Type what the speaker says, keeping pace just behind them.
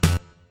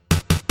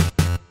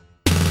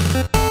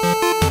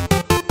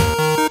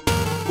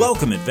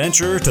Welcome,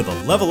 adventurer, to the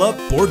Level Up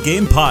Board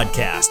Game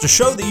Podcast, a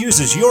show that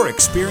uses your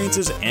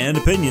experiences and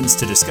opinions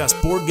to discuss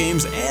board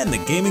games and the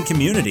gaming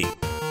community.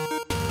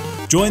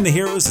 Join the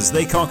heroes as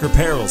they conquer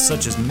perils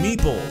such as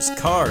meeples,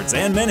 cards,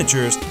 and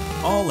miniatures,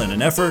 all in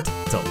an effort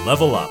to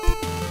level up.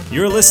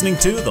 You're listening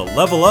to the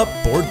Level Up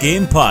Board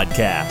Game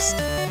Podcast.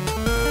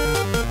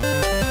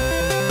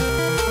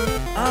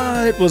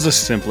 It was a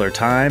simpler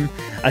time.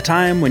 A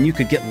time when you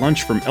could get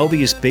lunch from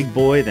LB's Big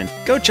Boy, then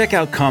go check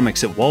out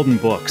comics at Walden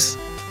Books.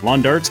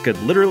 Lawn darts could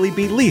literally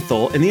be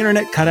lethal, and the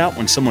internet cut out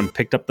when someone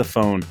picked up the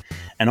phone.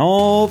 And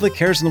all the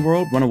cares in the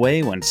world went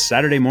away when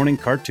Saturday morning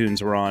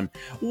cartoons were on.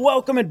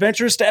 Welcome,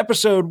 adventurers, to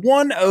episode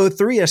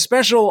 103, a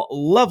special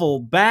Level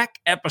Back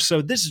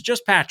episode. This is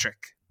just Patrick.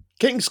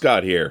 King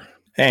Scott here.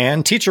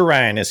 And Teacher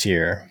Ryan is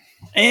here.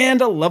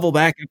 And a Level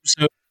Back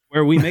episode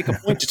where we make a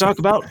point to talk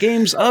about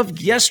games of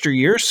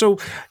yesteryear. So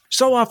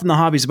often the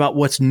hobby's about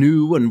what's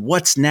new and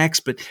what's next,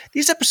 but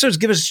these episodes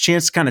give us a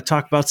chance to kind of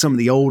talk about some of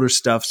the older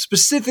stuff.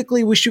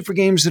 Specifically, we shoot for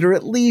games that are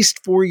at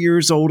least 4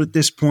 years old at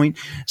this point,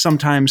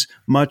 sometimes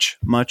much,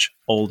 much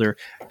older.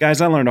 Guys,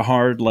 I learned a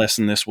hard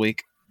lesson this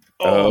week.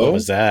 What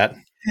was that?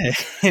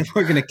 And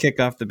we're going to kick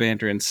off the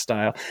banter in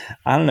style.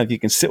 I don't know if you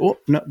can see. Oh,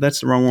 no, that's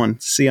the wrong one.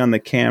 See on the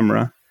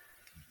camera.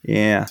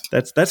 Yeah,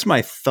 that's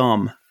my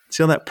thumb.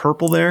 See all that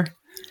purple there?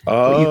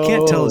 Oh, you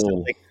can't tell us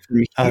like from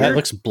here. That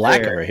looks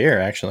black over here,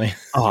 actually.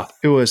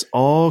 It was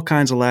all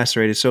kinds of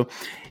lacerated. So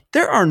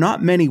there are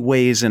not many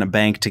ways in a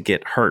bank to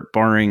get hurt,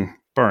 barring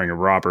a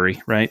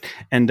robbery, right?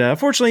 And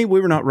fortunately, we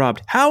were not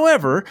robbed.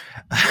 However,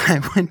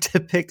 I went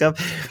to pick up.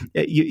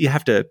 You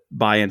have to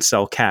buy and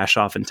sell cash.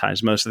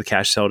 Oftentimes, most of the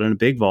cash is held in a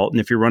big vault. And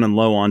if you're running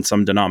low on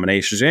some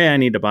denominations, I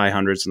need to buy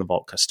hundreds, and the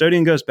vault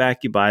custodian goes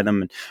back. You buy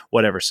them and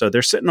whatever. So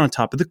they're sitting on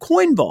top of the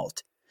coin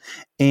vault.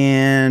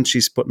 And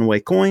she's putting away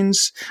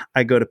coins.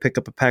 I go to pick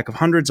up a pack of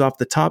hundreds off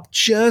the top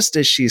just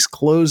as she's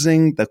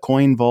closing the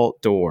coin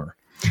vault door.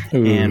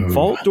 Ooh. And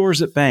vault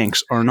doors at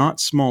banks are not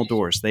small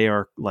doors. They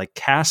are like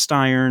cast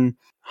iron,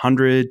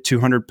 100,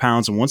 200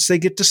 pounds. And once they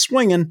get to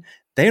swinging,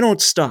 they don't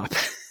stop.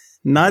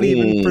 Not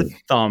even for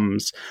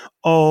thumbs.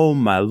 Oh,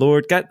 my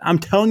Lord. God, I'm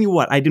telling you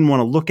what, I didn't want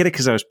to look at it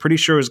because I was pretty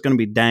sure it was going to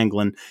be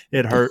dangling.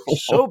 It hurt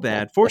so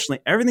bad.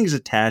 Fortunately, everything's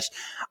attached.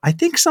 I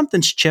think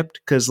something's chipped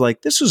because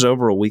like this was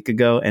over a week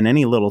ago, and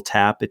any little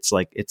tap, it's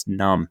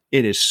numb.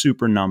 It is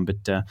super numb.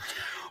 But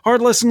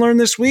hard lesson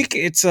learned this week.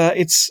 It's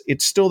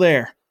still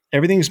there.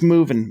 Everything's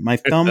moving. My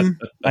thumb,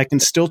 I can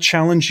still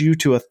challenge you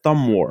to a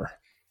thumb war.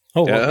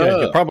 Oh, well,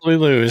 good. You'll probably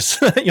lose.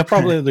 You'll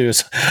probably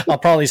lose. I'll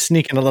probably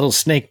sneak in a little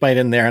snake bite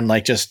in there and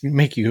like just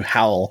make you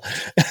howl.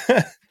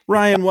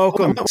 Ryan,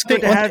 welcome. It's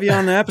good to have you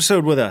on the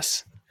episode with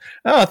us.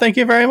 Oh, thank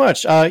you very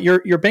much.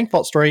 Your bank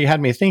vault story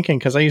had me thinking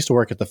because I used to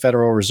work at the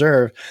Federal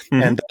Reserve,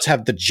 and those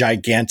have the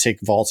gigantic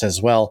vaults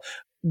as well.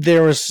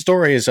 There was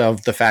stories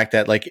of the fact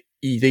that like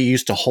they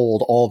used to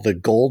hold all the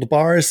gold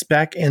bars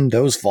back in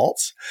those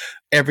vaults.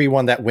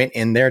 Everyone that went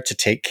in there to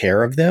take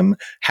care of them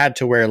had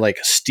to wear like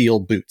steel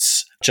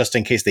boots just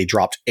in case they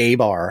dropped a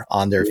bar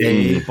on their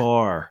feet. A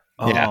bar.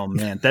 Oh, yeah.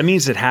 Man. That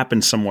means it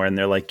happened somewhere. And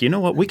they're like, you know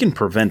what? We can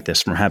prevent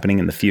this from happening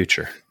in the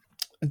future.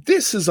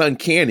 This is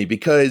uncanny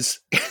because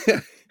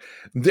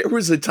there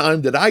was a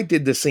time that I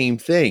did the same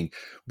thing.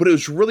 But it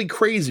was really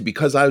crazy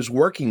because I was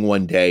working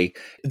one day.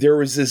 There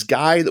was this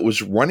guy that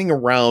was running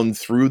around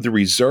through the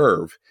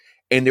reserve.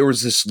 And there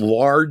was this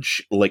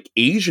large, like,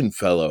 Asian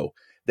fellow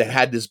that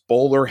had this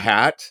bowler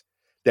hat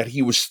that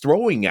he was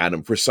throwing at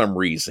him for some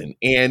reason.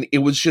 And it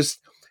was just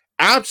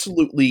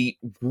absolutely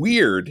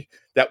weird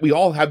that we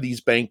all have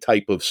these bank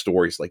type of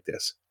stories like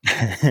this.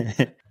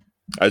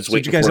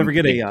 Did you guys ever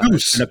get an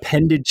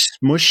appendage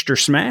smushed or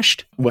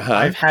smashed? Well,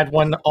 I've had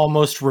one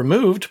almost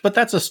removed, but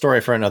that's a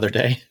story for another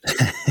day.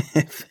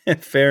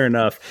 Fair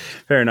enough.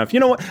 You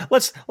know what?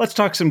 Let's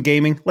talk some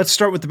gaming. Let's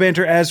start with the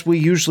banter as we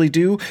usually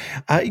do.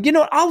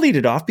 I'll lead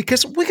it off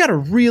because we got a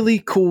really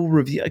cool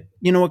review.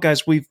 You know what,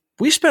 guys?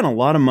 We spent a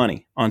lot of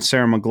money on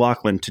Sarah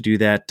McLachlan to do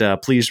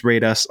that. Please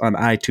rate us on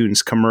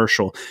iTunes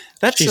commercial.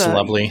 She's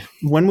lovely.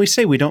 When we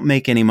say we don't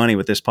make any money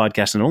with this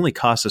podcast and it only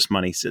costs us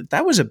money, so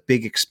that was a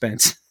big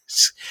expense.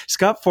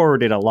 Scott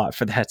forwarded a lot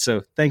for that,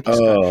 so thank you,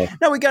 Scott.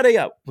 Now we got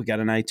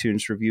an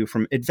iTunes review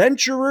from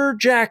Adventurer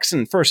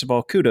Jackson. First of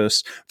all,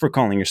 kudos for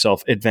calling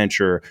yourself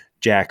Adventurer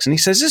Jackson. He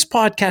says, this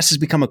podcast has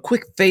become a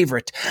quick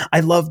favorite.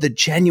 I love the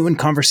genuine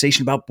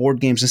conversation about board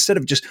games instead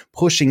of just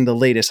pushing the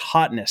latest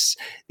hotness.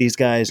 These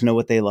guys know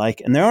what they like,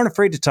 and they aren't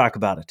afraid to talk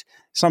about it.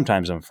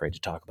 Sometimes I'm afraid to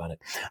talk about it.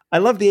 I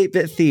love the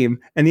 8-bit theme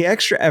and the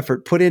extra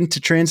effort put into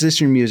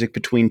transition music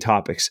between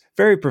topics.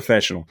 Very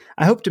professional.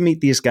 I hope to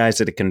meet these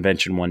guys at a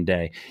convention one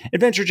day.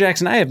 Adventure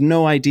Jackson, I have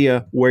no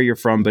idea where you're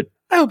from, but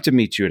I hope to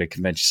meet you at a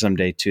convention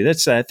someday too.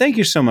 That's thank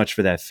you so much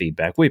for that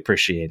feedback. We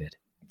appreciate it.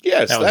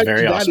 Yes, that was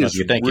very awesome.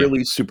 That is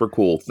really super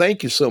cool.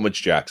 Thank you so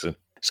much, Jackson.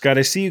 Scott,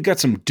 I see you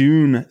got some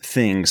Dune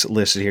things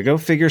listed here. Go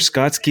figure.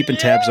 Scott's keeping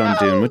tabs on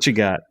Dune. What you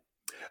got?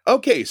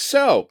 Okay,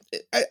 so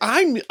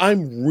I'm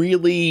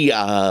really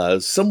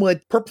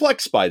somewhat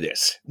perplexed by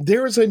this.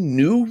 There is a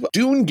new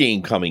Dune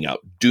game coming out,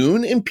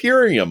 Dune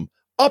Imperium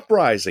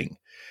Uprising.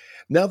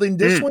 Now, then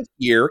this one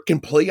here can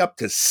play up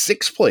to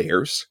 6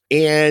 players,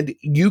 and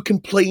you can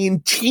play in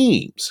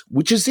teams,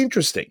 which is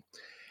interesting.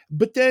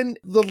 But then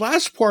the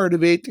last part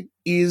of it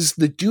is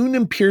the Dune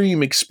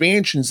Imperium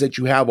expansions that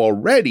you have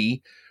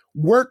already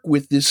work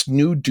with this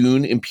new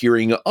Dune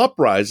Imperium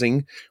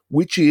Uprising,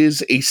 which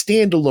is a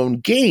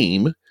standalone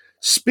game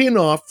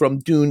spin-off from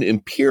Dune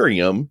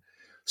Imperium.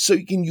 So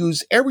you can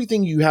use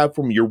everything you have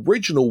from your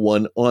original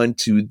one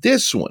onto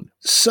this one.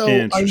 So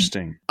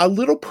interesting. I'm a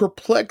little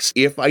perplexed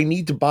if I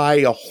need to buy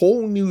a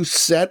whole new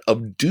set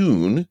of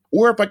Dune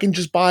or if I can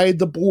just buy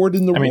the board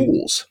and the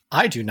rules.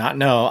 I do not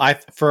know.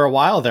 For a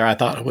while there, I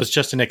thought it was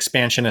just an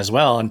expansion as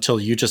well until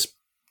you just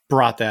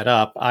brought that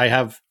up.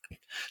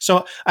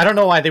 So I don't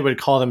know why they would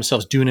call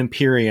themselves Dune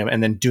Imperium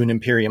and then Dune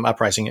Imperium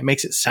Uprising. It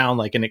makes it sound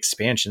like an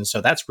expansion.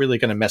 So that's really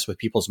going to mess with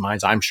people's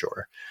minds, I'm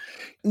sure.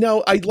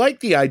 No, I like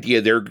the idea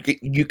there.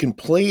 You can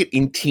play it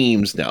in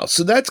teams now.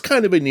 So that's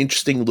kind of an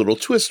interesting little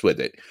twist with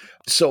it.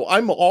 So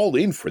I'm all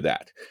in for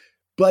that.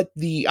 But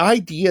the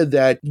idea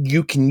that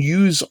you can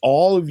use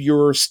all of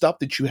your stuff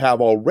that you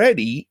have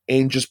already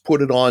and just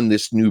put it on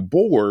this new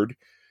board,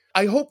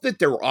 I hope that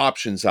there are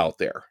options out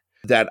there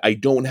that I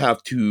don't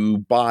have to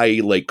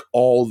buy like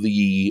all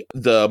the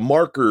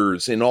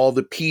markers and all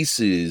the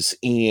pieces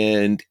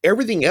and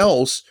everything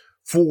else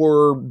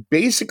for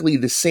basically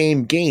the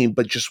same game,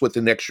 but just with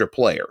an extra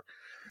player.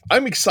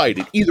 I'm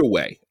excited either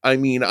way. I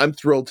mean, I'm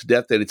thrilled to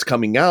death that it's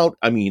coming out.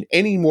 I mean,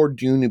 any more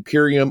Dune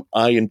Imperium,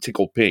 I am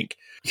tickled pink.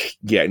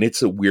 Yeah, and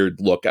it's a weird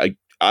look.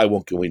 I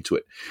won't go into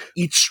it.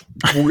 It's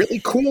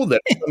really cool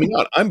that it's coming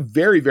out. I'm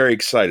very, very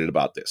excited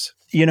about this.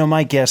 You know,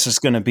 my guess is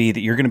going to be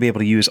that you're going to be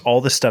able to use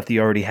all the stuff that you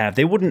already have.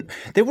 They wouldn't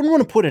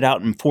want to put it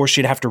out and force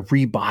you to have to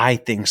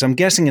rebuy things. I'm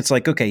guessing it's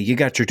like, okay, you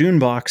got your Dune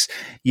box,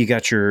 you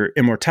got your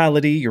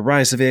Immortality, your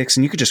Rise of Ix,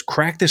 and you could just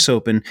crack this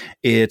open.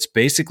 It's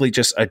basically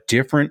just a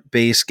different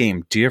base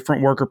game,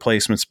 different worker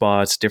placement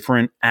spots,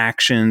 different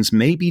actions,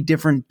 maybe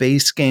different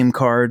base game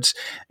cards,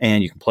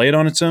 and you can play it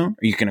on its own,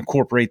 or you can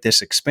incorporate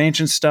this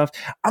expansion stuff.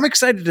 I'm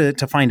excited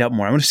to find out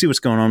more. I want to see what's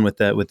going on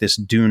with this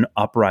Dune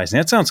Uprising.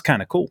 That sounds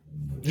kind of cool.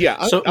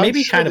 Yeah. So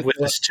maybe kind of with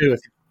this too.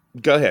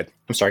 Go ahead.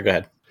 I'm sorry. Go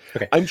ahead.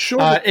 Okay. I'm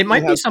sure it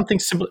might be something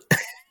similar.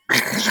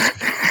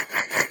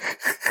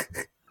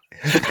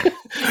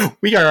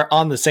 We are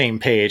on the same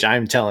page.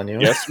 I'm telling you.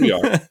 Yes, we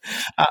are.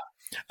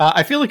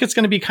 I feel like it's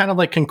going to be kind of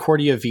like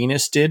Concordia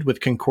Venus did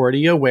with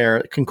Concordia,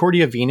 where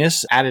Concordia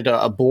Venus added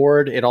a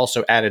board. It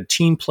also added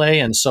team play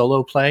and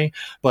solo play,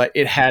 but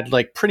it had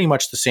like pretty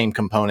much the same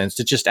components.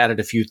 It just added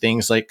a few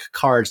things like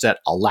cards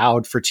that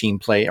allowed for team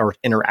play or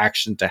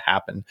interaction to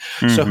happen.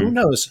 Mm-hmm. So who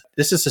knows?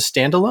 This is a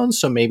standalone,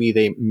 so maybe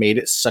they made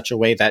it such a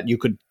way that you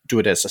could do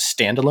it as a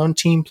standalone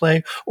team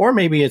play, or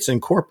maybe it's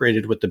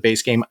incorporated with the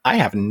base game. I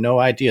have no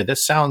idea.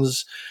 This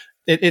sounds...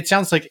 It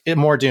sounds like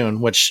more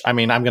Dune, which, I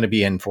mean, I'm going to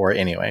be in for it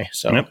anyway.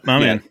 So yep,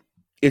 I'm in.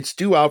 It's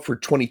due out for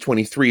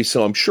 2023,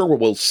 so I'm sure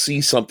we'll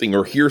see something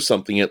or hear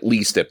something at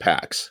least at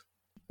PAX.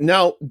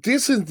 Now,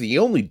 this isn't the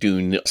only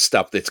Dune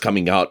stuff that's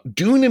coming out.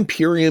 Dune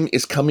Imperium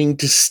is coming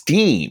to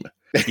Steam.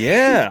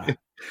 Yeah.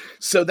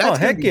 So that's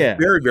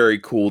very, very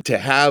cool to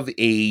have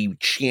a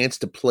chance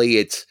to play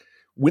it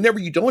whenever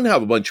you don't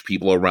have a bunch of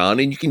people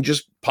around and you can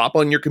just pop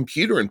on your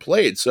computer and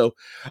play it. So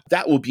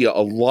that will be a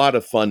lot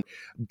of fun,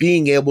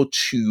 being able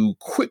to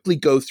quickly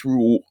go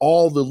through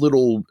all the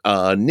little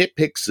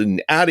nitpicks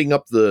and adding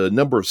up the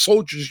number of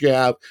soldiers you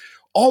have,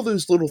 all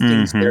those little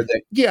things there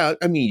that, yeah,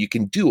 I mean, you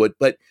can do it,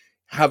 but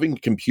having a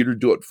computer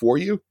do it for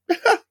you,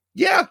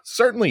 yeah,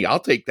 certainly. I'll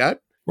take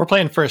that. We're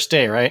playing first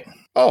day, right?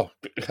 Oh,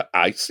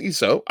 I see.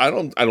 So I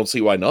don't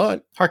see why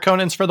not.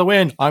 Harkonnens for the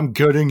win. I'm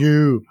getting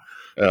you.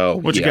 Oh,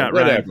 what you got,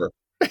 whatever.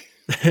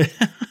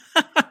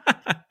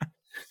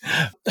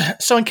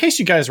 So in case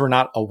you guys were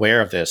not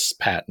aware of this,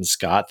 Pat and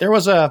Scott, there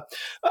was a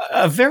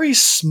very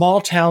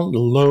small town,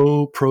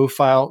 low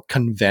profile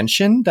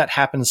convention that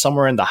happened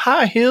somewhere in the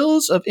high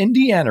hills of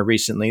Indiana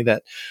recently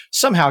that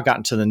somehow got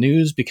into the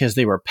news because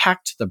they were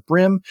packed to the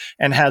brim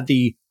and had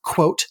the,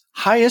 quote,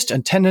 highest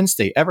attendance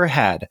they ever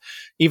had,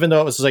 even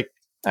though it was like,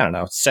 I don't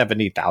know,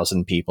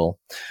 70,000 people.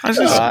 I was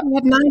just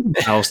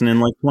 90,000 in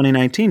like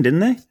 2019, didn't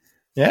they?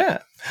 Yeah.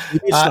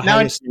 It's the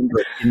highest number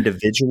of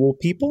individual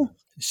people?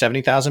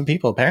 70,000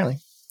 people, apparently.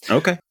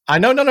 Okay. I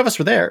know none of us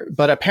were there,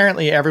 but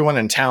apparently everyone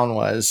in town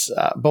was.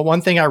 But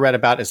one thing I read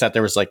about is that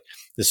there was like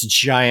this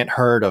giant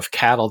herd of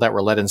cattle that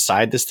were let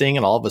inside this thing,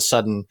 and all of a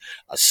sudden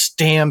a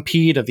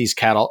stampede of these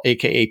cattle,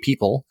 aka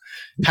people,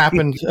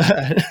 happened.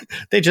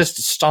 They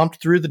just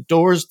stomped through the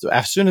doors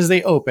as soon as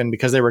they opened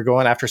because they were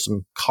going after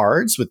some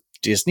cards with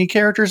Disney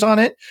characters on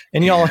it.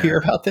 And y'all hear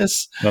about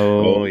this?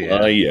 Oh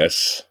yeah.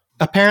 Yes.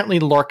 Apparently,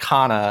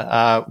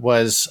 Lorcana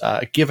was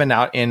given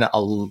out in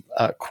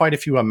quite a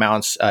few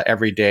amounts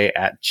every day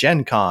at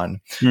Gen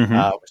Con,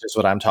 which is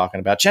what I'm talking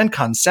about. Gen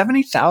Con,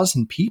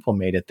 70,000 people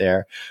made it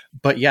there.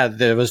 But yeah,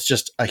 there was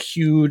just a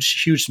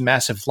huge,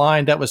 massive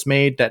line that was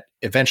made that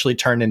eventually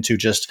turned into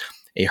just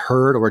a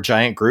herd or a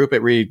giant group.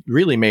 It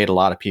really made a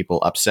lot of people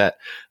upset.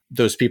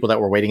 those people that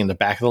were waiting in the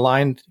back of the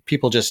line,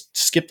 people just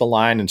skipped the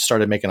line and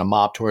started making a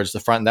mob towards the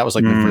front. And that was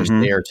like the first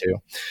day or two.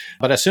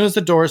 But as soon as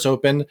the doors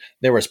opened,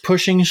 there was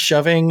pushing,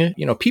 shoving,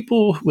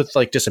 people with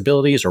like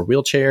disabilities or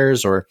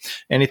wheelchairs or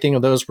anything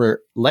of those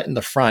were let in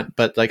the front.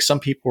 But like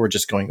some people were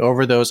just going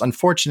over those.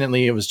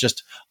 Unfortunately, it was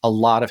just a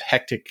lot of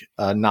hectic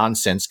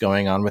nonsense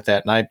going on with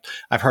that. And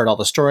I've heard all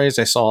the stories.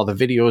 I saw all the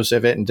videos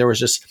of it. And there was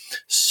just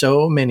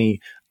so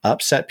many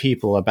upset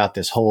people about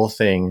this whole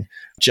thing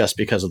just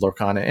because of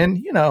Lorcana.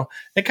 And,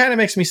 it kind of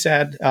makes me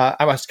sad.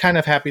 I was kind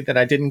of happy that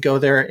I didn't go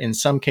there in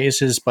some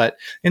cases, but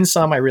in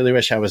some, I really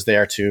wish I was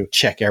there to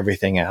check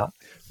everything out.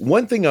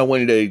 One thing I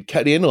wanted to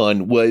cut in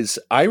on was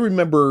I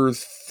remember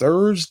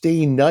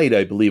Thursday night,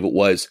 I believe it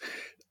was,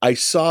 I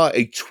saw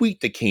a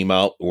tweet that came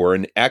out, or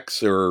an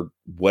X or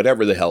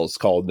whatever the hell it's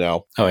called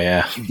now. Oh,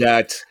 yeah.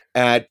 That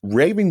at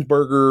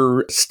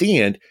Ravensburger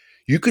stand,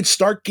 you could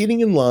start getting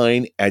in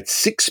line at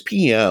 6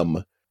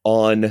 p.m.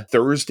 on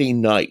Thursday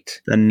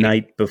night. The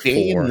night before.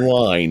 Stay in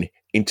line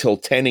until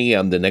 10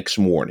 a.m. the next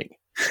morning.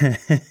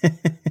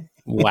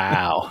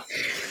 Wow.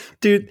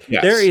 Dude,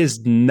 Yes. There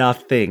is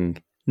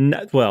nothing.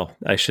 Well,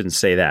 I shouldn't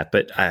say that,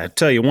 but I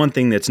tell you one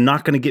thing that's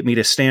not going to get me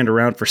to stand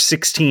around for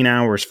 16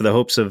 hours for the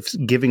hopes of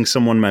giving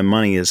someone my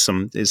money is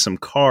some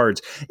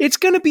cards. It's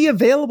going to be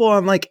available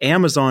on like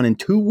Amazon in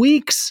 2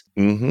 weeks.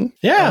 Mm-hmm.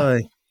 Yeah.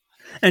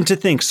 And to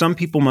think some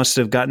people must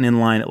have gotten in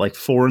line at like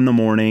 4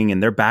 a.m.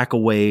 and they're back a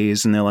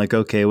ways and they're like,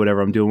 okay,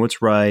 whatever, I'm doing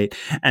what's right.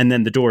 And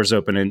then the doors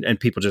open and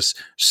people just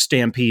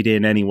stampede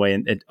in anyway.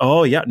 And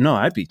oh yeah, no,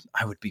 I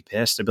would be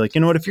pissed. I'd be like,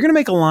 you know what, if you're going to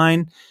make a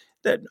line,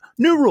 that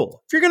new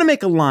rule, if you're going to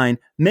make a line,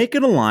 make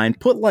it a line,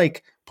 put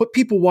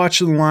people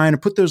watching the line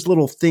and put those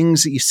little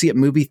things that you see at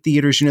movie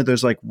theaters,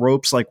 those like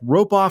ropes, like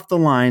rope off the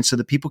line so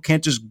that people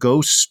can't just go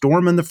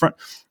storm in the front.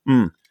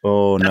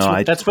 Oh,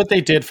 that's what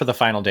they did for the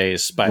final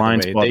days, by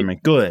the way.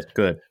 Good.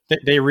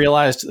 They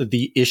realized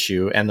the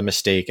issue and the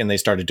mistake, and they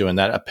started doing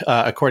that.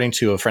 According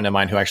to a friend of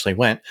mine who actually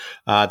went,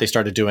 they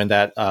started doing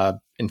that,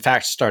 in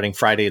fact, starting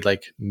Friday,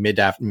 like mid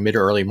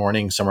early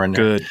morning, somewhere in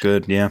there.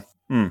 Good, yeah.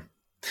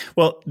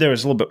 Well, there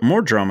was a little bit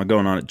more drama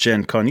going on at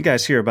Gen Con. You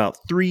guys hear about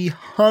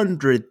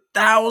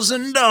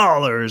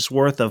 $300,000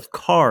 worth of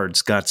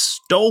cards got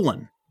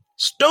stolen.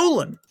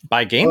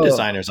 By game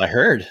designers, I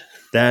heard.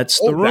 That's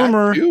the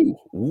rumor.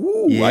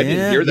 Ooh, yeah, I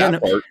didn't hear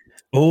that part.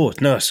 Oh,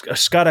 no,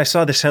 Scott, I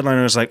saw this headline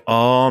and I was like,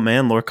 oh,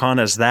 man,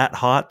 Lorcana's that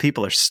hot.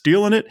 People are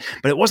stealing it.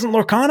 But it wasn't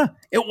Lorcana.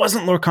 It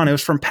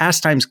was from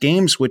Pastimes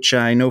Games, which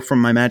I know from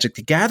my Magic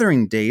the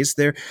Gathering days.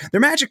 They're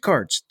magic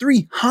cards.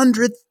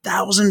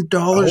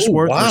 $300,000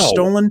 worth are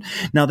stolen.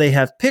 Now, they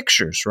have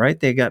pictures, right?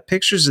 They got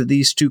pictures of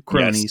these two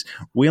cronies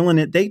wheeling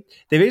it. They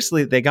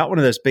got one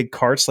of those big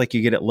carts like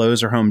you get at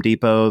Lowe's or Home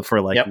Depot for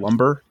like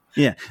lumber.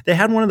 Yeah, they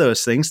had one of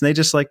those things, and they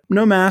just like,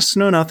 no masks,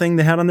 no nothing.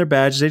 They had on their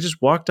badges. They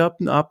just walked up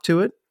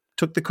to it,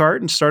 took the cart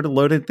and started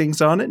loading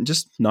things on it and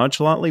just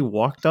nonchalantly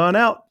walked on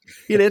out.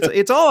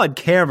 It's all on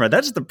camera.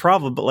 That's the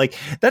problem. But like,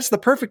 that's the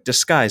perfect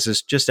disguise,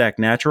 is just act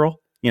natural.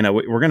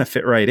 We're going to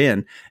fit right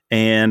in.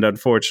 And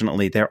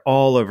unfortunately, they're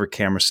all over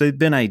camera. So they've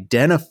been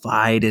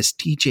identified as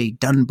TJ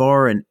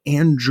Dunbar and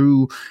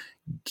Andrew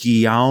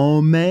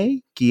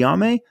Guillaume,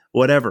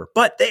 whatever.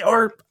 But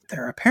they're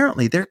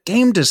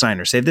game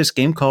designers. They have this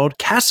game called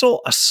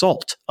Castle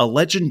Assault, a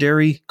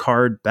legendary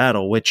card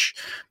battle, which,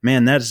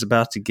 man, that is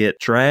about to get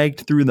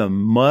dragged through the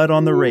mud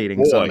on the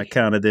ratings on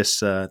account of this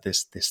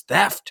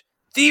theft.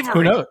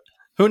 Thievery.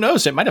 Who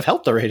knows? It might have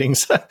helped the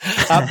ratings.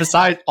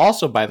 Besides,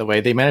 also, by the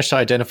way, they managed to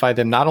identify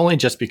them not only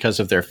just because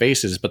of their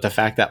faces, but the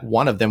fact that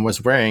one of them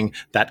was wearing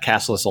that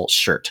Castle Assault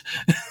shirt.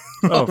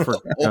 Oh, for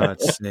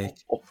God's sake.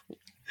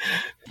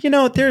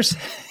 There's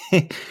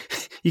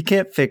you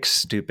can't fix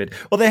stupid.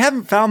 Well, they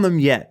haven't found them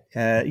yet.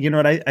 You know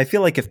what? I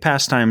feel like if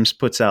Pastimes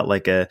puts out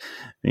like a,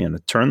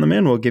 turn them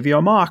in, we'll give you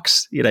a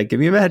Mox. Give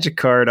me a magic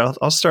card.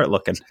 I'll start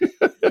looking.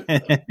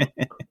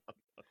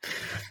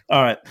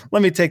 All right,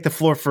 let me take the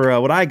floor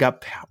for what I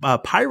got.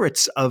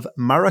 Pirates of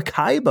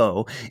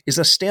Maracaibo is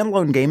a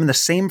standalone game in the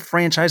same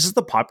franchise as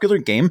the popular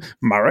game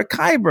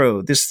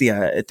Maracaibo. This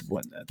the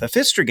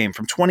Fister game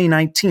from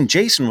 2019.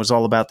 Jason was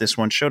all about this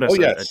one. Showed us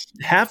a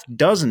half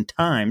dozen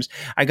times.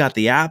 I got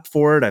the app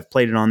for it. I've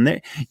played it on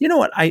there. You know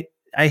what?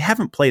 I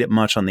haven't played it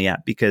much on the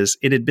app because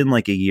it had been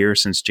like a year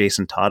since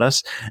Jason taught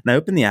us. And I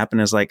opened the app and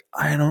I was like,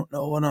 I don't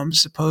know what I'm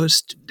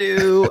supposed to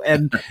do.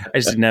 And I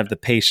just didn't have the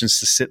patience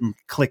to sit and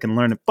click and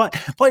learn it. But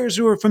players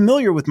who are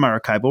familiar with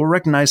Maracaibo will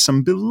recognize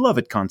some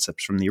beloved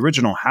concepts from the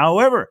original.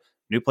 However,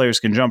 new players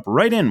can jump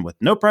right in with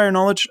no prior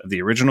knowledge of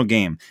the original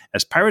game,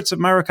 as Pirates of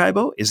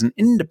Maracaibo is an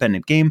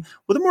independent game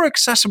with a more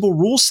accessible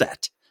rule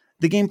set.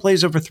 The game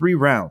plays over 3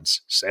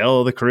 rounds.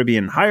 Sail the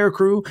Caribbean, hire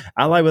crew,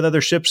 ally with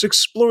other ships,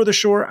 explore the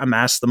shore,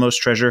 amass the most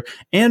treasure,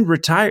 and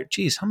retire.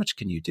 Geez, how much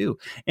can you do?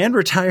 And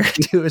retire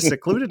to a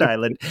secluded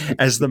island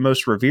as the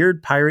most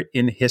revered pirate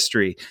in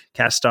history.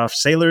 Cast off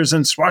sailors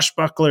and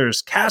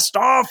swashbucklers. Cast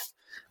off!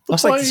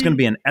 Looks like it's going to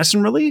be an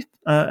Essen release.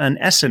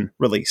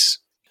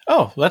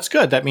 Oh, that's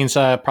good. That means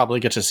probably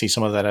get to see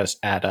some of that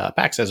at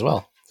PAX as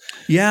well.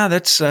 Yeah,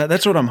 that's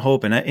what I'm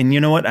hoping. And you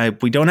know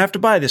what? We don't have to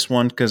buy this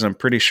one because I'm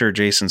pretty sure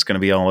Jason's going to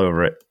be all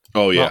over it.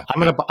 Oh yeah,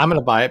 well, I'm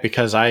gonna buy it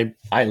because I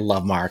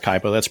love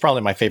Maracaibo. That's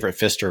probably my favorite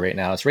Fister right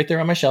now. It's right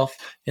there on my shelf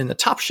in the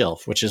top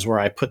shelf, which is where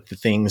I put the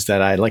things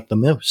that I like the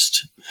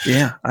most.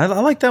 Yeah, I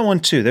like that one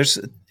too. There's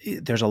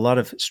a lot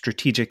of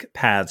strategic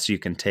paths you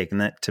can take, and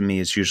that to me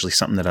is usually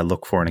something that I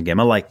look for in a game.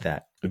 I like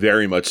that.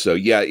 very much so.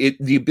 Yeah,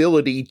 the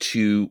ability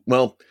to,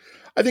 well,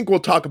 I think we'll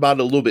talk about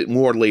it a little bit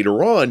more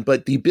later on,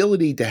 but the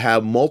ability to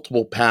have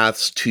multiple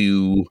paths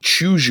to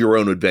choose your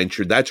own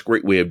adventure, that's a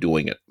great way of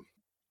doing it.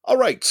 All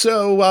right,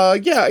 so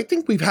yeah, I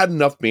think we've had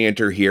enough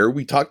banter here.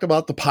 We talked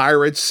about the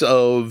Pirates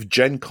of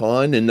Gen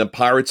Con and the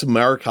Pirates of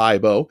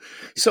Maracaibo.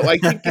 So I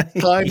think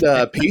it's time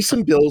to pay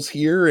some bills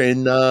here,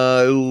 and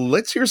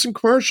let's hear some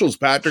commercials,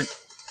 Patrick.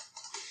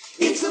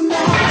 It's a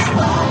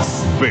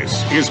Matchbox.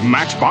 This is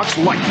Matchbox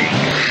Lightning.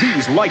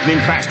 These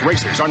lightning-fast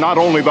racers are not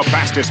only the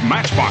fastest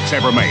Matchbox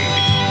ever made.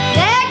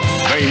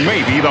 Next. They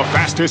may be the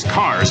fastest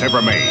cars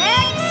ever made.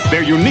 Next.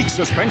 Their unique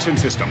suspension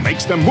system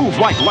makes them move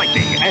like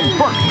lightning and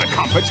burn the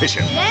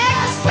competition.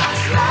 Next.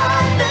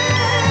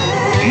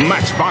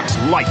 Matchbox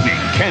Lightning.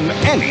 Can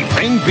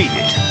anything beat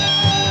it?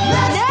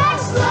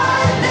 Next.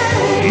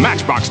 Lightning.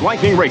 Matchbox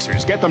Lightning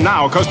racers. Get them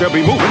now because they'll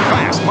be moving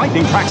fast.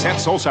 Lightning track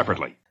sets sold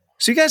separately.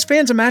 So you guys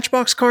fans of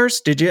Matchbox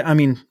cars? Did you? I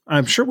mean,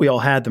 I'm sure we all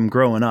had them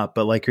growing up,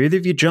 but like, are either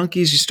of you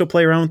junkies? You still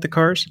play around with the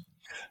cars?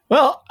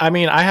 Well, I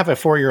mean, I have a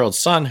 4-year-old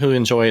son who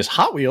enjoys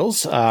Hot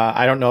Wheels.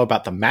 I don't know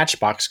about the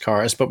Matchbox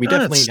cars, but we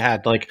definitely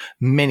had like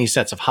many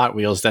sets of Hot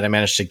Wheels that I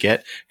managed to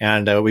get,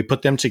 and we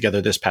put them together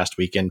this past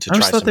weekend to try. I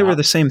just thought they were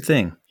the same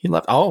thing. He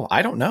loved. Oh,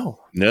 I don't know.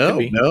 No.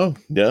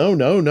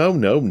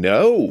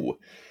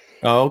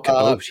 Oh,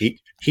 okay.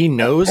 He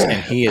knows,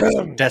 and he is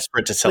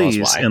desperate to tell us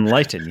Please why.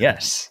 enlighten.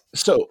 Yes.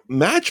 So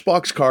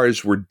Matchbox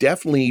cars were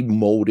definitely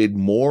molded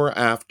more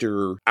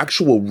after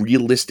actual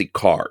realistic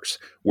cars,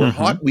 where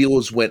Hot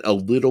Wheels went a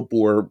little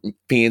more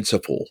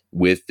fanciful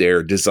with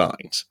their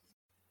designs.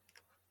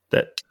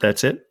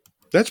 That's it.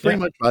 That's pretty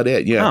much about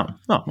it. Yeah.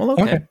 Oh, well,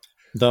 okay.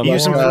 The You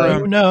use them more for,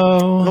 you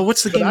know. Well,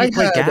 what's the game But you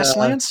play? I had,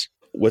 Gaslands?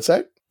 What's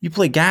that? You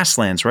play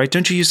Gaslands, right?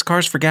 Don't you use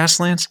cars for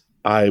Gaslands?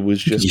 I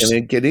was just Yes.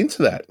 going to get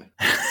into that.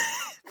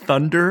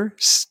 Thunder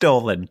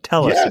Stolen.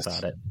 Tell Yes. us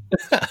about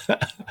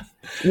it.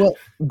 Well,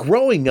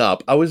 growing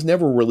up, I was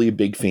never really a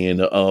big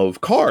fan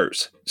of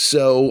cars.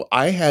 So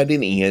I had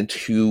an aunt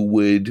who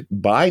would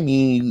buy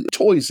me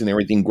toys and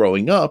everything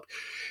growing up.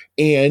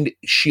 And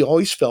she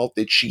always felt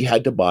that she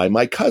had to buy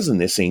my cousin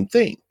the same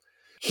thing.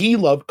 He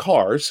loved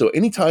cars. So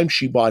anytime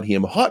she bought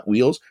him Hot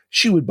Wheels,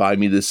 she would buy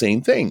me the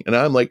same thing. And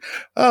I'm like,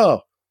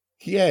 oh,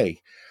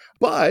 yay.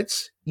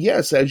 But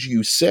yes, as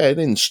you said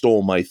and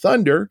stole my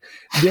thunder,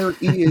 there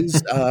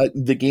is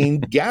the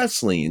game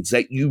Gaslands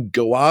that you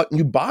go out and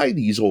you buy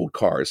these old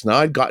cars. Now,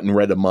 I'd gotten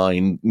rid of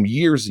mine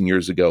years and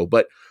years ago,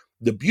 but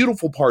the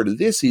beautiful part of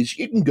this is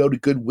you can go to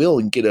Goodwill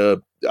and get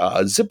a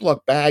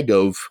Ziploc bag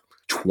of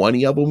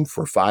 20 of them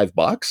for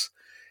 $5.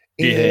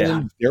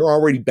 And they're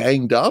already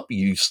banged up.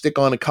 You stick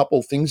on a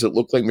couple things that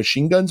look like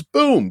machine guns.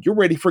 Boom, you're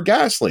ready for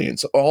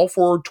Gaslands, all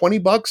for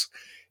 $20.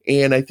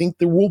 And I think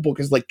the rule book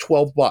is like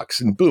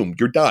 $12, and boom,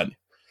 you're done.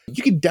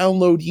 You can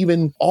download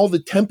even all the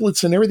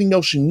templates and everything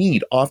else you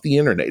need off the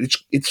internet.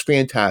 It's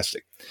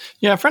fantastic.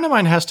 Yeah, a friend of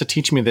mine has to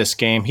teach me this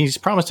game. He's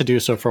promised to do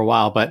so for a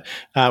while, but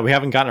we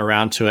haven't gotten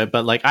around to it.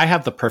 But like, I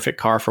have the perfect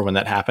car for when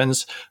that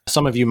happens.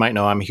 Some of you might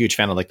know I'm a huge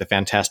fan of like the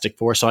Fantastic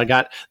Four. So I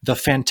got the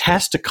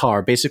Fantastic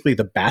Car, basically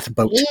the bath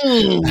boat.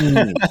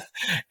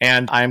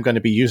 And I'm going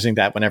to be using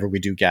that whenever we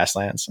do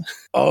Gaslands.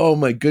 Oh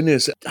my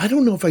goodness. I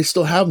don't know if I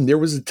still have them. There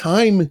was a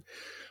time,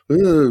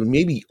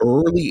 maybe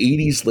early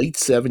 80s, late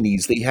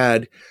 70s, they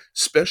had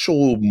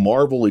special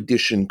Marvel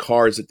edition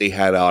cars that they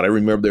had out. I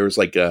remember there was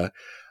like a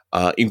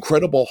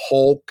Incredible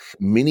Hulk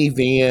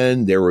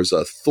minivan, there was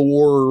a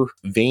Thor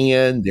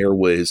van, there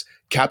was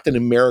Captain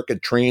America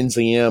Trans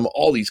Am,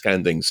 all these kind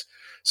of things.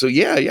 So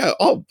yeah.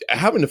 Oh,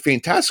 having a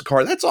Fantastic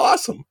Car, that's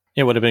awesome.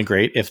 It would have been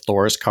great if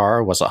Thor's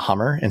car was a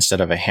Hummer instead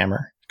of a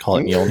Hammer. Call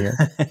it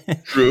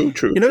Mjolnir. True.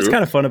 You know what's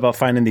kind of fun about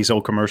finding these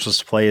old commercials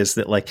to play is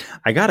that like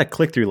I got to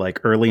click through like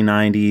early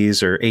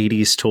 90s or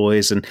 80s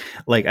toys, and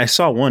like I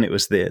saw one, it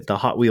was the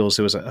Hot Wheels,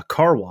 it was a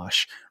car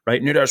wash, right?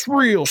 And it has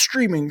real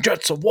streaming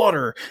jets of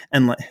water,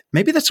 and like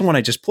maybe that's the one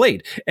I just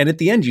played, and at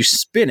the end you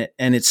spin it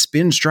and it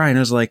spins dry, and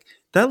I was like,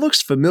 that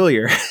looks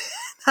familiar.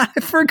 I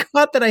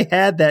forgot that I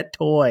had that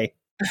toy.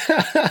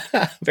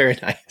 Very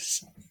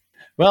nice.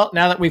 Well,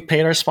 now that we've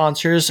paid our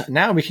sponsors,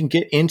 now we can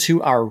get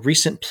into our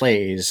recent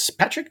plays.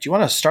 Patrick, do you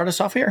want to start us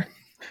off here?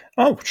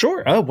 Oh,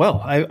 sure. Oh, well,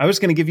 I was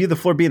going to give you the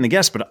floor being the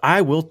guest, but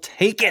I will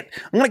take it.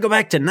 I'm going to go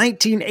back to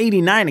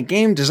 1989, a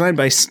game designed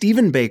by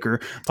Stephen Baker,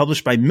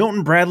 published by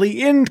Milton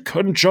Bradley in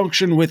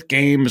conjunction with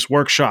Games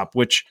Workshop,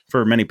 which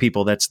for many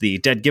people, that's the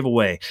dead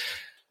giveaway.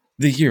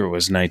 The year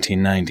was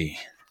 1990.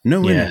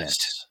 No internet,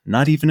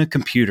 not even a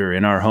computer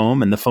in our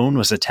home, and the phone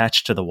was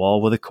attached to the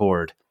wall with a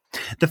cord.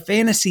 The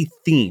fantasy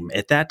theme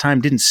at that time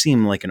didn't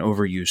seem like an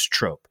overused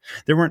trope.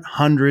 There weren't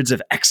hundreds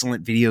of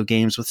excellent video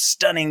games with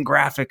stunning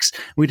graphics.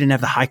 We didn't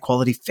have the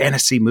high-quality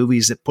fantasy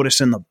movies that put us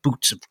in the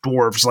boots of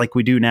dwarves like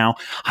we do now.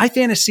 High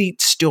fantasy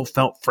still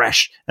felt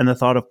fresh, and the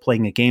thought of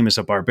playing a game as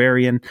a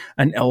barbarian,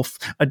 an elf,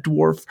 a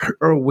dwarf,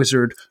 or a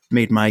wizard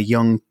made my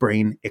young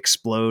brain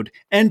explode.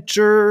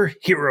 Enter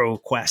Hero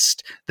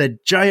Quest, the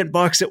giant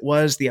box it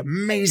was, the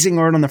amazing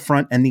art on the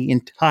front, and the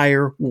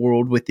entire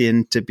world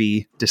within to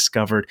be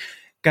discovered.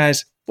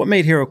 Guys, what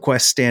made Hero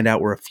Quest stand out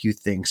were a few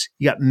things.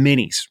 You got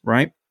minis,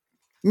 right?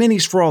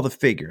 Minis for all the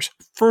figures,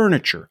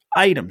 furniture,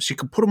 items. You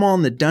could put them all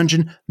in the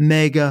dungeon.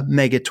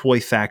 Mega toy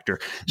factor.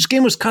 This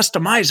game was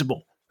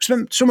customizable. We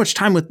spent so much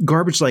time with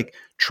garbage like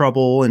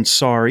Trouble and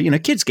Sorry,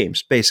 kids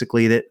games,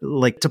 basically, that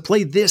like to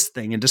play this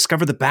thing and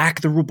discover the back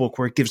of the rulebook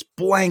where it gives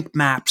blank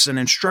maps and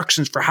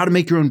instructions for how to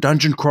make your own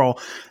dungeon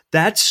crawl.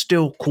 That's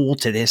still cool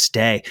to this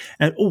day.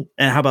 And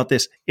how about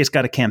this? It's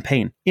got a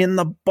campaign in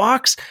the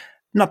box.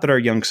 Not that our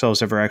young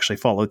selves ever actually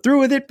followed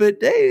through with it, but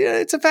hey,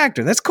 it's a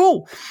factor. That's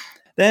cool.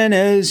 Then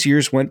as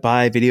years went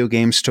by, video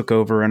games took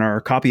over, and our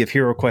copy of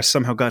Hero Quest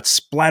somehow got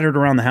splattered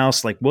around the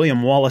house like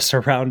William Wallace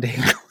around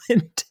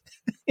England.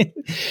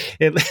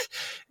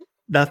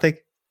 Nothing.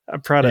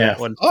 I'm proud of that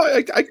one.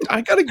 Oh,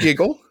 I got a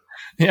giggle.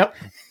 Yep.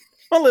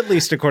 Well, at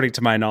least according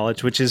to my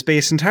knowledge, which is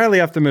based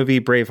entirely off the movie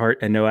Braveheart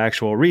and no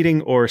actual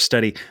reading or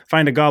study.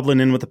 Find a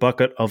goblin in with a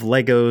bucket of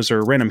Legos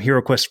or random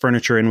Hero Quest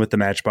furniture in with the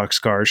Matchbox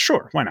cars.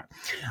 Sure, why not?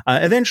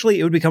 Eventually,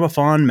 it would become a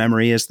fond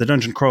memory as the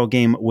dungeon crawl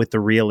game with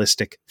the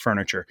realistic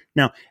furniture.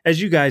 Now,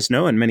 as you guys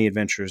know, and many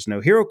adventurers know,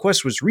 Hero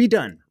Quest was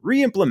redone,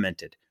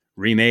 re-implemented,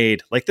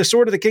 remade, like the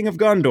Sword of the King of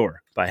Gondor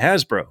by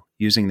Hasbro,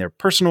 using their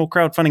personal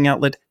crowdfunding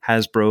outlet,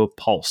 Hasbro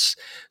Pulse.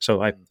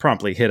 So I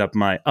promptly hit up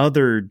my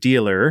other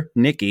dealer,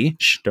 Nikki,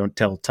 don't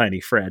tell Tiny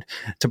Fred,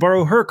 to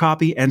borrow her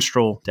copy and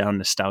stroll down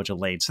nostalgia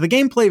lane. So the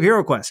gameplay of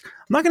Hero Quest, I'm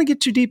not going to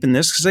get too deep in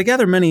this because I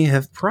gather many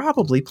have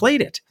probably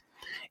played it.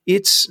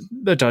 It's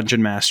a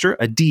dungeon master,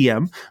 a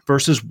DM,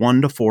 versus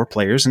 1 to 4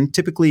 players, and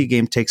typically a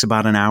game takes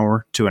about an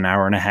hour to an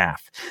hour and a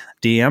half.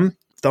 DM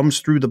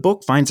thumbs through the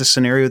book, finds a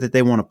scenario that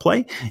they want to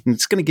play, and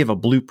it's going to give a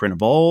blueprint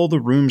of all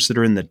the rooms that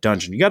are in the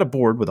dungeon. You got a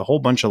board with a whole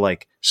bunch of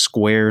like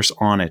squares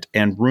on it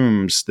and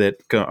rooms that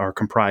are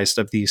comprised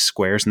of these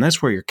squares, and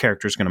that's where your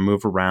character is going to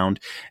move around.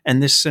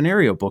 And this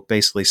scenario book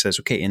basically says,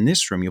 okay, in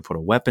this room, you'll put a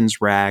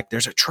weapons rack,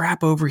 there's a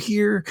trap over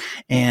here,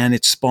 and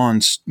it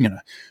spawns,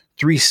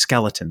 3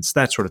 skeletons,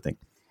 that sort of thing.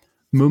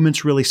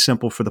 Movement's really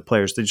simple for the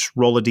players. They just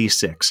roll a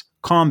d6.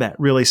 Combat,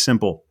 really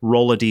simple.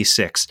 Roll a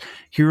d6.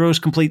 Heroes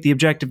complete the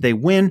objective. They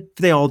win. If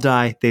they all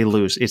die, they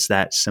lose. It's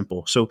that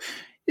simple. So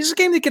this is a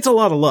game that gets a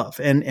lot of love.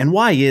 And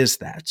why is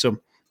that? So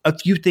a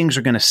few things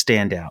are going to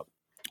stand out.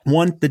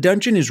 One, the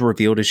dungeon is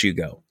revealed as you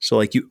go. So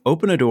like you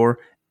open a door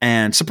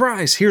and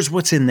surprise, here's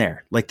what's in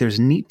there. Like there's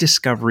neat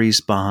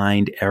discoveries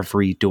behind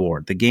every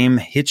door. The game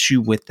hits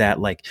you with that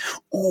like,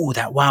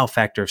 that wow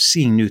factor of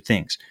seeing new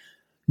things.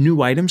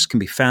 New items can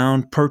be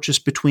found,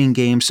 purchased between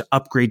games to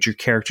upgrade your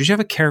characters. You have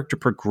a character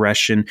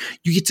progression.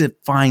 You get to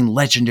find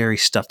legendary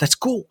stuff. That's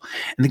cool.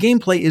 And the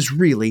gameplay is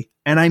really,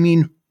 and I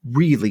mean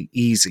really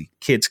easy.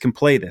 Kids can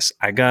play this.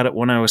 I got it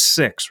when I was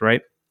 6,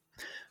 right?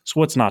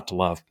 So what's not to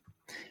love?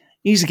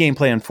 Easy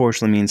gameplay,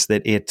 unfortunately, means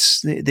that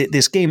it's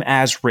this game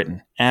as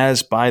written,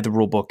 as by the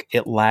rulebook,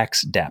 it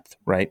lacks depth,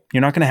 right?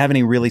 You're not going to have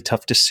any really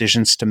tough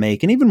decisions to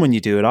make. And even when you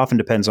do, it often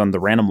depends on the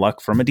random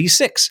luck from a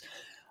D6.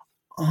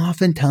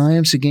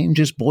 Oftentimes, the game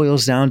just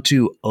boils down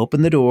to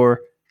open the door,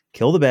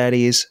 kill the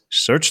baddies,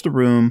 search the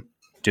room,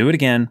 do it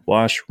again,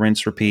 wash,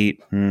 rinse,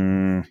 repeat.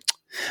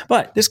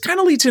 But this kind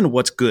of leads into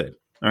what's good,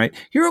 all right?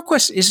 Hero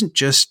Quest isn't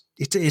just,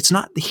 it's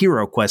not the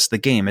Hero Quest, the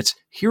game. It's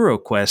Hero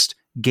Quest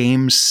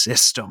game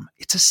system.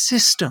 It's a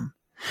system.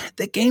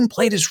 The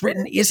gameplay as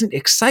written isn't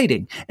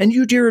exciting. And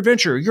you, dear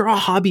adventurer, you're a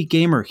hobby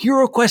gamer.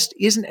 Hero Quest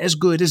isn't as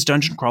good as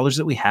dungeon crawlers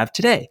that we have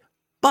today.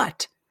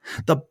 But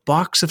the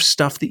box of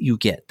stuff that you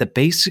get, the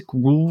basic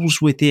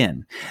rules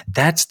within,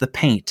 that's the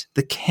paint,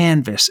 the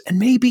canvas, and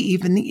maybe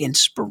even the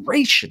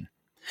inspiration.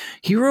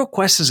 Hero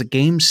Quest as a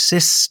game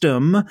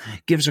system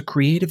gives a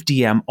creative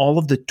DM all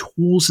of the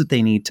tools that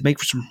they need to make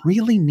for some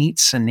really neat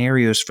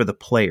scenarios for the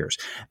players.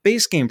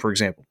 Base game, for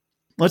example.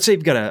 Let's say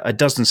you've got a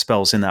dozen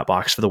spells in that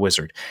box for the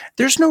wizard.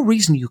 There's no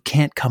reason you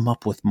can't come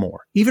up with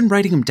more, even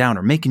writing them down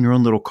or making your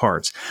own little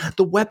cards.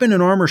 The weapon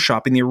and armor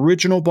shop in the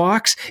original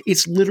box,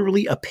 it's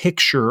literally a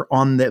picture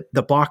on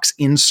the box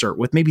insert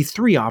with maybe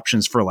 3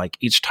 options for like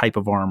each type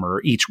of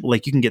armor.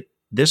 Like you can get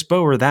this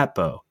bow or that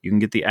bow. You can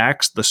get the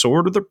axe, the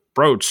sword, or the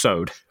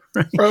broadsword.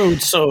 Right?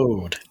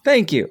 Broadsword.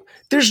 Thank you.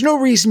 There's no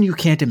reason you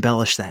can't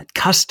embellish that,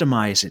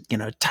 customize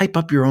it, type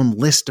up your own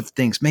list of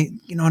things. Make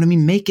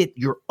it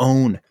your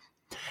own.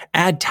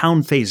 Add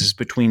town phases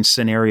between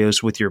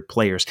scenarios with your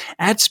players.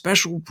 Add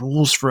special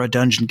rules for a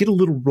dungeon. Get a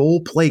little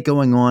role play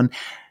going on.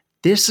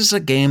 This is a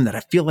game that I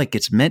feel like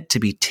it's meant to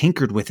be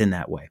tinkered with in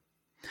that way.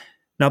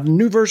 Now, the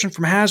new version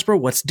from Hasbro,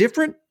 what's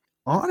different?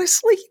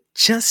 Honestly,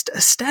 just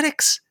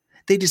aesthetics.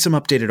 They did some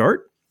updated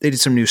art. They did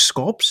some new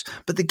sculpts,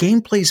 but the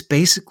gameplay is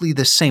basically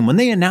the same. When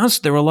they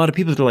announced, there were a lot of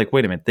people that are like,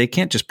 wait a minute, they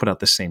can't just put out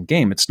the same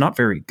game. It's not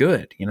very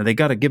good. They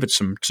got to give it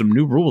some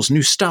new rules,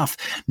 new stuff.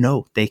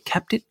 No, they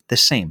kept it the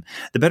same.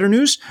 The better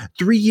news,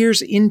 3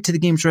 years into the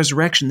game's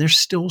resurrection, they're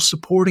still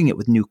supporting it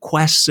with new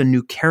quests and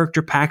new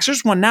character packs.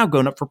 There's one now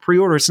going up for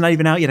pre-order. It's not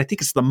even out yet. I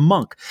think it's the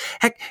Monk.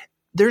 Heck,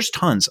 there's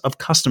tons of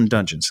custom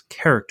dungeons,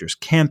 characters,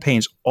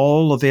 campaigns,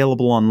 all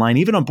available online,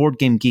 even on Board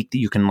Game Geek, that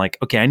you can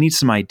okay, I need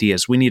some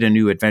ideas. We need a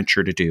new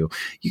adventure to do.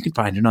 You can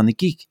find it on the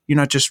Geek. You're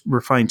not just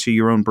refined to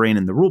your own brain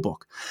in the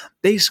rulebook.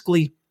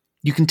 Basically,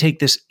 you can take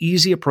this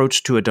easy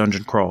approach to a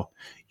dungeon crawl.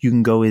 You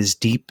can go as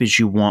deep as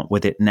you want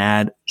with it and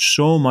add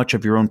so much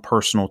of your own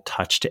personal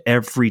touch to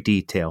every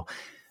detail.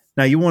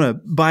 Now, you want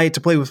to buy it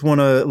to play with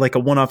a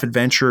one-off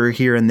adventure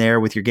here and there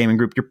with your gaming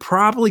group. You're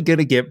probably going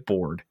to get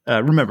bored.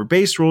 Remember,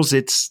 base rules,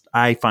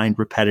 I find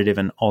repetitive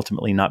and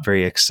ultimately not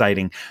very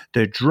exciting.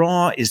 The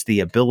draw is the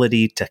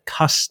ability to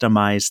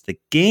customize the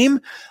game.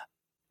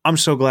 I'm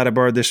so glad I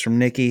borrowed this from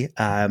Nikki.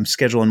 I'm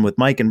scheduling with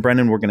Mike and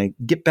Brendan. We're going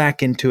to get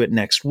back into it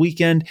next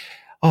weekend.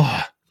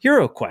 Oh,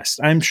 Hero Quest.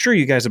 I'm sure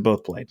you guys have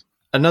both played.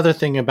 Another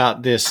thing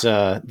about this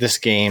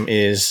game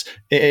is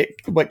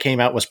what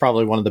came out was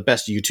probably one of the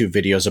best YouTube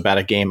videos about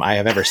a game I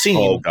have ever seen.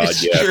 Oh, God,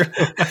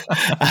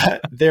 yeah.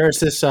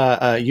 There's this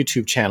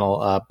YouTube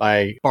channel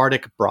by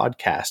Bardic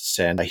Broadcasts,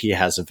 and he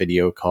has a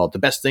video called The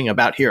Best Thing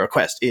About Hero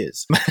Quest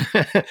Is.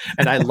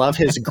 And I love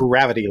his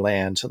Gravity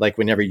Land.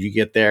 Whenever you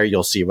get there,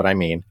 you'll see what I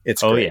mean.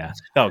 It's great. Yeah.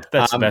 Oh,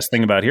 that's the best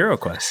thing about Hero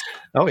Quest.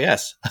 Oh,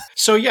 yes.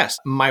 So, yes,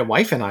 my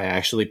wife and I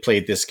actually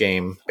played this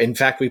game. In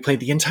fact, we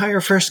played the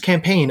entire first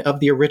campaign of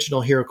the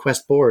original Hero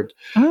Quest board.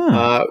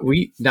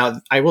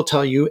 Now, I will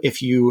tell you,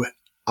 if you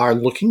are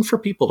looking for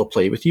people to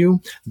play with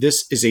you,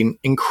 this is an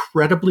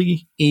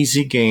incredibly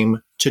easy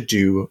game to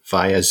do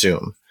via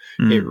Zoom.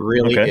 It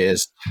really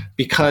is,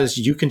 because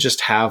you can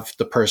just have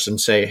the person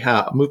say,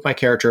 move my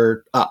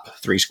character up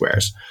 3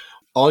 squares.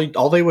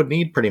 All they would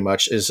need pretty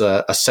much is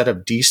a set of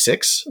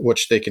D6,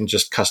 which they can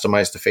just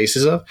customize the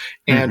faces of,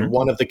 and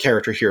one of the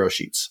character hero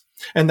sheets.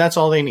 And that's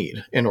all they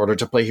need in order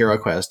to play Hero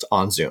Quest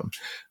on Zoom.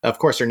 Of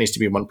course, there needs to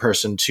be one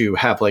person to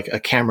have a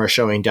camera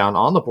showing down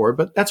on the board,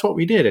 but that's what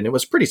we did. And it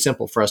was pretty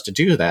simple for us to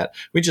do that.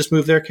 We just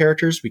moved their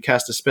characters, we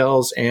cast the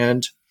spells,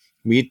 and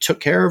we took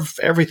care of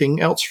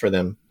everything else for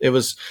them. It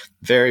was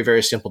very,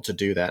 very simple to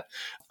do that.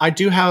 I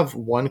do have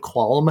one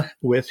qualm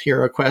with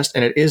Hero Quest,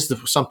 and it is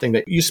something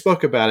that you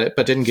spoke about it,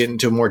 but didn't get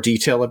into more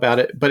detail about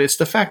it. But it's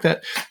the fact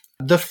that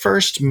the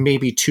first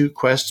maybe 2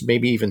 quests,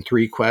 maybe even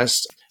 3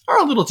 quests, are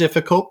a little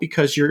difficult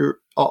because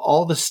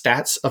all the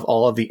stats of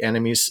all of the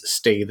enemies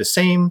stay the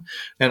same,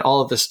 and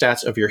all of the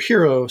stats of your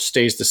hero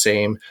stays the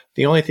same.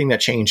 The only thing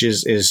that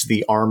changes is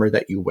the armor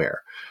that you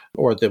wear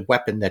or the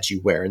weapon that you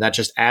wear, and that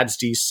just adds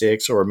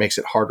D6 or makes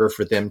it harder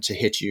for them to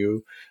hit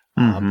you.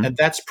 And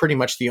that's pretty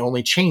much the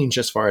only change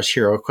as far as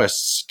Hero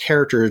Quest's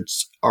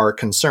characters are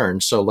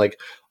concerned. So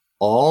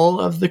all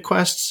of the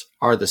quests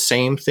are the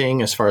same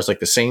thing as far as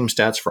the same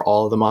stats for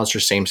all of the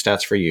monsters, same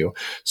stats for you.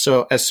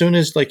 So as soon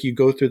as you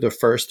go through the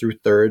first through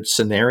third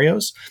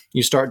scenarios,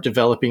 you start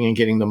developing and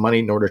getting the money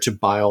in order to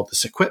buy all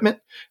this equipment.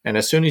 And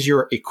as soon as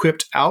you're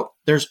equipped out,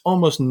 there's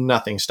almost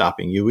nothing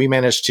stopping you. We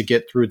managed to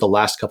get through the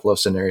last couple of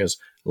scenarios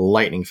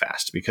lightning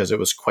fast because it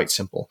was quite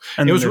simple.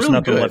 And it was there's really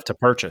nothing good. left to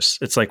purchase.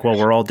 It's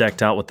we're all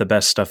decked out with the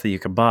best stuff that you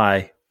can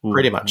buy.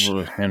 Pretty much.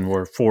 And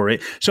we're for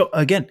it. So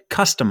again,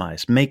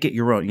 customize, make it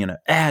your own,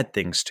 add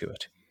things to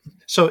it.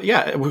 So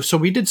so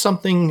we did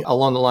something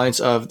along the lines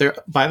of there,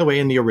 by the way,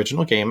 in the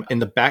original game, in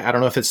the back, I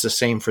don't know if it's the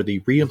same for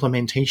the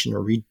re-implementation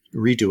or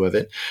redo of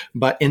it,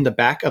 but in the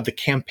back of the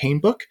campaign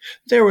book,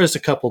 there was a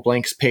couple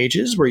blank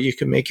pages where you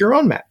can make your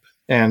own map.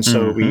 And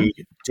so we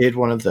did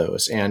one of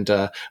those. And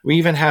we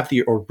even have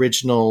the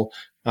original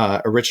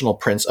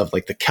prints of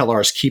the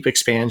Kellar's Keep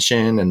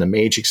expansion and the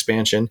Mage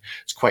expansion.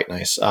 It's quite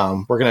nice.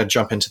 We're going to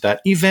jump into that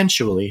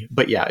eventually,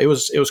 but yeah, it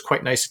was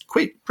quite nice,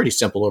 pretty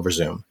simple over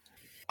Zoom.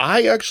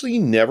 I actually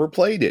never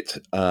played it.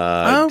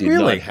 Did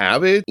really? not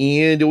have it.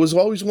 And it was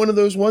always one of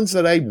those ones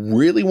that I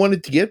really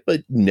wanted to get,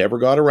 but never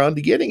got around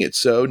to getting it.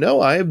 So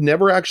no, I have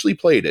never actually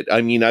played it.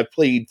 I mean, I've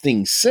played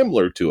things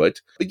similar to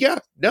it, but yeah,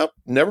 nope,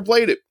 never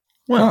played it.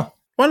 Well,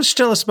 why don't you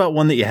tell us about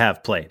one that you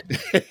have played?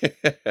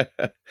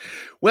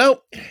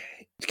 Well,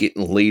 it's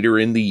getting later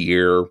in the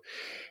year.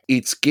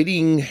 It's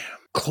getting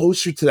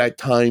closer to that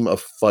time of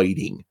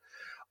fighting,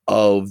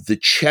 of the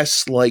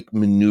chess-like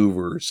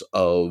maneuvers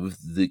of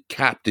the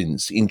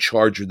captains in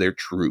charge of their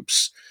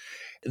troops.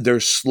 They're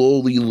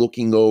slowly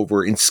looking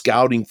over and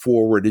scouting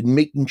forward and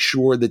making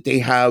sure that they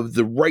have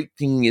the right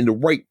thing in the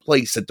right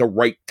place at the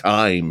right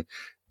time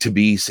to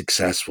be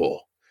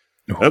successful.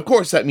 And of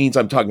course, that means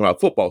I'm talking about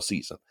football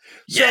season.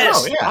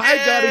 Yes! So I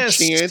got a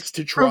chance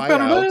to try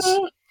out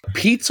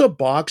Pizza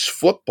Box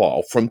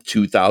Football from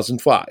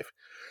 2005.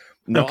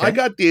 Now, I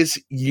got this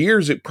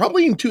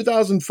probably in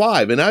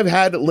 2005, and I've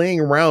had it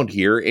laying around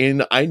here,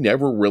 and I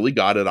never really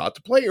got it out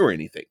to play or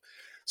anything.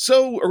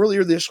 So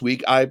earlier this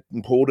week, I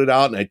pulled it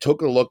out, and I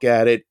took a look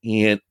at it,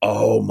 and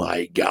oh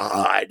my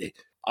God,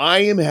 I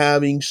am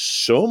having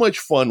so much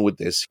fun with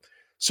this.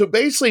 So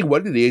basically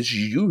what it is,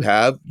 you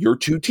have your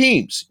two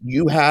teams.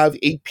 You have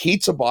a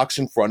pizza box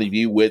in front of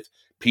you with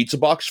Pizza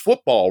Box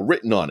Football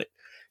written on it.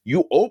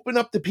 You open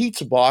up the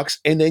pizza box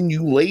and then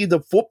you lay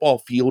the football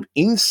field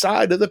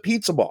inside of the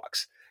pizza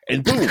box.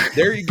 And boom,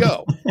 there you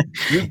go.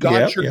 You've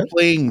got your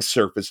playing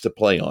surface to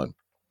play on.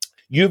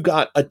 You've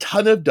got a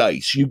ton of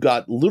dice. You've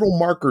got little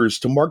markers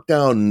to mark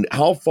down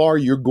how far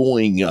you're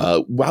going,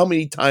 how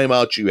many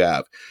timeouts you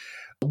have.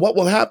 What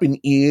will happen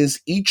is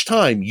each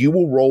time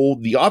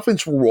the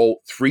offense will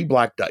roll 3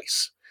 black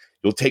dice.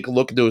 You'll take a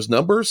look at those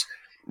numbers,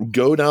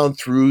 go down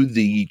through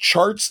the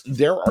charts.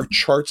 There are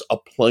charts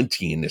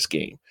aplenty in this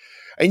game.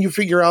 And you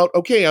figure out,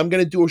 okay, I'm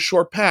going to do a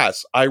short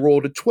pass. I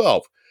rolled a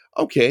 12.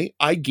 Okay,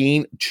 I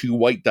gain 2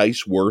 white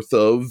dice worth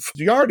of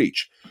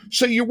yardage.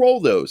 So you roll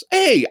those.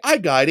 Hey, I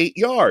got 8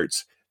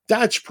 yards.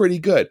 That's pretty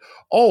good.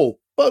 Oh,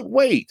 but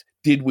wait,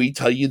 did we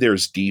tell you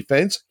there's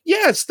defense?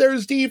 Yes,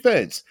 there's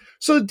defense.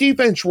 So the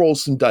defense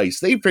rolls some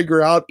dice. They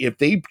figure out if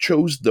they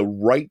chose the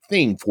right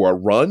thing for a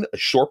run, a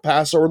short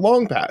pass, or a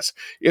long pass.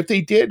 If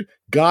they did,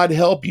 God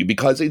help you,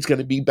 because it's going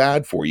to be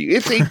bad for you.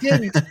 If they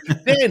didn't,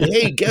 then,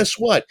 hey, guess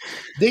what?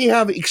 They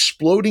have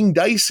exploding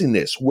dice in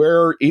this,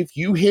 where if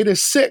you hit a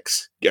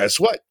 6, guess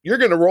what? You're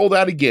going to roll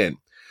that again.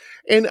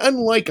 And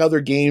unlike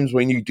other games,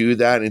 when you do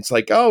that, it's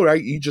like, oh,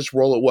 right, you just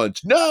roll it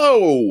once.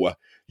 No!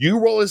 You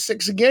roll a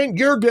 6 again,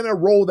 you're going to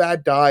roll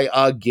that die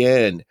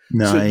again.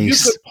 Nice. So you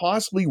could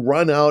possibly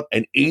run out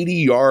an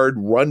 80-yard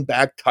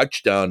run-back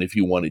touchdown if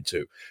you wanted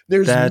to.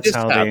 There's That's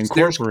how they mishaps,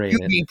 incorporate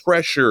there's QB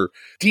pressure,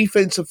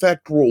 defense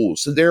effect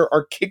rules. So there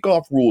are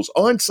kickoff rules,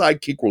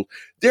 onside kick rules.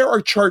 There are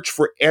charts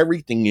for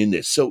everything in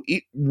this. So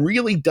it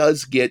really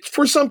does get,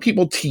 for some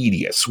people,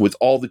 tedious with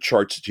all the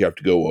charts that you have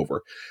to go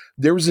over.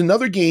 There was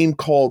another game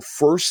called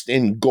First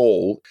and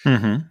Goal,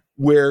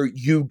 where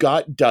you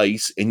got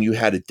dice and you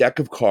had a deck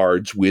of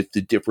cards with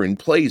the different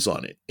plays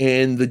on it.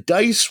 And the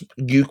dice,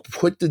 you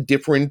put the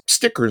different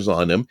stickers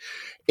on them,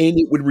 and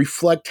it would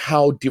reflect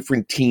how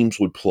different teams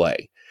would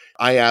play.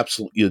 I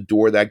absolutely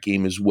adore that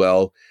game as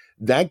well.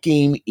 That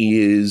game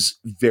is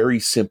very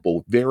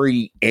simple,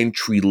 very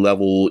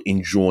entry-level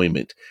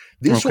enjoyment.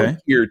 This one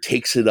here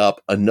takes it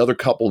up another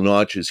couple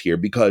notches here,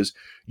 because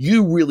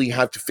you really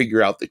have to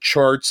figure out the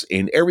charts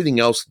and everything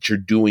else that you're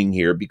doing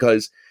here,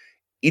 because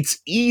it's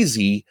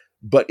easy,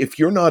 but if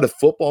you're not a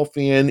football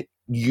fan,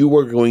 you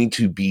are going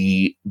to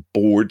be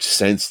bored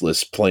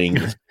senseless playing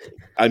this.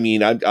 I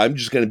mean, I'm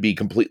just going to be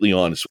completely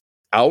honest.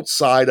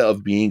 Outside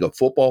of being a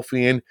football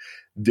fan,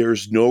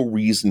 there's no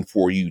reason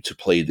for you to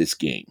play this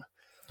game.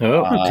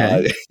 Oh,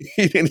 okay.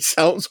 It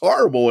sounds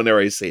horrible whenever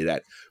I say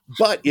that.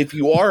 But if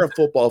you are a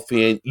football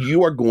fan,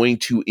 you are going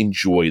to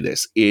enjoy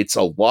this. It's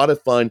a lot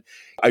of fun.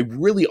 I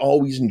really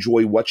always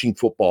enjoy watching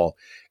football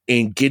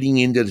and getting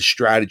into the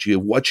strategy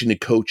of watching the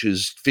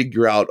coaches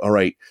figure out, all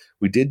right,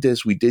 we did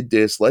this,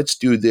 let's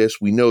do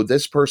this. We know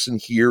this person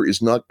here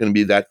is not going to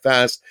be that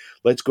fast.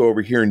 Let's go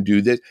over here and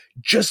do this.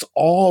 Just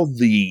all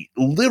the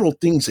little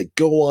things that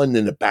go on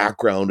in the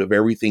background of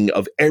everything,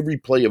 of every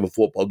play of a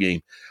football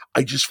game.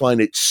 I just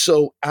find it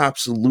so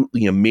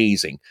absolutely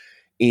amazing.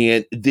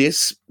 And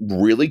this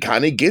really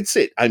kind of gets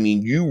it. I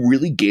mean, you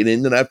really get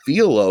into that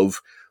feel of,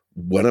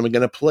 what am I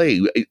going to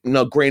play?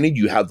 Now, granted,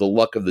 you have the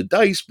luck of the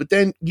dice, but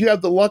then you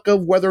have the luck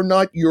of whether or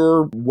not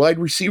your wide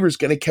receiver is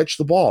going to catch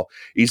the ball.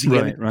 Is he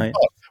going to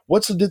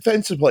What's the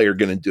defensive player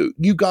going to do?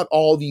 You got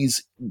all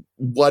these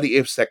what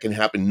ifs that can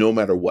happen no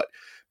matter what.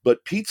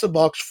 But Pizza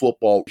Box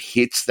Football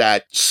hits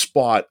that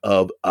spot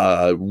of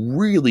a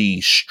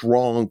really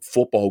strong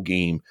football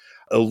game,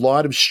 a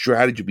lot of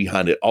strategy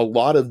behind it, a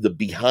lot of the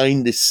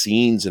behind the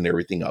scenes and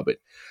everything of it.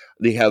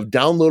 They have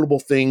downloadable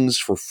things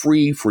for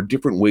free for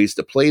different ways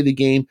to play the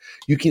game.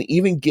 You can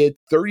even get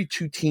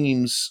 32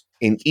 teams,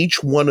 and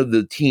each one of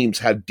the teams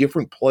have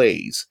different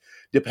plays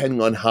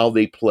depending on how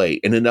they play,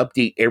 and an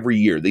update every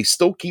year. They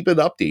still keep it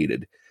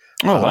updated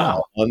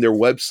on their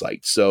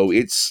website. So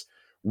it's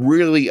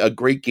really a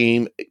great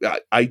game.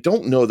 I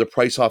don't know the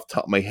price off the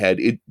top of my head.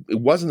 It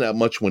wasn't that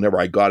much whenever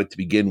I got it to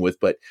begin with,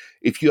 but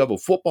if you have a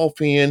football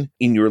fan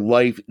in your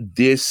life,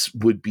 this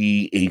would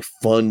be a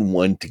fun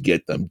one to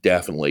get them,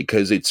 definitely,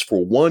 because it's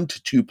for 1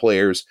 to 2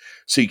 players,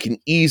 so you can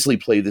easily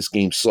play this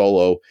game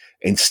solo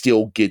and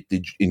still get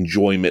the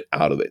enjoyment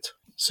out of it.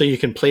 So you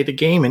can play the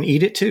game and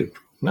eat it too.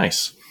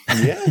 Nice.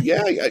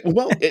 Yeah.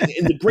 Well,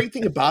 and the great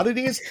thing about it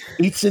is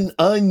it's an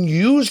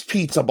unused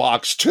pizza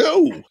box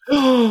too.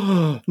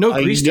 No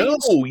grease. I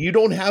know. You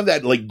don't have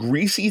that like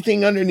greasy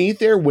thing underneath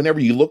there whenever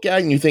you look at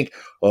it and you think,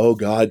 oh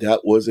God,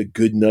 that was a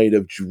good night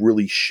of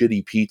really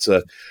shitty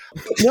pizza.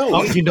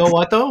 No. You know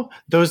what though?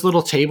 Those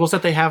little tables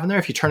that they have in there,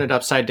 if you turn it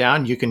upside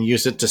down, you can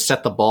use it to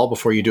set the ball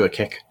before you do a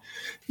kick.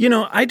 You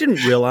know, I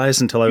didn't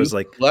realize until I was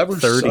like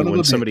 30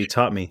 when somebody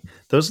taught me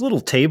those little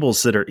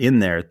tables that are in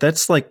there.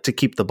 That's like to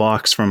keep the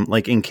box from,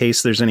 like, in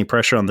case there's any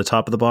pressure on the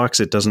top of the box,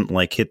 it doesn't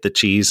like hit the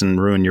cheese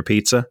and ruin your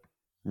pizza.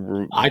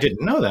 I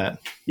didn't know that.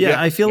 Yeah,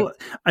 I feel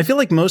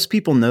like most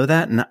people know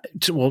that. And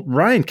well,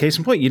 Ryan, case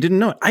in point, you didn't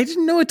know it. I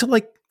didn't know it till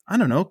like, I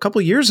don't know, a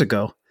couple years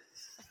ago.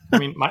 I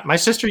mean, my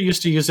sister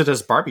used to use it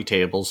as Barbie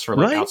tables for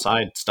like Right.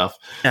 outside stuff.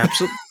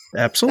 Absolutely.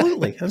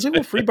 Absolutely. I was like,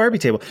 well, free Barbie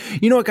table.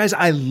 You know what, guys?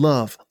 I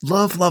love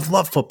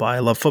football. I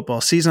love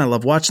football season. I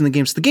love watching the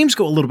games. The games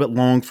go a little bit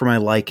long for my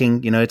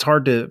liking. You know, it's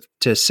hard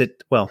to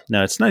sit. Well,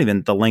 no, it's not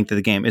even the length of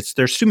the game.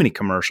 There's too many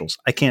commercials.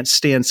 I can't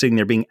stand sitting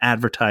there being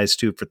advertised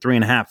to for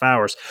 3.5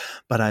 hours,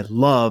 but I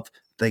love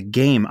the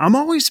game. I'm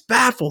always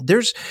baffled.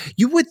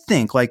 You would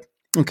think like,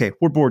 okay,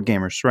 we're board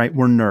gamers, right?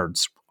 We're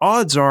nerds.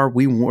 Odds are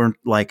we weren't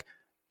like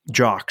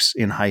jocks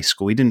in high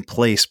school. We didn't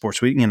play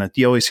sports.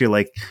 You always hear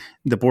like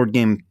the board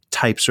game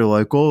types are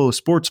like, oh,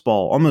 sports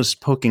ball, almost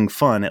poking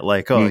fun at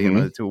like,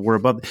 oh, we're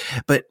above.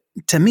 But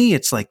to me,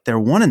 it's like they're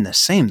one and the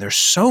same. There's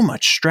so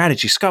much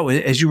strategy. Scott,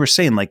 as you were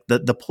saying, like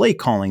the play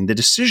calling, the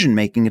decision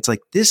making, it's like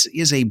this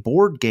is a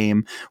board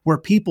game where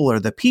people are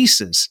the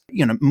pieces,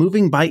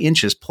 moving by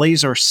inches,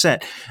 plays are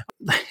set.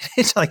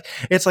 It's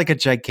like a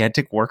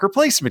gigantic worker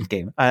placement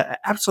game. I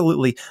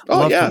absolutely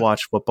love to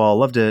watch football.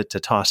 Love to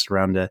toss it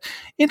around.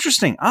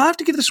 Interesting. I'll have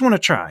to give this one a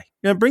try.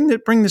 Bring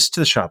this to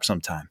the shop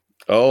sometime.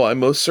 Oh, I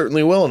most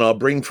certainly will. And I'll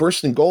bring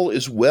First and Goal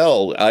as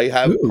well. I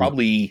have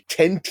probably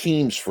 10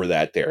 teams for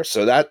that there.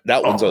 So that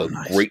one's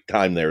nice. Great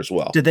time there as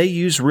well. Did they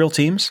use real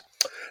teams?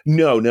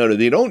 No.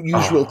 They don't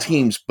use real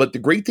teams. But the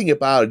great thing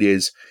about it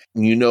is,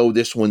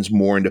 this one's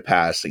more into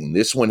passing.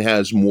 This one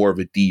has more of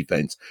a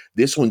defense.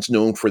 This one's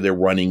known for their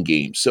running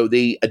game. So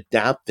they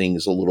adapt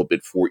things a little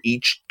bit for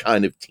each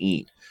kind of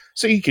team.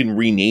 So you can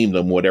rename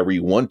them whatever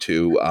you want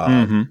to.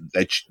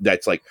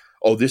 That's like,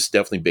 oh, this is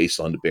definitely based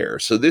on the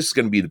Bears. So this is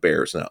going to be the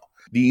Bears now.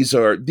 These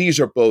are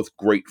both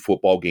great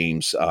football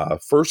games.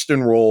 First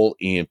and Roll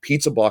and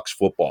Pizza Box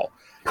Football.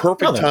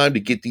 Perfect time to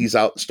get these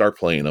out and start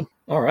playing them.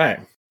 All right.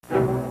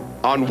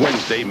 On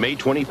Wednesday, May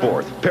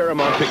 24th,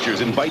 Paramount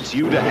Pictures invites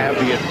you to have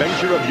the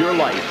adventure of your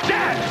life.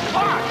 Dad!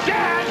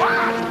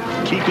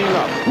 Dad! Keeping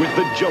Up with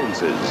the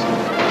Joneses.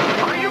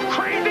 Are you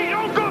crazy?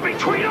 Don't go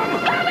between them!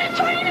 Go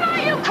between them,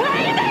 are you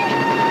crazy?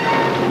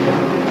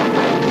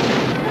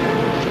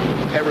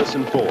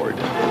 Harrison Ford.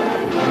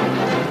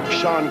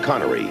 Sean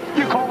Connery.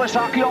 You call this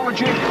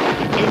archaeology?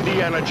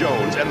 Indiana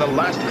Jones and the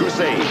Last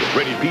Crusade.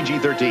 Rated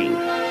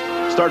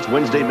PG-13. Starts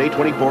Wednesday, May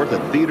 24th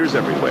at theaters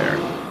everywhere.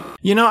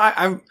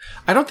 I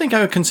don't think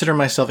I would consider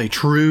myself a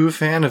true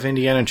fan of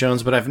Indiana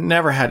Jones, but I've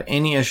never had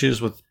any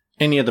issues with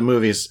any of the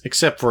movies,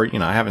 except for,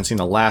 I haven't seen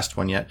the last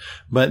one yet.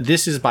 But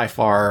this is by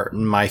far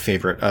my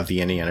favorite of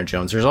the Indiana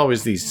Jones. There's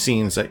always these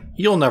scenes that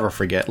you'll never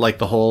forget, like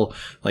the whole,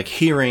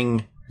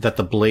 hearing that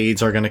the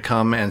blades are going to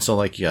come, and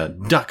so you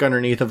duck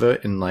underneath of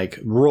it and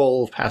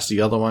roll past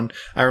the other one.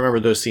 I remember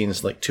those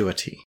scenes to a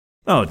T.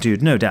 Oh,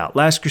 dude, no doubt.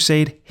 Last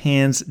Crusade,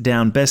 hands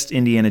down, best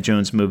Indiana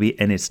Jones movie,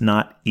 and it's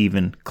not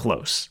even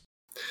close.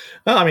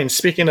 Well, I mean,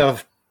 speaking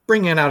of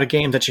bringing out a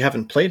game that you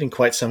haven't played in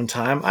quite some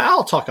time,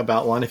 I'll talk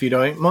about one if you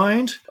don't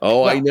mind.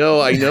 Oh, I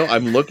know.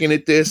 I'm looking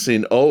at this,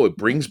 and it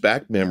brings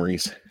back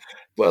memories.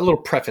 Well, a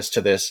little preface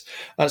to this.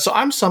 So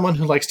I'm someone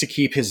who likes to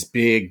keep his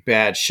big,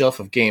 bad shelf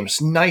of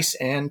games nice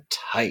and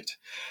tight.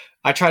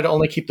 I try to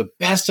only keep the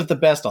best of the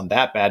best on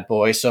that bad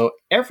boy, so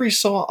every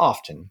so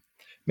often,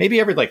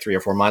 maybe every 3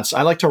 or 4 months,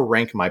 I like to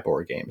rank my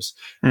board games.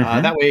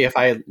 That way, if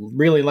I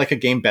really like a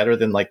game better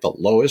than the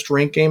lowest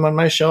ranked game on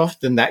my shelf,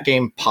 then that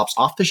game pops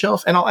off the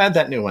shelf and I'll add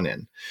that new one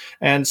in.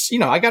 And,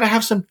 I got to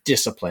have some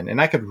discipline,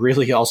 and I could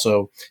really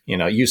also,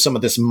 use some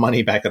of this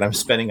money back that I'm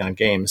spending on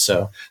games.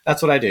 So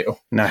that's what I do.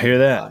 Now hear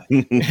that.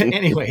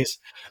 Anyways,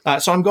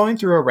 so I'm going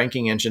through a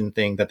ranking engine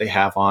thing that they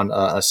have on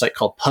a site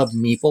called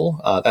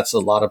PubMeeple. That's a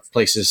lot of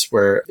places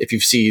where if you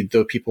see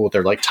the people with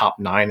their top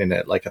 9 in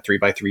a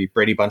 3x3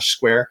 Brady Bunch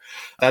square,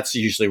 that's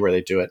usually where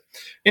they do it.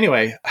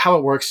 Anyway, how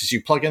it works is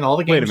you plug in all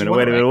the games.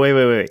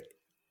 Wait.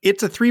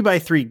 It's a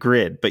 3x3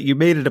 grid, but you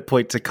made it a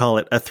point to call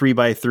it a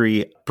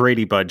 3x3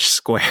 Brady Bunch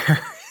square.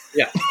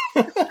 Yeah.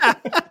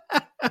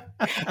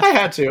 I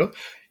had to.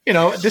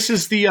 This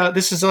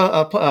is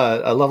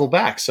a level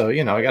back, so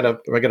I gotta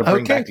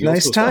bring back the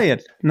nice tie-in.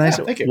 Nice,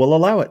 yeah, thank you. We'll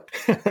allow it.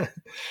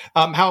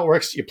 How it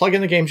works: you plug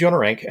in the games you want to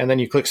rank, and then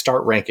you click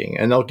Start Ranking,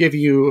 and they'll give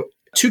you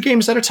 2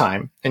 games at a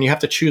time, and you have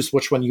to choose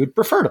which one you would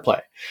prefer to play.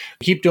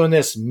 Keep doing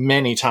this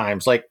many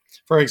times.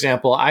 For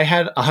example, I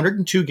had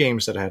 102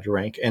 games that I had to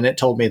rank, and it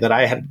told me that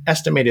I had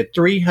estimated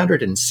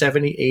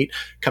 378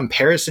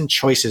 comparison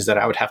choices that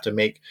I would have to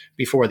make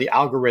before the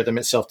algorithm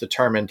itself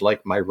determined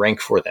my rank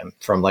for them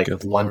from 1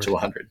 to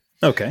 100.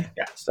 Okay.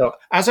 Yeah. So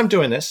as I'm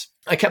doing this,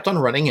 I kept on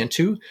running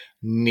into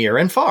Near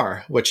and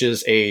Far, which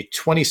is a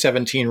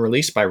 2017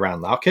 release by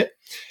Round Laukit.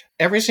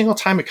 Every single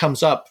time it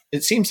comes up,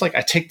 it seems like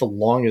I take the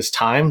longest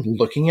time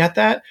looking at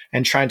that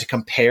and trying to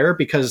compare,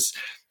 because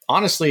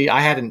honestly,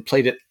 I hadn't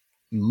played it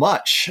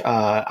much.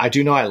 I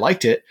do know I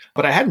liked it,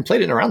 but I hadn't played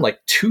it in around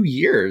 2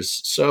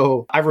 years.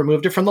 So I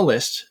removed it from the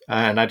list,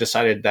 and I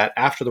decided that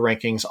after the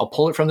rankings, I'll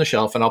pull it from the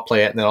shelf and I'll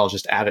play it, and then I'll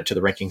just add it to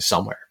the rankings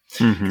somewhere.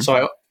 So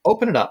I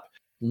open it up,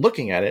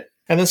 looking at it,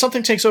 and then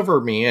something takes over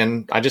me,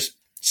 and I just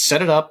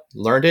set it up,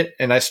 learned it,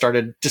 and I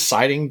started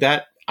deciding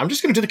that I'm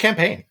just going to do the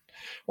campaign.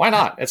 why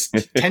not? It's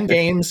 10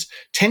 games,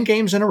 10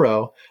 games in a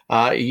row.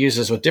 It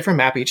uses a different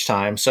map each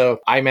time. So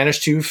I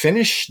managed to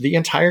finish the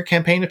entire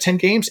campaign of 10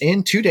 games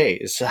in 2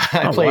 days.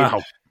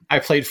 I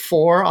played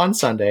 4 on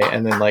Sunday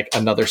and then like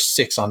another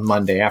 6 on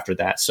Monday after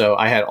that. So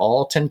I had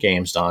all 10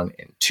 games done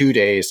in 2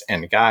 days.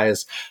 And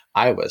guys,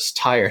 I was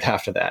tired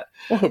after that.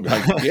 Oh,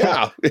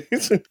 yeah.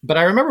 But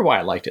I remember why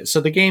I liked it. So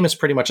the game is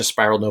pretty much a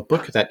spiral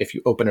notebook that if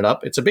you open it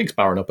up, it's a big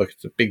spiral notebook.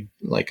 It's a big,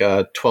 like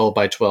 12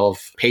 by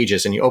 12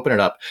 pages. And you open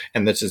it up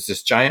and this is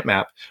this giant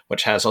map,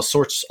 which has all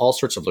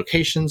sorts of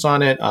locations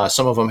on it.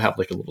 Some of them have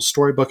like a little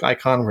storybook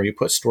icon where you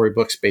put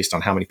storybooks based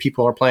on how many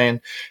people are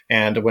playing.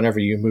 And whenever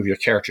you move your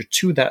character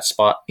to that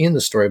spot in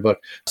the storybook,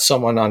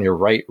 someone on your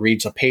right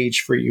reads a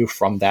page for you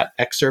from that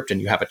excerpt and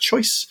you have a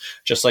choice,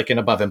 just like in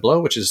Above and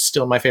Below, which is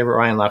still my favorite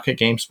Ryan Laukat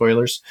game,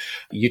 spoilers.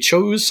 You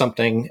chose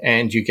something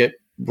and you get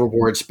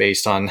rewards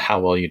based on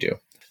how well you do.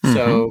 Mm-hmm.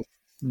 So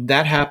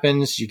that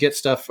happens. You get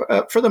stuff.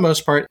 For the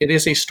most part, it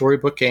is a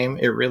storybook game.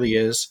 It really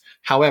is.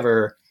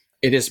 However,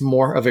 it is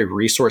more of a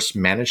resource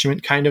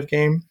management kind of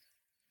game.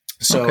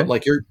 So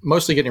like you're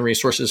mostly getting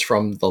resources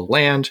from the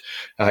land.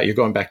 You're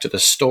going back to the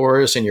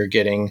stores and you're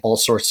getting all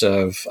sorts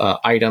of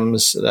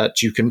items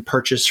that you can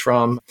purchase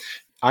from.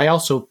 I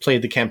also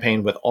played the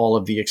campaign with all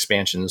of the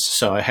expansions.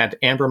 So I had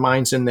Amber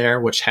Mines in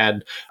there, which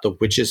had the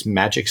witch's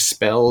magic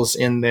spells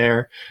in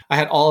there. I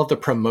had all of the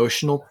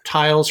promotional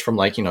tiles from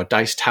like,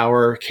 Dice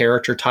Tower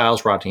character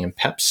tiles, Rodney and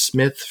Pep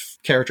Smith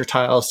character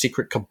tiles,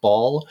 Secret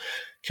Cabal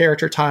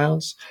character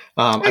tiles.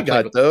 I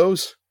got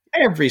those.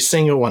 Every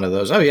single one of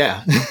those. Oh,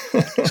 yeah.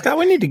 Scott,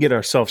 we need to get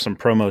ourselves some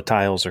promo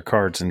tiles or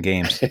cards and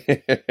games.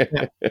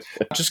 Yeah.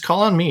 Just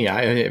call on me.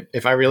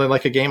 If I really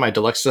like a game, I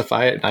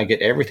deluxify it and I get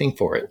everything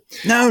for it.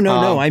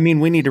 No. I mean,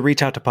 we need to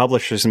reach out to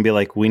publishers and be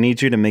like, we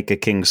need you to make a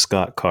King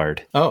Scott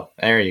card. Oh,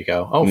 there you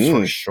go. Oh,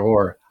 for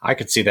sure. I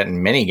could see that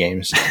in many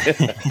games.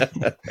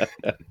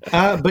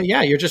 But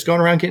yeah, you're just going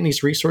around getting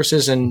these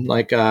resources and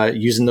like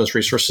using those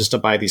resources to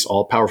buy these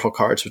all-powerful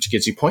cards, which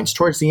gives you points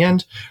towards the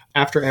end.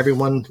 After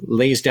everyone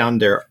lays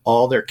down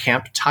all their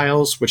camp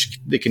tiles, which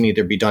they can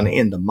either be done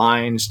in the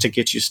mines to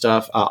get you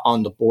stuff,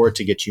 on the board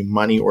to get you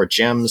money or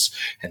gems,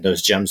 and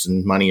those gems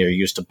and money are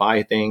used to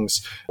buy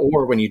things,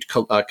 or when you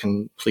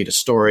complete a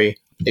story,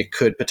 it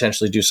could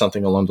potentially do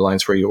something along the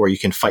lines for you, or you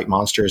can fight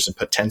monsters and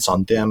put tents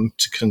on them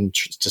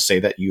to say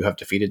that you have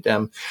defeated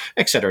them,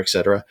 et cetera, et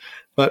cetera.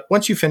 But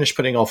once you finish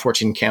putting all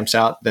 14 camps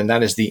out, then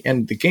that is the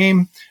end of the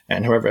game.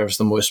 And whoever has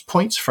the most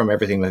points from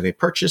everything that they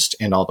purchased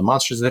and all the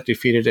monsters that they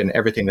defeated and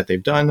everything that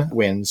they've done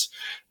wins.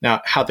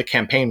 Now, how the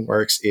campaign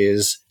works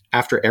is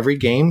after every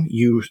game,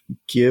 you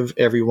give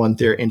everyone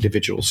their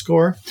individual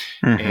score.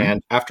 Mm-hmm.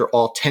 And after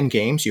all 10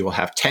 games, you will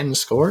have 10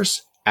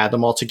 scores. Add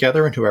them all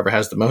together, and whoever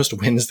has the most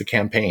wins the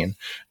campaign.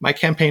 My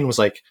campaign was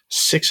like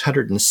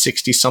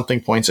 660 something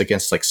points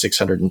against like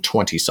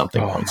 620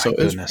 something points. So it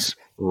was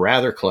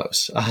rather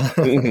close.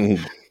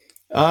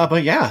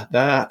 But yeah,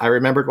 I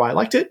remembered why I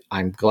liked it.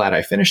 I'm glad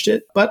I finished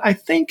it, but I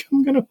think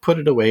I'm going to put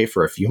it away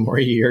for a few more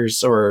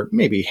years or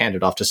maybe hand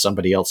it off to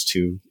somebody else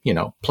to,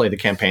 play the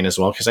campaign as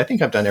well, because I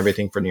think I've done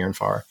everything for Near and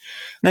Far.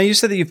 Now, you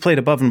said that you've played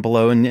Above and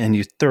Below and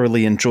you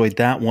thoroughly enjoyed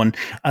that one.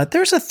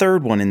 There's a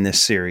third one in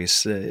this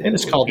series. And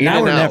it's called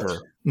Now or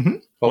Never. Mm-hmm.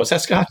 What was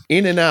that, Scott?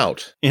 In and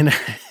Out.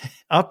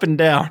 Up and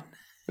Down.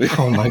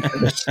 Oh, my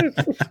goodness.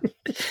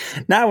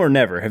 Now or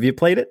Never. Have you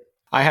played it?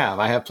 I have.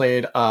 I have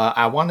played,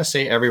 I want to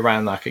say every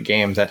Ryan Laukat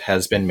game that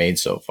has been made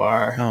so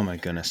far. Oh, my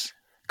goodness.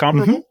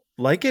 Comparable? Mm-hmm.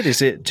 Like it?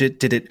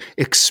 Did it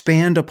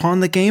expand upon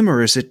the game,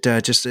 or is it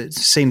just the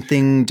same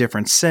thing,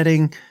 different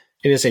setting?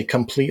 It is a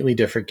completely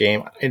different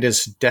game. It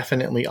is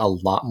definitely a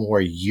lot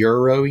more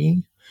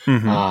Euro-y.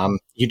 Mm-hmm.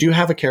 You do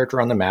have a character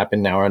on the map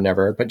in Now or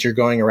Never, but you're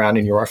going around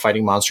and you are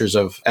fighting monsters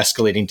of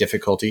escalating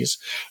difficulties.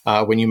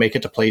 When you make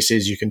it to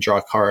places, you can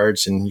draw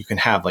cards and you can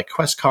have like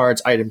quest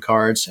cards, item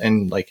cards,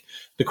 and like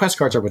the quest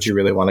cards are what you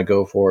really want to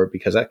go for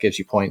because that gives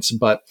you points.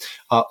 But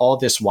all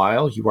this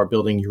while, you are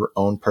building your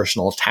own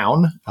personal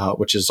town,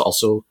 which is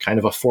also kind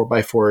of a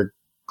 4x4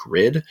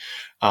 grid.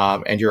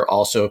 And you're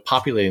also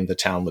populating the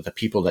town with the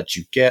people that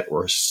you get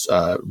or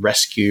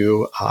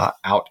rescue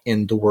out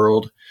in the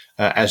world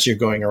as you're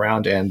going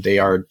around, and they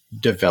are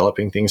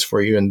developing things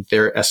for you and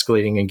they're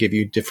escalating and give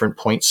you different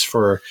points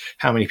for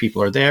how many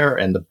people are there.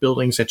 And the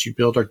buildings that you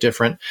build are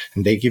different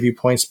and they give you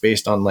points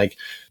based on like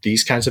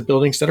these kinds of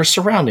buildings that are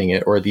surrounding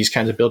it or these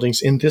kinds of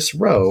buildings in this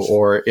row.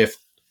 Or if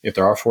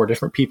there are 4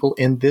 different people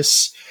in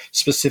this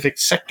specific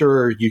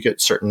sector, you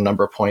get certain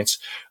number of points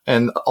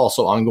and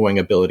also ongoing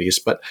abilities.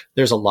 But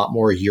there's a lot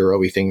more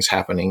Euro-y things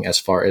happening as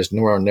far as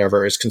Now or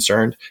Never is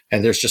concerned.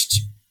 And there's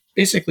just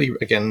basically,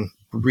 again,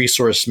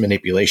 resource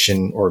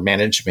manipulation or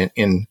management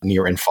in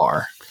Near and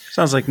Far.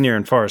 Sounds like Near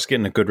and Far is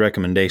getting a good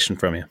recommendation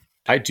from you.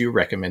 I do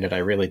recommend it. I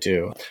really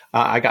do.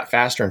 I got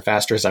faster and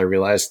faster as I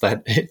realized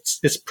that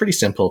it's pretty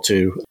simple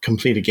to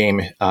complete a game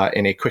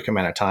in a quick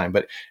amount of time.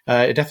 But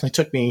it definitely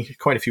took me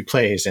quite a few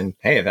plays. And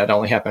hey, that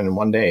only happened in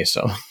one day.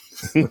 So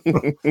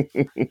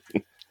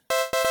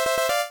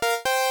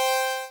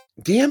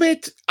damn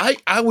it.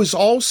 I was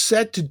all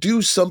set to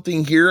do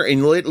something here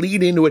and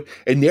lead into it.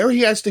 And there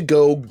he has to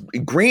go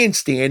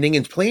grandstanding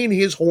and playing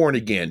his horn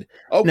again.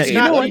 Okay,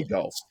 Scott, let me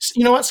go.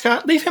 You know what,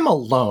 Scott? Leave him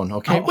alone,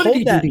 okay? What did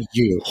he do to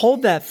you?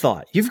 Hold that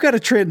thought. You've got a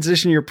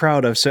transition you're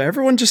proud of. So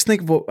everyone just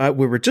think of what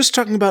we were just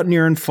talking about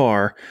near and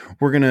far.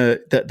 We're going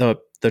to,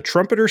 the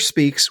trumpeter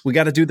speaks. We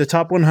got to do the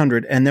top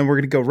 100. And then we're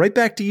going to go right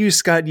back to you,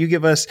 Scott. You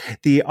give us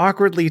the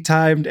awkwardly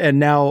timed and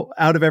now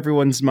out of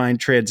everyone's mind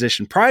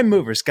transition. Prime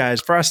movers,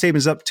 guys. Frosthaven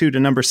is up to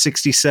number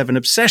 67.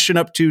 Obsession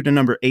up to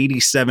number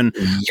 87.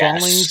 Yes.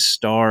 Falling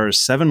Stars,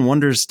 Seven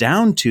Wonders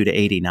down to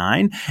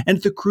 89.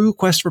 And The Crew,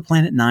 Quest for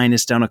Planet 9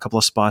 is down a couple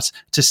of spots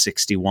to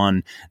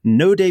 61.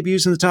 No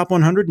debuts in the top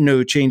 100.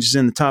 No changes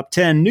in the top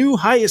 10. New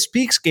highest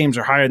peaks games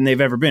are higher than they've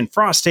ever been.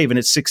 Frosthaven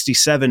at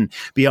 67.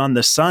 Beyond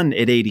the Sun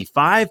at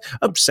 85.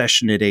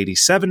 Obsession at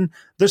 87.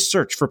 The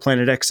Search for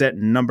Planet X at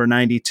number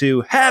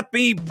 92.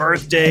 Happy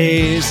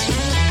birthdays!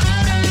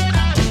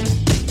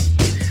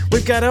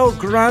 We've got El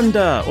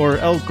Grande, or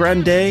El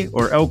Grande,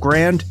 or El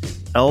Grande,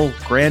 El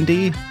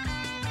Grande.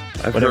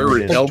 I've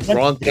heard El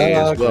Grande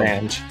as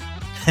well.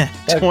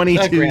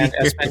 22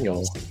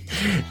 years.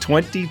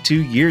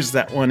 22 years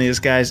that one is,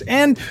 guys.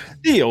 And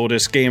the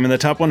oldest game in the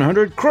top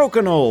 100,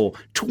 Crokinole.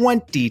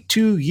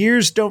 22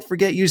 years. Don't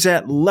forget, use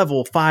that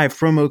level 5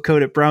 promo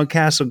code at Brown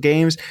Castle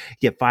Games.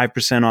 Get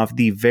 5% off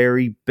the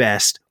very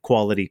best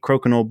quality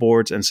Crokinole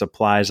boards and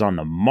supplies on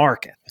the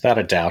market. Without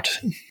a doubt.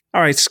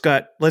 All right,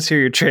 Scott, let's hear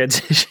your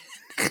transition.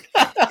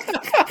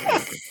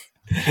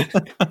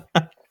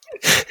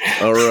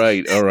 All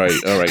right.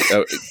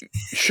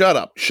 Shut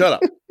up.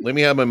 Let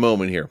me have my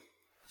moment here.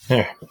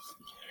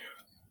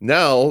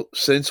 Now,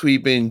 since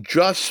we've been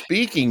just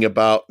speaking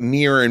about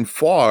near and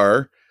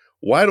far,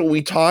 why don't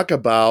we talk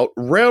about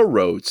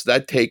railroads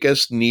that take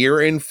us near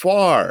and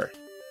far?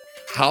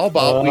 How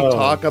about we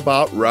talk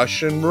about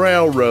Russian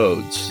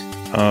railroads?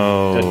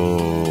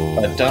 Oh.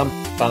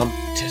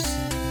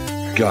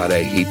 God,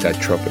 I hate that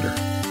trumpeter.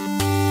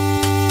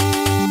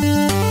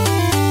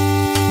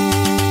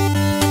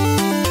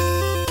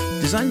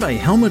 Designed by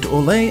Helmut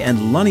Ole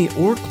and Lonnie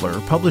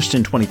Orkler, published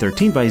in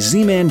 2013 by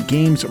Z-Man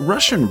Games,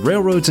 Russian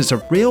Railroads is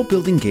a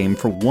rail-building game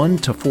for 1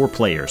 to 4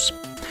 players.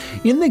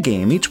 In the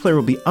game, each player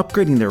will be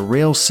upgrading their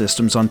rail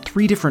systems on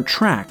 3 different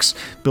tracks,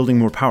 building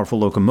more powerful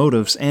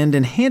locomotives, and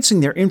enhancing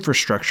their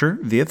infrastructure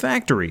via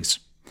factories.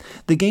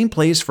 The game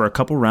plays for a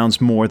couple rounds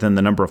more than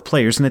the number of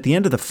players, and at the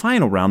end of the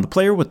final round, the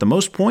player with the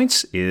most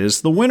points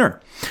is the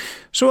winner.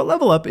 So at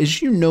Level Up,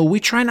 as you know, we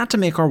try not to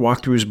make our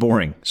walkthroughs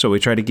boring. So we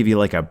try to give you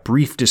like a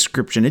brief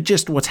description of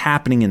just what's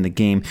happening in the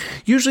game.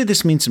 Usually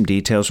this means some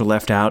details are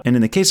left out, and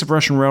in the case of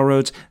Russian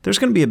Railroads, there's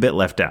going to be a bit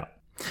left out.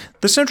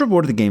 The central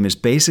board of the game is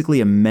basically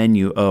a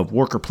menu of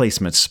worker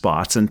placement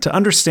spots, and to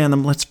understand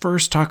them, let's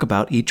first talk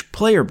about each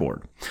player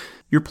board.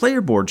 Your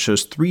player board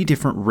shows 3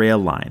 different rail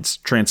lines,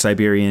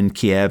 Trans-Siberian,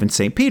 Kiev, and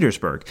St.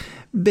 Petersburg.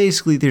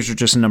 Basically, these are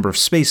just a number of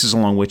spaces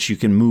along which you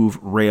can move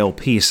rail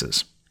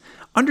pieces.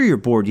 Under your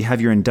board, you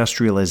have your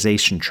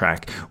industrialization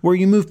track, where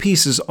you move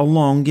pieces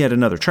along yet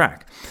another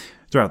track.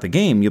 Throughout the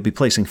game, you'll be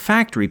placing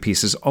factory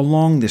pieces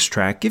along this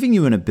track, giving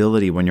you an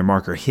ability when your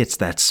marker hits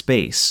that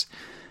space.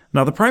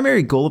 Now, the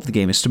primary goal of the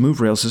game is to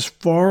move rails as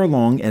far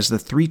along as the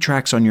 3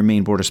 tracks on your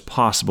main board as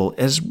possible,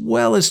 as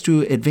well as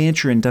to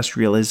advance your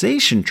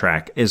industrialization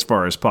track as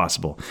far as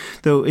possible,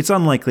 though it's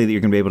unlikely that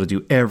you're going to be able to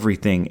do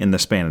everything in the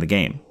span of the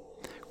game.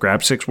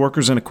 Grab 6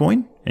 workers and a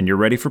coin, and you're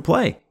ready for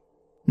play.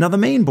 Now, the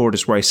main board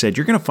is where I said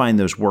you're going to find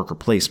those worker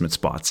placement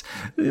spots.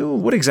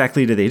 What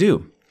exactly do they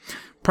do?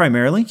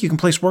 Primarily, you can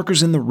place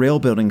workers in the rail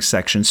building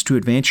sections to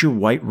advance your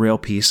white rail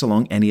piece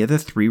along any of the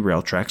 3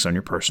 rail tracks on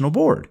your personal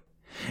board.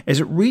 As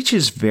it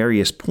reaches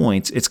various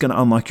points, it's going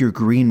to unlock your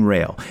green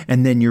rail,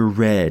 and then your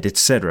red,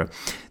 etc.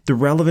 The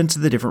relevance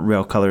of the different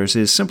rail colors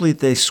is simply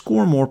that they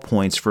score more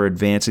points for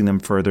advancing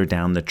them further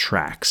down the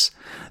tracks.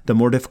 The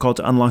more difficult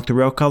to unlock the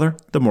rail color,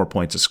 the more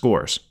points it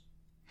scores.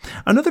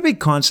 Another big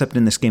concept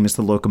in this game is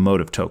the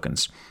locomotive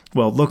tokens.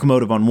 Well,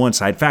 locomotive on one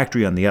side,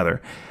 factory on the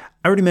other.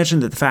 I already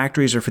mentioned that the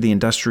factories are for the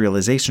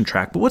industrialization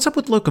track, but what's up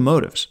with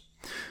locomotives?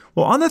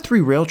 Well, on the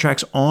 3 rail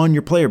tracks on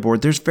your player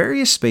board, there's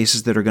various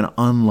spaces that are going to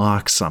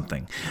unlock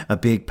something. A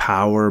big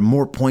power,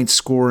 more points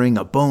scoring,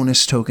 a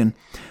bonus token.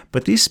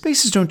 But these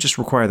spaces don't just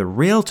require the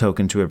rail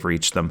token to have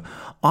reached them.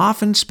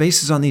 Often,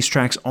 spaces on these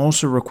tracks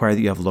also require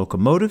that you have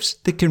locomotives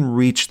that can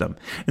reach them.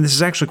 And this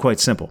is actually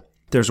quite simple.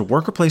 There's a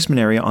worker placement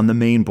area on the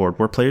main board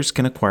where players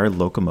can acquire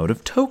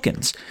locomotive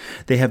tokens.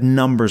 They have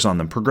numbers on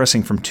them,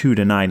 progressing from 2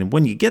 to 9, and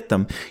when you get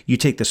them, you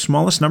take the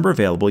smallest number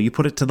available, you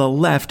put it to the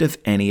left of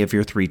any of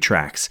your 3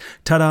 tracks.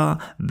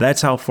 Ta-da!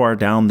 That's how far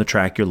down the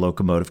track your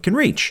locomotive can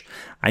reach.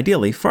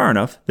 Ideally, far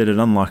enough that it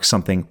unlocks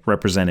something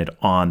represented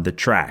on the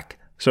track.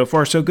 So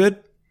far, so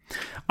good?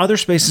 Other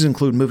spaces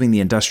include moving the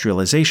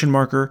industrialization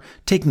marker,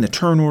 taking the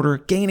turn order,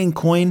 gaining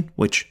coin,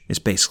 which is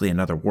basically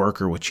another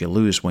worker which you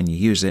lose when you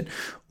use it,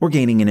 or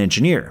gaining an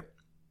engineer.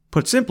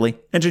 Put simply,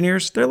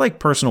 engineers, they're like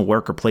personal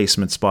worker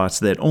placement spots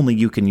that only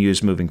you can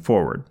use moving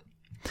forward.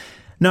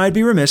 Now, I'd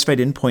be remiss if I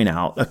didn't point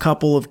out a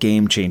couple of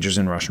game changers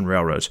in Russian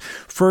Railroads.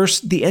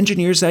 First, the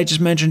engineers that I just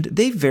mentioned,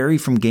 they vary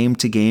from game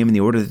to game in the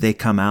order that they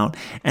come out,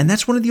 and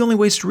that's one of the only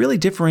ways to really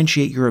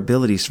differentiate your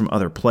abilities from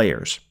other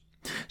players.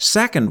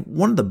 Second,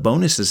 one of the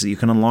bonuses that you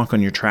can unlock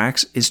on your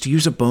tracks is to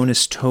use a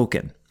bonus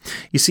token.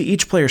 You see,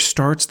 each player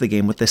starts the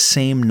game with the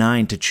same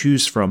 9 to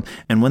choose from,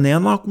 and when they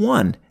unlock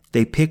one,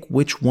 they pick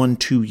which one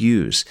to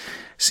use.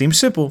 Seems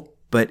simple,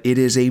 but it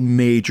is a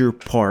major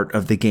part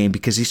of the game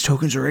because these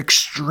tokens are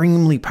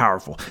extremely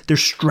powerful. They're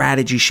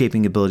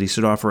strategy-shaping abilities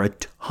that offer a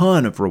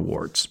ton of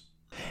rewards.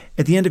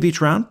 At the end of each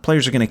round,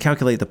 players are going to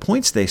calculate the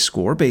points they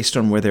score based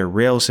on where their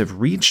rails have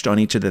reached on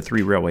each of the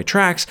 3 railway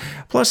tracks,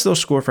 plus they'll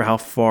score for how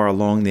far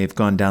along they've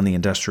gone down the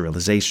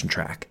industrialization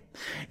track.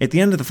 At the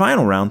end of the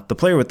final round, the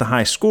player with the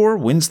high score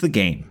wins the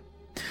game.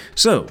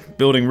 So,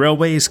 building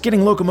railways,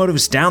 getting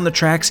locomotives down the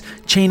tracks,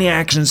 chaining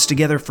actions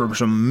together for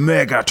some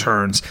mega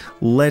turns.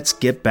 Let's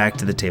get back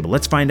to the table.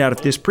 Let's find out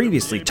if this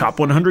previously top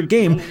 100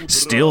 game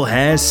still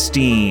has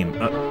steam.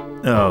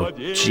 Oh,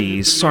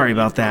 geez. Sorry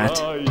about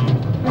that.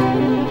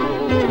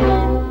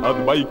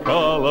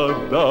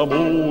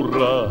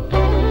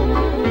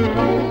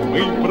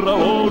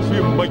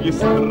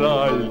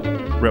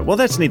 Well,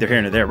 that's neither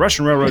here nor there.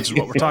 Russian Railroads is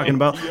what we're talking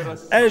about.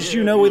 As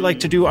you know, we like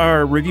to do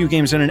our review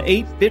games in an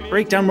 8-bit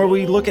breakdown where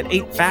we look at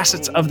 8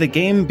 facets of the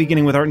game,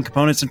 beginning with art and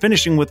components and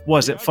finishing with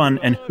was it fun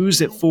and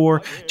who's it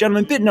for.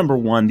 Gentlemen, bit number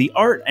 1, the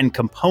art and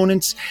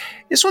components.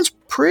 This one's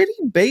pretty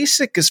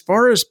basic as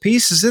far as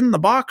pieces in the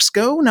box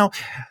go. Now,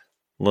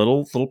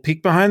 Little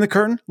peek behind the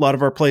curtain. A lot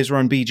of our plays were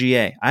on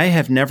BGA. I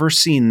have never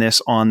seen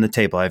this on the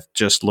table. I've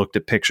just looked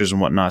at pictures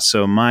and whatnot.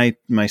 So my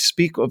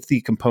speak of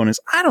the components,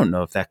 I don't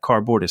know if that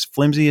cardboard is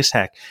flimsy as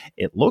heck.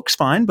 It looks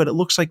fine, but it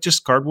looks like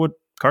just cardboard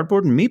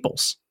and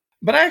meeples.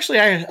 But actually,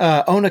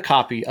 I own a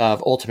copy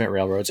of Ultimate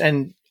Railroads.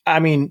 And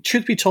I mean,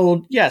 truth be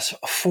told, yes,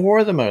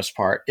 for the most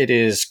part, it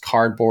is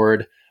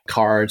cardboard,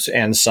 cards,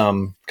 and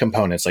some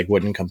components, like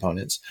wooden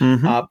components.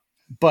 Mm-hmm.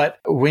 But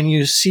when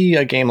you see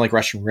a game like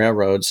Russian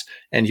Railroads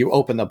and you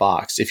open the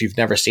box, if you've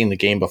never seen the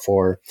game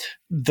before,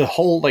 the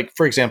whole, like,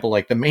 for example,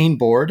 like the main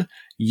board,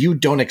 you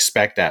don't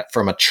expect that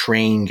from a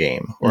train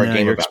game or a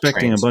game you're about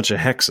expecting trains. A bunch of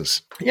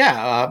hexes.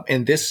 Yeah.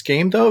 In this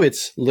game, though,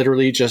 it's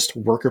literally just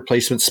worker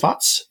placement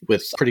spots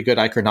with pretty good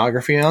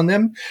iconography on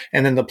them.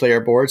 And then the player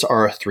boards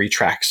are 3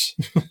 tracks.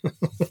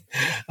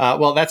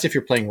 Well, that's if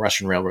you're playing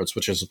Russian Railroads,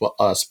 which is what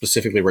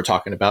specifically we're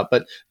talking about.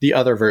 But the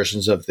other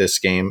versions of this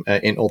game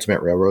in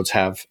Ultimate Railroads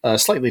have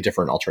slightly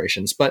different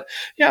alterations. But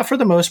yeah, for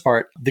the most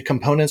part, the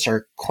components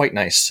are quite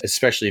nice,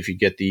 especially if you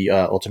get the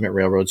Ultimate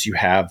Railroads. You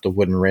have the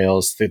wooden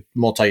rails, the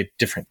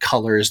different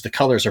colors. The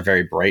colors are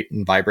very bright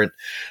and vibrant.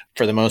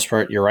 For the most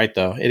part, you're right,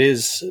 though. It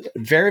is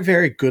very,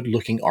 very good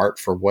looking art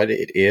for what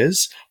it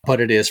is.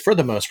 But it is, for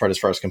the most part, as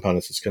far as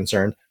components is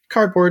concerned,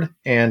 cardboard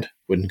and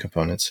wooden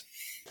components.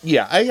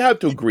 Yeah, I have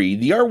to agree.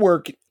 The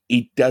artwork,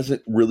 it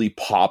doesn't really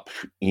pop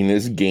in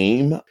this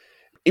game.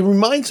 It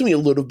reminds me a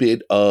little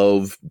bit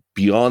of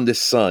Beyond the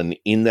Sun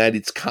in that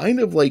it's kind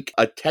of like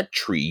a tech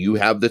tree. You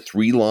have the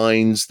 3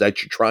 lines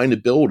that you're trying to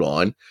build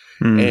on,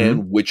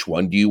 and which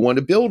one do you want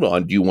to build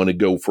on? Do you want to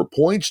go for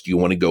points? Do you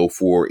want to go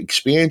for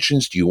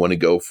expansions? Do you want to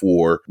go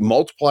for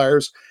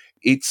multipliers?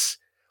 It's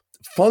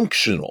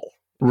functional.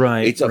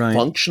 Right. It's a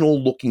functional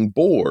looking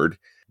board,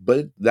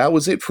 but that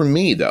was it for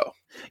me, though.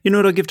 You know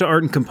what I'll give to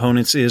art and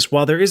components is,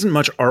 while there isn't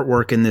much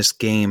artwork in this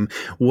game,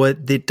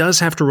 what it does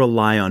have to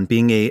rely on,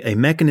 being a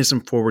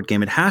mechanism-forward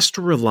game, it has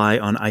to rely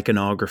on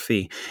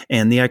iconography,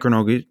 and the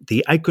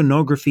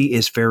iconography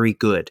is very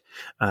good.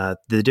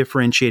 The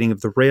differentiating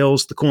of the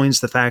rails, the coins,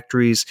 the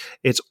factories,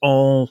 it's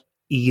all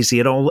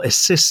easy. It all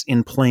assists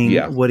in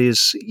playing what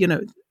is,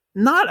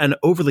 not an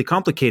overly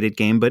complicated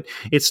game, but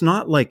it's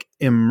not like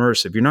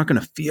immersive. You're not going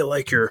to feel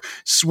like you're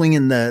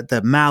swinging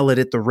the mallet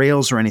at the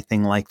rails or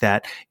anything like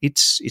that.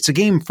 It's a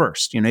game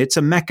first. It's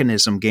a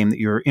mechanism game that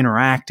you're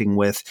interacting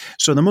with.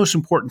 So the most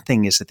important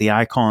thing is that the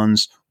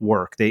icons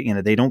work. They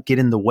don't get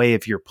in the way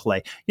of your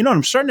play.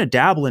 I'm starting to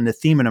dabble into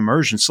theme and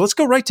immersion. So let's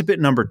go right to bit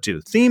number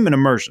 2, theme and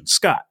immersion.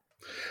 Scott.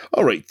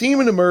 All right,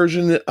 theme and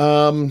immersion.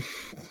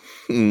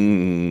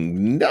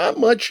 Not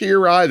much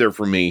here either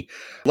for me.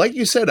 Like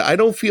you said, I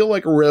don't feel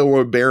like a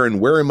railroad baron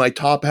wearing my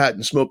top hat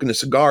and smoking a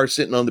cigar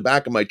sitting on the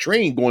back of my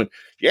train going,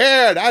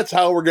 yeah, that's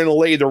how we're going to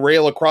lay the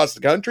rail across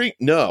the country.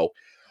 No,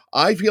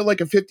 I feel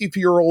like a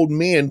 50-year-old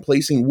man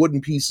placing wooden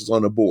pieces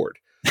on a board.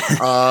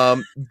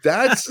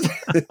 That's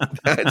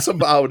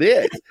about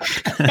it.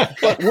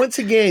 But once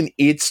again,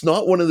 it's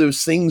not one of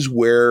those things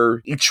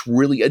where it's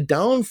really a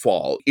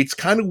downfall. It's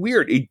kind of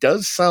weird. It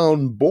does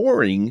sound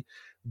boring,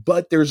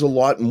 but there's a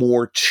lot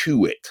more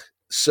to it.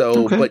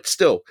 So, But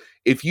still,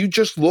 if you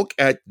just look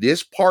at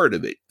this part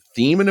of it,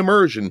 theme and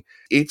immersion,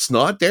 it's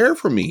not there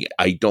for me.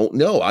 I don't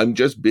know. I'm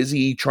just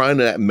busy trying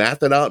to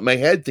math it out in my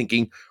head,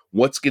 thinking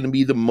what's going to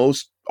be the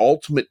most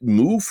ultimate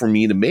move for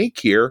me to make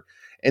here.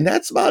 And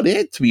that's about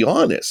it, to be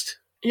honest.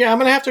 Yeah, I'm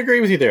going to have to agree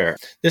with you there.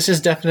 This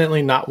is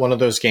definitely not one of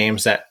those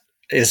games that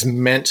is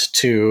meant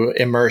to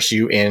immerse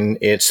you in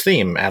its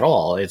theme at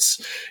all.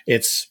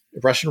 It's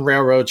Russian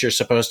railroads, you're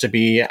supposed to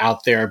be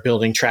out there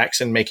building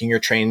tracks and making your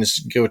trains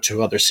go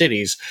to other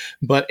cities.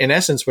 But in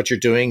essence, what you're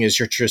doing is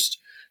you're just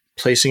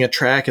placing a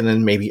track and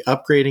then maybe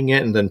upgrading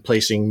it and then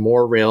placing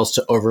more rails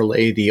to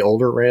overlay the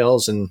older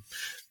rails. And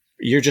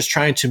you're just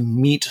trying to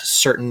meet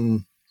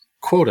certain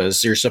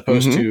quotas. You're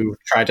supposed to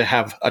try to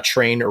have a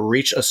train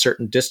reach a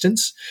certain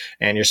distance,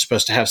 and you're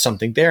supposed to have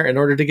something there in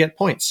order to get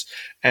points.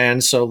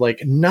 And so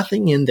like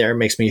nothing in there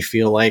makes me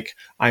feel like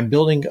I'm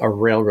building a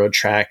railroad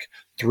track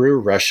through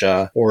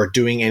Russia or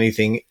doing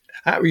anything.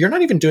 You're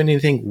not even doing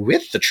anything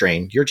with the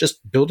train. You're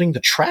just building the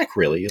track,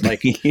 really.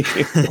 Like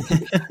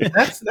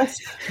that's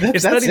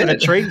not even a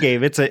train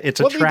game. It's a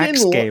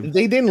tracks game.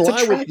 They didn't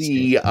lie with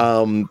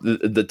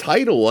the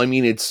title. I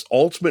mean, it's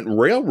Ultimate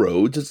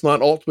Railroads. It's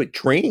not Ultimate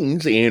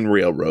Trains and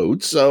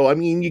Railroads. So I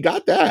mean, you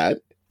got that.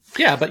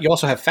 Yeah, but you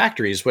also have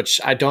factories,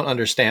 which I don't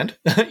understand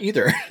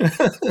either.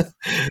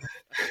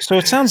 So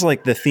it sounds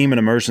like the theme and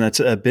immersion, that's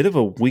a bit of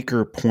a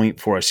weaker point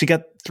for us. You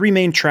got 3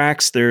 main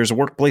tracks, there's a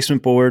work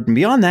placement board, and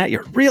beyond that,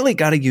 you really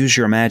got to use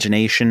your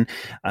imagination.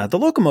 The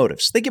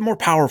locomotives, they get more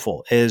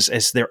powerful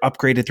as they're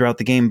upgraded throughout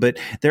the game, but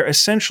they're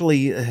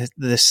essentially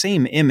the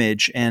same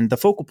image, and the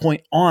focal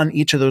point on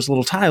each of those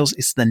little tiles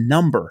is the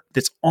number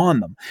that's on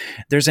them.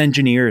 There's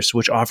engineers,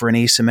 which offer an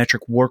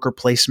asymmetric worker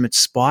placement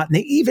spot, and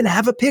they even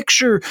have a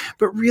picture,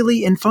 but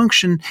really in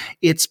function,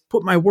 it's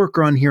put my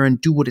worker on here and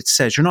do what it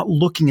says. You're not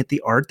looking at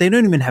the art. They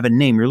don't even have a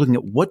name. You're looking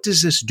at what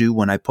does this do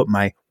when I put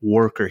my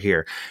worker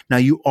here. Now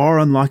you are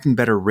unlocking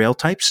better rail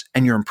types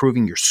and you're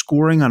improving your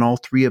scoring on all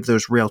 3 of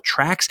those rail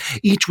tracks,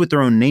 each with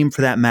their own name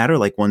for that matter,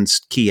 like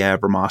one's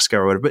Kiev or Moscow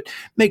or whatever. But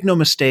make no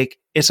mistake,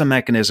 it's a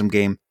mechanism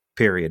game,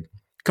 period.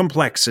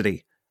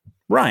 Complexity.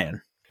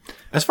 Ryan.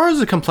 As far as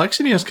the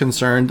complexity is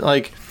concerned,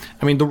 like,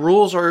 I mean, the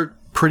rules are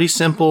pretty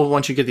simple.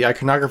 Once you get the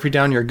iconography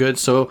down, you're good.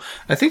 So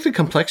I think the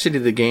complexity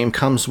of the game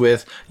comes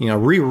with,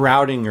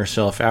 rerouting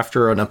yourself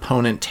after an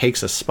opponent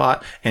takes a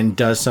spot and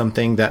does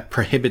something that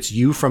prohibits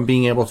you from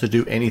being able to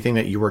do anything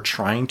that you were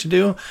trying to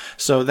do.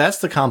 So that's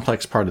the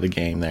complex part of the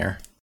game there.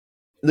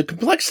 The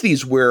complexity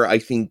is where I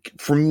think,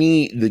 for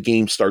me, the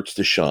game starts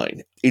to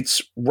shine.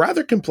 It's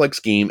rather complex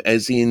game,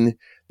 as in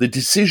the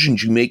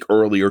decisions you make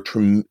earlier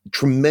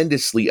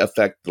tremendously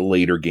affect the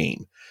later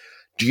game.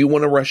 Do you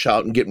want to rush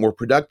out and get more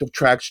productive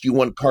tracks? Do you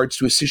want cards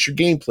to assist your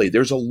gameplay?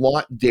 There's a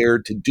lot there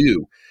to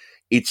do.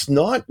 It's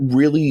not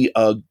really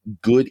a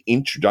good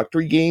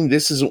introductory game.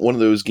 This isn't one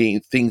of those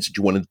things that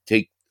you want to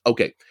take.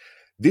 Okay,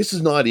 this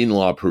is not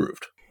in-law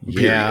approved.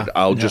 Period. Yeah,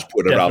 I'll just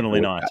put it out.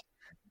 Definitely not.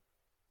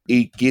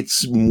 It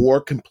gets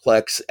more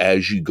complex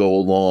as you go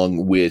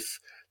along with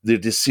the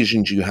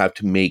decisions you have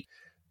to make.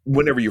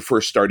 Whenever you're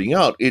first starting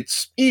out,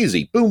 it's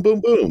easy. Boom,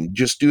 boom, boom.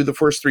 Just do the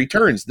first 3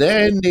 turns.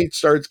 Then it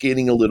starts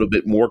getting a little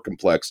bit more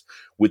complex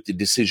with the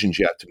decisions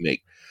you have to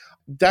make.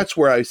 That's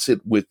where I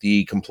sit with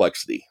the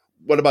complexity.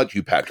 What about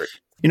you, Patrick?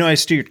 I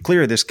steered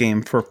clear of this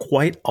game for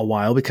quite a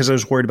while because I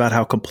was worried about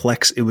how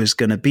complex it was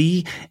going to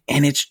be,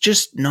 and it's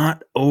just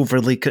not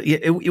overly.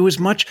 It was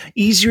much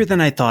easier than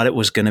I thought it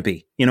was going to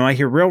be. I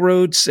hear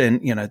railroads, and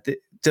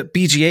the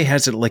BGA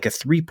has it like a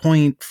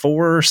 3.4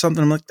 or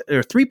something, like,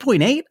 or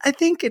 3.8. I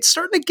think it's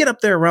starting to get up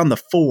there around the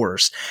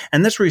 4s,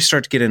 and that's where you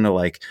start to get into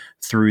like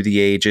Through the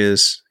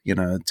Ages.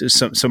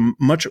 Some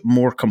much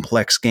more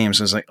complex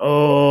games. I was like,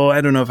 oh, I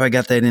don't know if I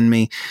got that in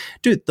me.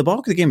 Dude, the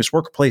bulk of the game is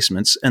worker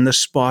placements, and the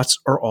spots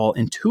are all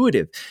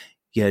intuitive.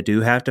 You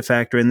do have to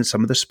factor in that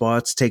some of the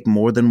spots take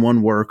more than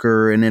one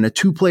worker, and in a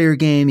 2-player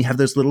game, you have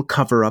those little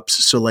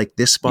cover-ups. So like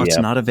this spot's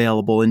not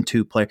available in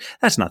 2-player.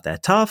 That's not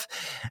that tough.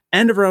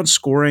 End of round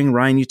scoring,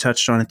 Ryan, you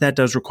touched on it. That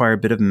does require a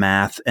bit of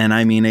math, and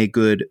I mean a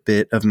good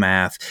bit of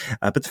math.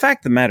 But the fact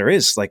of the matter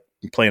is, like,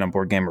 playing on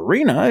Board Game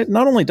Arena, it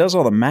not only does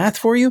all the math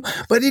for you,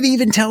 but it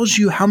even tells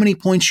you how many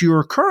points you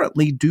are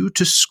currently due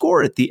to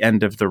score at the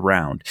end of the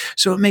round.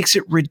 So it makes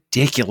it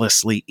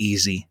ridiculously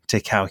easy to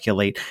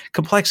calculate.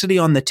 Complexity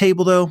on the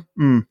table, though,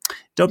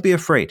 don't be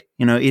afraid.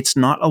 It's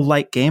not a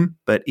light game,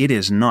 but it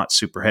is not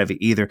super heavy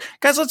either.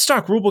 Guys, let's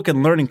talk rulebook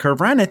and learning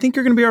curve. Ryan, I think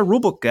you're going to be our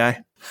rulebook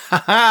guy.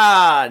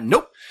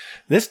 Nope.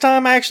 This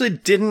time I actually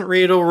didn't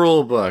read a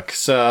rulebook,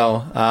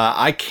 so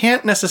I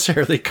can't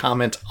necessarily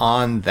comment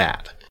on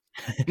that.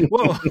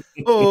 Whoa.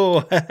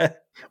 Oh,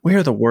 we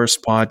are the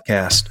worst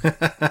podcast.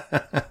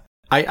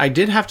 I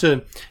did have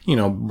to,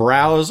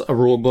 browse a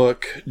rule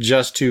book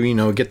just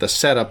to, get the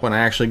setup when I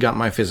actually got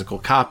my physical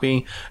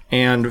copy.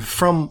 And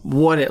from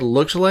what it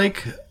looked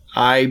like,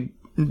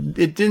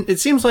 it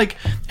seems like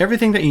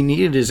everything that you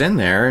needed is in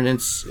there, and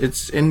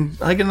it's in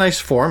like a nice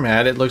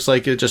format. It looks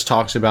like it just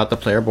talks about the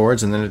player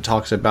boards, and then it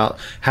talks about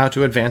how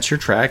to advance your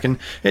track, and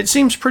it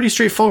seems pretty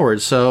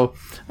straightforward. So,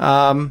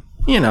 I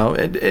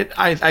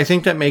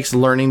think that makes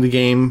learning the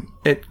game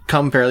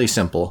come fairly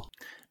simple.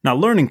 Now,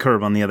 learning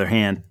curve, on the other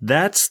hand,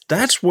 that's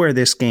where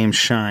this game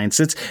shines.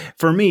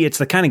 For me, it's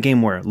the kind of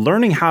game where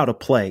learning how to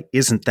play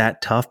isn't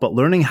that tough, but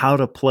learning how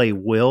to play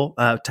well,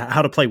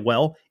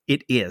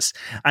 it is.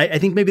 I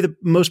think maybe the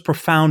most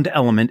profound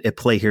element at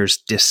play here is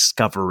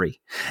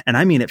discovery. And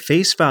I mean, at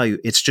face value,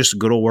 it's just a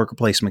good old worker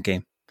placement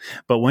game.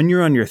 But when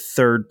you're on your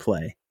 3rd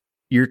play,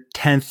 your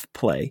 10th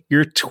play,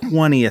 your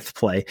 20th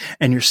play,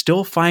 and you're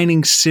still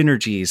finding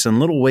synergies and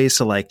little ways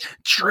to like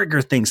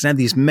trigger things and have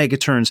these mega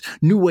turns,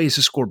 new ways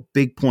to score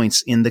big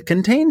points in the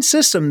contained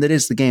system that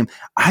is the game.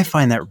 I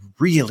find that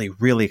really,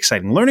 really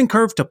exciting. Learning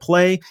curve to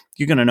play,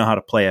 you're going to know how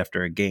to play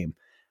after a game.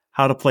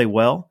 How to play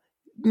well,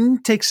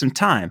 takes some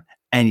time,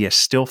 and you're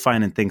still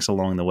finding things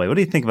along the way. What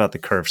do you think about the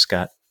curve,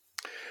 Scott?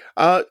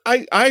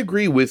 I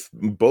agree with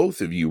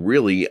both of you,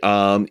 really,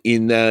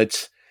 in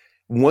that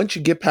once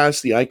you get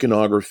past the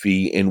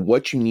iconography and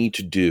what you need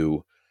to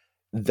do,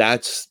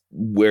 that's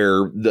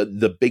where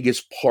the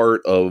biggest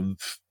part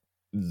of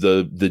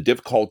the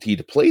difficulty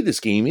to play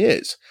this game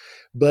is.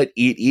 But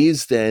it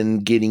is then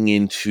getting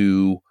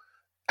into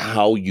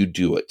how you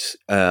do it.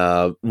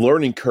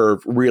 Learning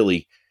curve,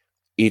 really,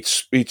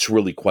 it's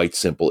really quite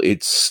simple.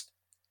 It's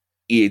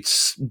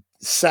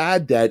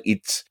sad that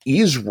it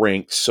is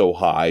ranked so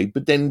high,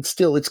 but then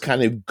still it's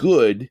kind of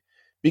good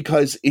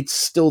because it's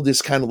still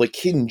this kind of like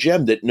hidden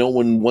gem that no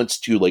one wants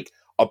to like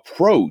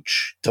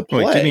approach to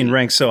play. Wait, do you mean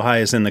ranked so high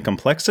as in the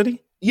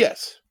complexity?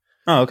 Yes.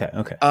 Oh,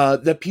 okay.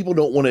 That people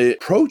don't want to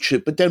approach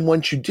it, but then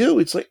once you do,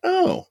 it's like,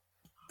 oh,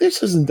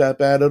 this isn't that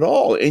bad at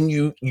all. And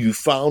you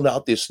found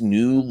out this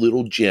new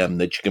little gem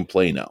that you can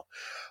play now.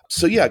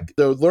 So yeah,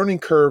 the learning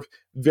curve,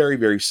 very,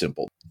 very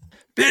simple.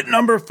 Bit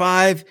number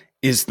 5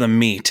 is the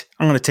meat.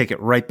 I'm going to take it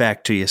right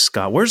back to you,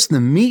 Scott. Where's the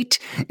meat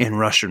in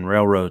Russian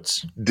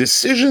railroads?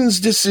 Decisions.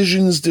 Do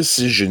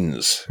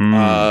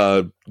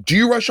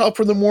you rush out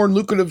for the more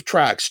lucrative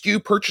tracks? Do you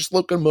purchase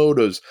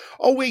locomotives?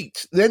 Oh,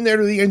 wait, then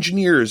there are the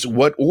engineers.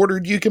 What order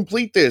do you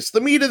complete this?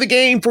 The meat of the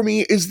game for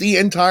me is the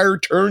entire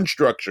turn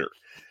structure.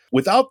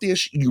 Without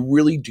this, you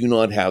really do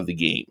not have the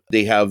game.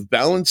 They have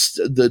balanced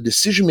the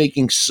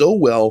decision-making so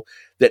well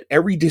that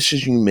every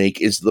decision you make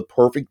is the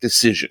perfect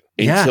decision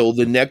until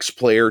the next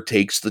player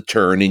takes the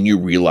turn and you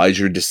realize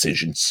your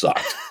decision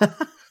sucked.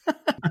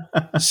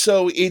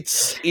 So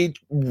it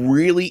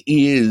really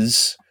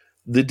is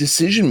the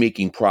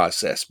decision-making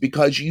process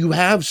because you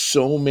have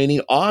so many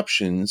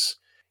options.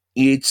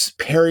 It's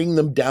paring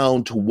them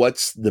down to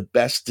what's the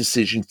best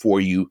decision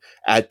for you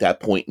at that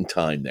point in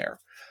time there.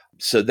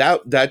 So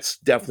that's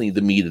definitely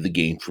the meat of the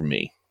game for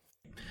me.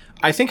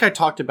 I think I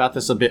talked about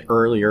this a bit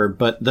earlier,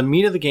 but the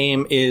meat of the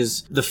game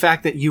is the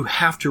fact that you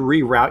have to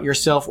reroute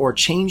yourself or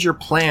change your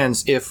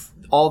plans if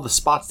all the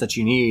spots that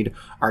you need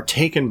are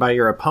taken by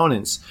your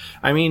opponents.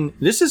 I mean,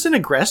 this is an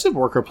aggressive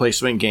worker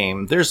placement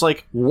game. There's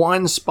like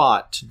one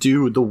spot to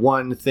do the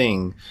one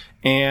thing,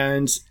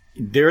 and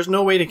there's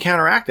no way to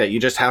counteract that.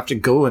 You just have to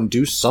go and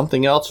do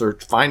something else or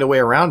find a way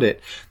around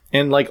it.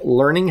 And like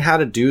learning how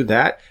to do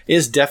that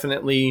is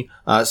definitely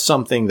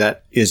something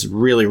that is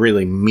really,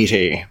 really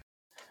meaty.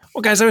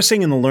 Well, guys, I was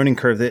saying in the learning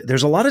curve that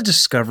there's a lot of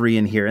discovery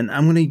in here, and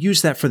I'm going to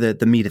use that for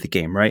the meat of the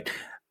game, right?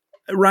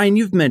 Ryan,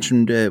 you've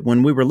mentioned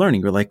when we were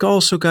learning, you're like, oh,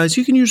 so guys,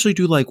 you can usually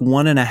do like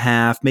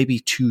 1.5, maybe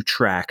 2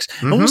 tracks.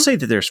 Mm-hmm. And we'll say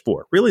that there's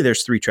 4. Really,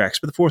 there's 3 tracks,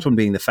 but the 4th one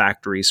being the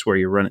factories where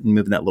you're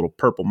moving that little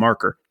purple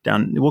marker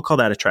down. We'll call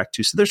that a track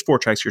 2. So there's 4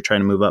 tracks you're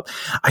trying to move up.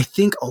 I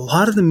think a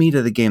lot of the meat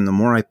of the game, the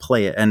more I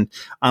play it, and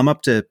I'm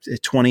up to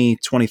 20,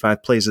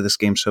 25 plays of this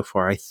game so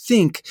far, I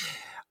think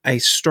I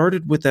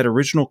started with that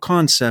original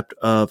concept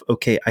of,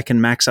 okay, I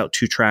can max out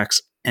 2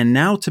 tracks. And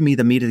now to me,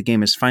 the meat of the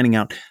game is finding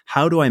out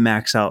how do I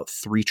max out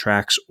 3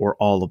 tracks or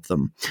all of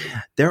them?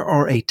 There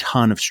are a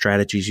ton of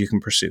strategies you can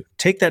pursue.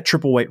 Take that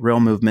triple white rail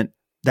movement.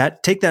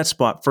 Take that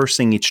spot first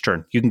thing each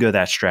turn. You can go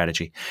that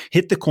strategy.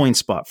 Hit the coin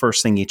spot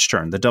first thing each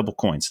turn. The double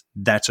coins.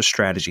 That's a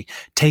strategy.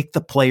 Take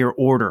the player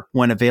order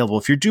when available.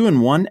 If you're doing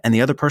one and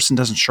the other person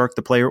doesn't shark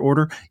the player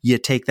order, you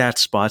take that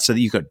spot so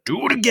that you could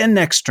do it again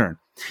next turn.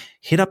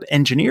 Hit up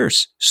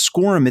engineers,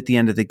 score them at the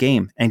end of the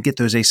game, and get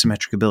those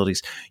asymmetric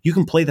abilities. You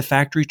can play the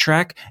factory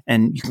track,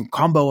 and you can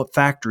combo up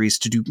factories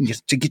to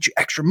get you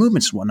extra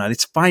movements and whatnot.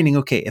 It's finding,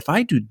 okay, if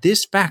I do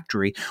this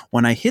factory,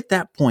 when I hit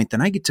that point,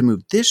 then I get to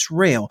move this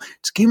rail.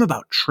 It's a game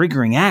about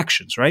triggering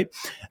actions, right?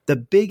 The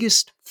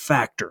biggest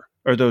factor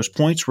are those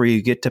points where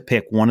you get to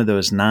pick one of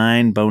those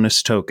 9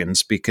 bonus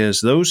tokens, because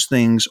those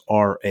things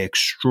are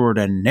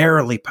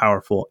extraordinarily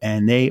powerful,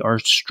 and they are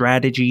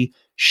strategy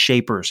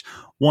shapers.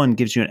 One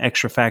gives you an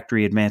extra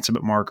factory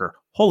advancement marker.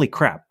 Holy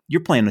crap,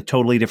 you're playing a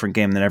totally different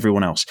game than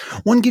everyone else.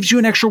 One gives you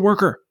an extra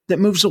worker that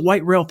moves the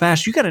white rail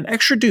fast. You got an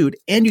extra dude,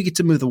 and you get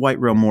to move the white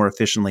rail more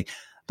efficiently.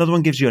 The other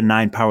one gives you a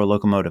 9 power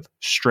locomotive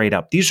straight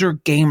up. These are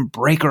game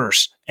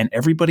breakers, and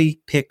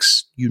everybody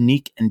picks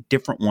unique and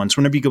different ones.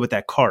 Whenever you go with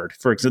that card,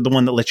 for example, the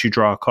one that lets you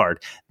draw a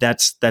card,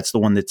 that's the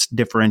one that's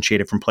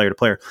differentiated from player to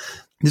player.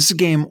 This is a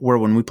game where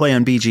when we play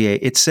on BGA,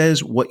 it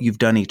says what you've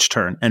done each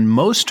turn. And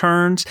most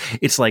turns,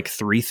 it's like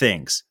 3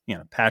 things. You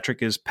know,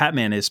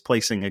 Patman is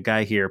placing a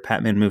guy here.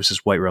 Patman moves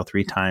his white rail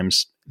 3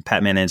 times.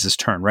 Patman ends his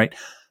turn, right?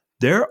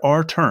 There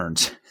are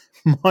turns,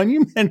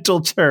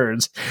 monumental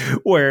turns,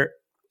 where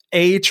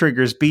A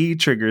triggers, B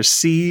triggers,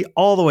 C,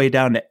 all the way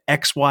down to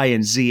X, Y,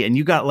 and Z. And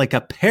you got like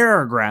a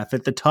paragraph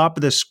at the top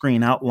of the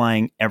screen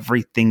outlining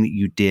everything that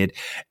you did.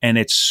 And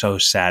it's so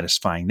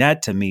satisfying.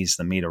 That to me is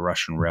the meat of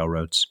Russian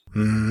railroads.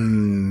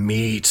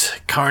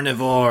 Meat,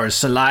 carnivore,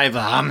 saliva.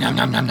 Nom, nom,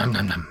 nom, nom,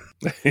 nom, nom.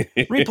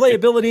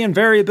 Replayability and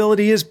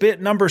variability is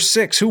bit number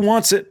 6. Who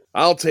wants it?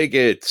 I'll take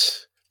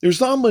it.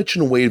 There's not much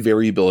in the way of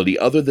variability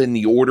other than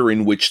the order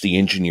in which the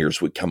engineers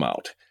would come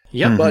out.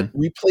 Yep. But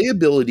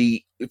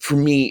replayability for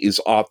me is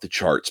off the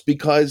charts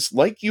because,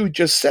 like you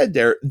just said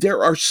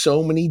there are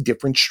so many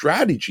different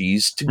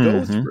strategies to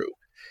go through.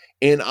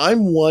 And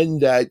I'm one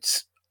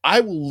that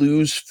I will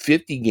lose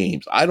 50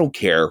 games. I don't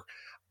care.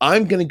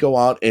 I'm going to go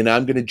out and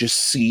I'm going to just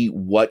see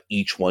what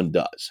each one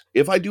does.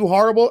 If I do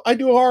horrible, I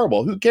do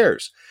horrible. Who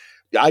cares?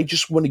 I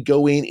just want to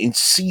go in and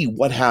see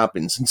what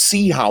happens and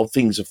see how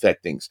things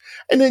affect things.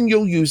 And then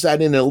you'll use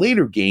that in a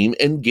later game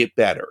and get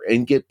better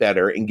and get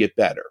better and get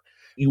better.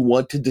 You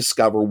want to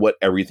discover what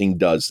everything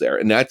does there.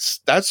 And that's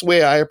the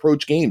way I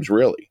approach games,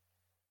 really.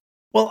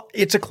 Well,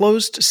 it's a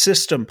closed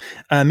system,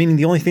 meaning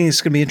the only thing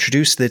that's going to be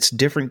introduced that's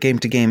different game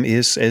to game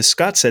is, as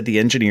Scott said, the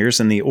engineers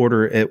and the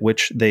order at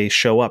which they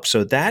show up.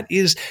 So that's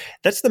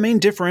the main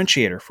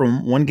differentiator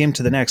from one game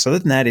to the next. Other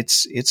than that,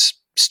 it's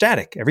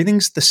static.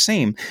 Everything's the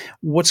same.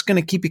 What's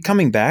going to keep you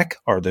coming back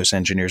are those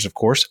engineers, of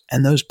course,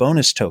 and those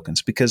bonus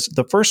tokens, because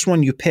the first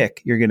one you pick,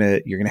 you're going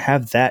to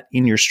have that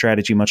in your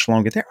strategy much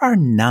longer. There are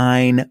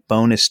 9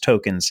 bonus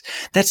tokens.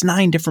 That's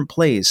 9 different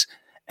plays,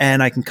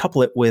 and I can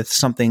couple it with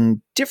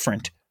something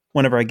different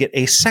whenever I get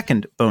a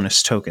second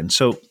bonus token.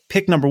 So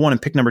pick number 1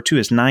 and pick number 2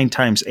 is 9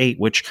 times 8,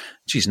 which,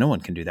 geez, no one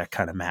can do that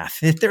kind of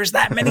math. If there's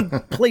that many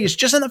plays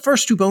just in the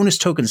first 2 bonus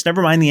tokens,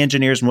 never mind the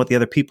engineers and what the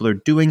other people are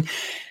doing.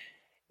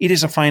 It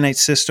is a finite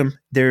system.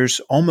 There's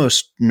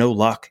almost no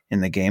luck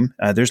in the game.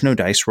 There's no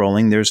dice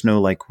rolling. There's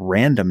no like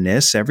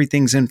randomness.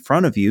 Everything's in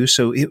front of you.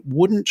 So it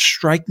wouldn't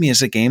strike me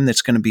as a game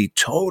that's going to be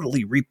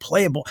totally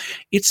replayable.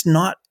 It's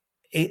not.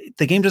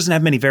 The game doesn't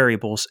have many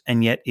variables,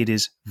 and yet it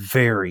is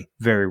very,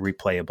 very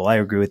replayable. I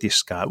agree with you,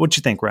 Scott. What do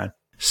you think, Ryan?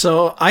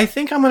 So I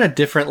think I'm on a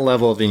different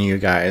level than you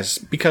guys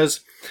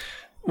because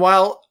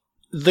while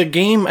the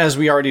game, as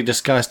we already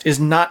discussed, is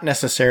not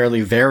necessarily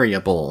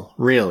variable,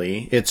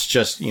 really. It's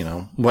just,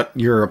 what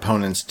your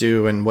opponents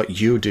do and what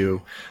you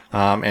do,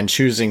 and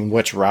choosing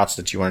which routes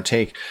that you want to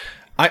take.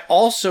 I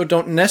also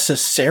don't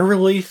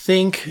necessarily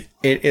think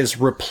it is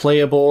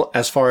replayable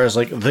as far as,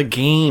 like, the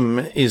game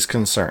is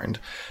concerned.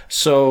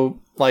 So,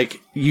 like,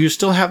 you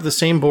still have the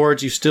same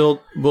boards. You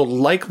still will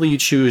likely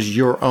choose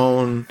your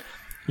own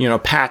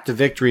path to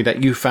victory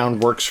that you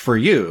found works for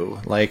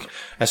you. Like,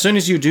 as soon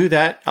as you do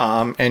that,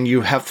 and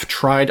you have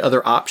tried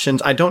other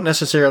options, I don't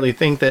necessarily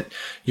think that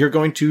you're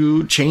going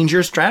to change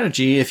your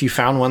strategy if you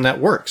found one that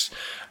works.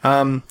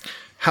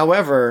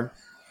 However,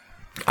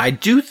 I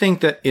do think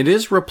that it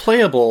is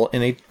replayable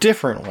in a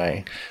different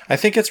way. I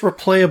think it's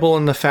replayable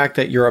in the fact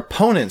that your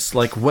opponents,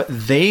 like what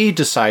they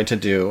decide to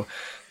do,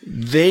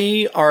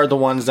 they are the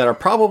ones that are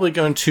probably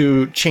going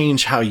to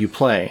change how you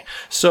play.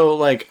 So,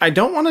 like, I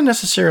don't want to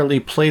necessarily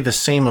play the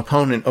same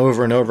opponent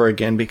over and over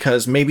again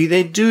because maybe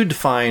they do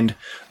find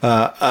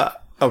a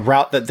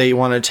route that they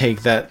want to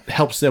take that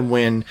helps them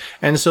win.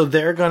 And so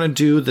they're going to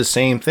do the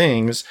same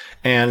things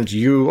and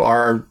you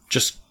are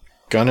just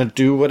going to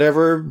do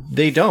whatever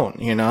they don't,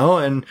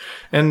 and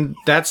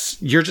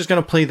you're just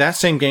going to play that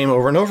same game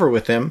over and over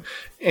with them.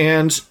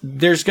 And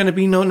there's going to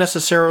be no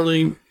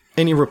necessarily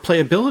any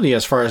replayability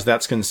as far as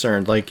that's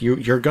concerned. Like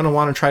you're going to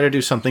want to try to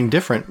do something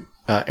different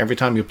every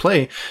time you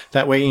play.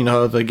 That way,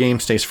 the game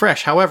stays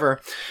fresh. However,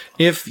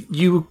 if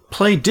you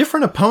play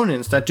different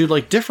opponents that do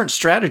like different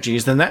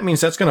strategies, then that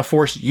means that's going to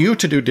force you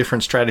to do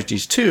different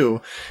strategies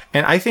too.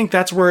 And I think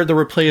that's where the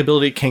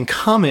replayability can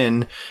come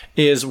in,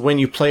 is when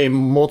you play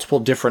multiple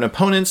different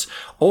opponents,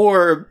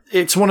 or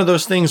it's one of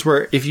those things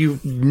where if you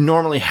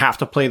normally have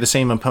to play the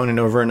same opponent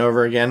over and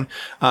over again,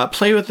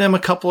 play with them a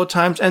couple of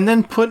times and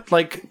then put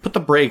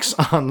the brakes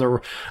on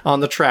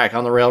the track,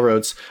 on the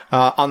railroads,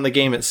 on the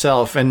game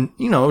itself, and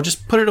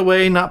just put it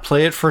away, not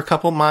play it for a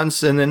couple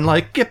months, and then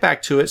like get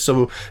back to it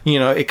so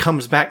it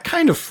comes back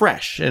kind of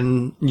fresh,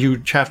 and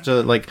you have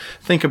to like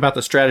think about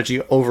the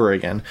strategy over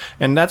again.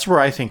 And that's where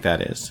I think that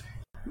is.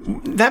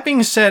 That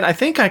being said, I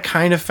think I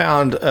kind of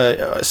found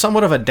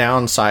somewhat of a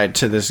downside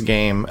to this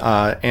game,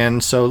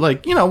 and so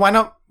why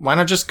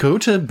not just go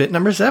to bit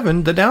number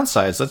 7, the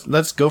downsides?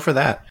 Let's go for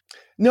that.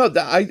 No,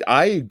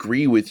 I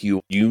agree with you.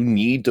 You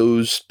need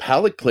those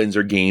palate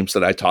cleanser games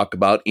that I talk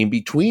about in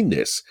between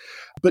this.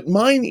 But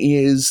mine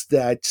is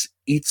that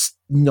it's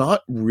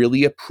not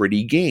really a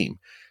pretty game.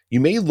 You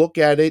may look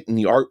at it and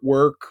the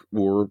artwork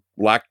or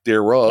lack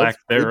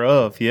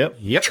thereof.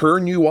 Yep.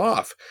 Turn you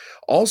off.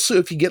 Also,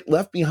 if you get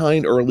left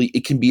behind early,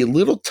 it can be a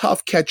little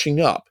tough catching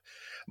up.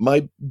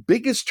 My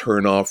biggest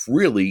turnoff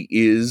really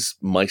is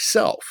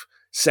myself,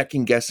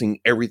 second guessing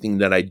everything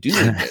that I do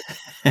in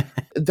it.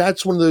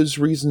 That's one of those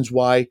reasons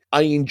why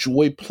I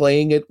enjoy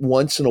playing it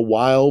once in a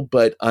while,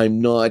 but I'm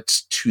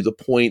not to the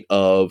point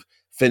of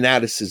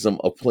fanaticism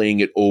of playing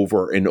it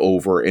over and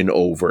over and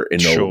over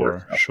and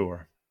over.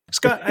 Sure.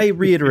 Scott, I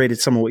reiterated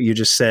some of what you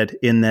just said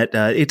in that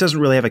it doesn't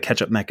really have a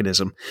catch-up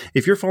mechanism.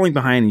 If you're falling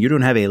behind and you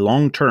don't have a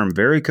long-term,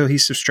 very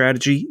cohesive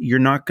strategy, you're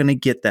not going to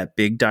get that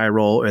big die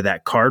roll or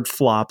that card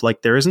flop.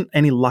 Like, there isn't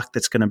any luck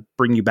that's going to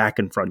bring you back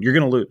in front. You're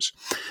going to lose.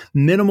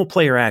 Minimal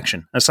player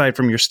action, aside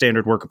from your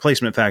standard worker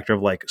placement factor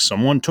of like,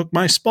 someone took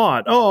my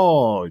spot.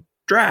 Oh,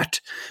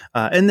 drat.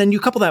 And then you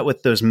couple that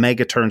with those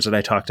mega turns that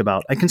I talked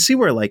about. I can see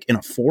where, like, in a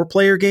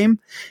 4-player game,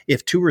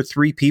 if 2 or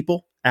 3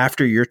 people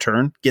after your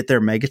turn get their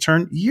mega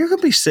turn, you're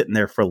going to be sitting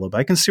there for a little bit.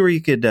 I can see where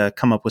you could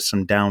come up with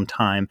some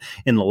downtime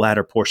in the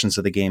latter portions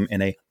of the game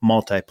in a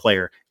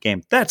multiplayer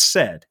game. That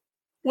said,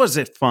 was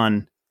it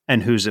fun?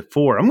 And who's it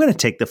for? I'm going to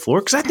take the floor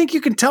because I think you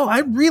can tell I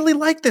really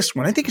like this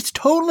one. I think it's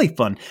totally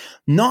fun.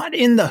 Not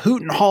in the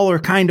hoot and holler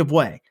kind of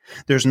way.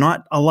 There's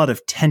not a lot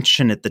of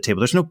tension at the table.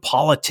 There's no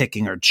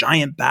politicking or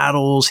giant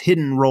battles,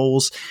 hidden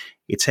roles.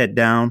 It's head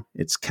down.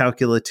 It's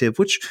calculative,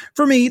 which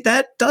for me,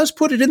 that does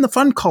put it in the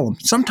fun column.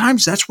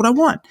 Sometimes that's what I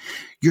want.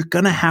 You're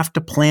going to have to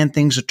plan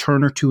things a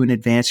turn or two in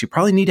advance. You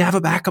probably need to have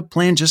a backup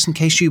plan just in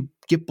case you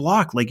get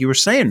blocked, like you were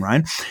saying,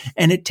 Ryan.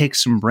 And it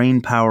takes some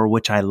brain power,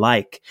 which I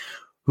like.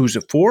 Who's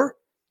it for?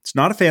 It's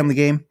not a family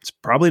game. It's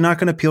probably not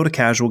going to appeal to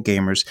casual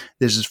gamers.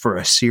 This is for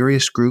a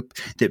serious group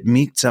that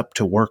meets up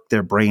to work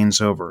their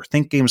brains over.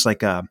 Think games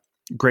like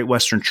Great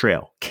Western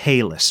Trail,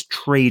 Kalis,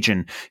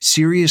 Trajan,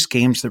 serious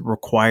games that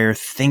require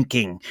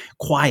thinking,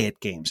 quiet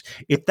games.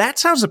 If that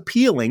sounds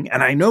appealing,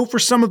 and I know for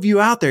some of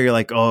you out there, you're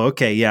like, oh,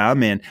 okay, yeah,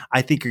 I'm in.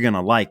 I think you're going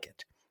to like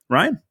it.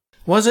 Ryan?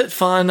 Was it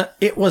fun?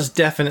 It was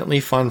definitely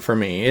fun for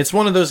me. It's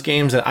one of those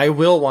games that I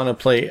will want to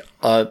play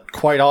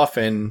quite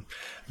often,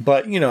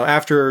 but,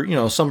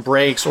 after, some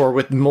breaks or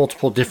with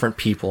multiple different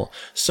people.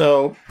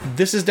 So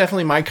this is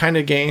definitely my kind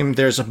of game.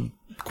 There's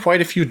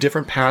quite a few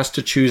different paths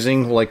to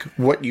choosing, like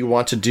what you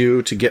want to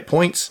do to get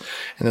points.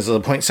 And this is a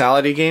point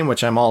salad game,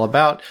 which I'm all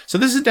about. So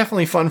this is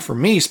definitely fun for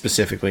me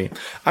specifically.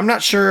 I'm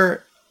not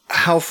sure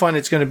how fun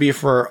it's going to be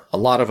for a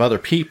lot of other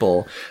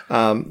people.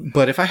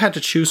 But if I had to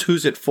choose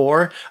who's it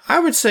for, I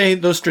would say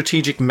those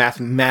strategic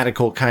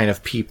mathematical kind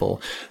of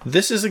people.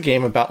 This is a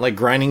game about like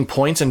grinding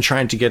points and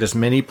trying to get as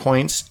many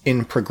points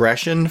in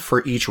progression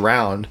for each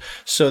round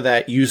so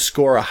that you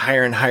score a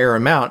higher and higher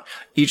amount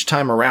each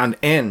time a round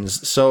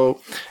ends.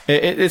 So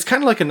it's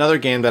kind of like another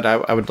game that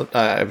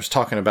I was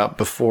talking about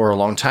before a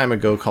long time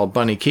ago called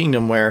Bunny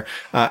Kingdom, where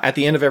at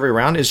the end of every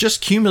round is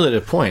just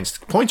cumulative points.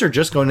 Points are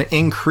just going to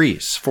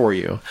increase for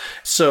you.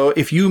 So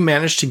if you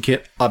manage to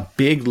get a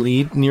big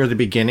lead near the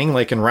beginning,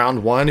 like in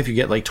round 1, if you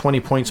get like 20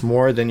 points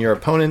more than your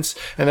opponents,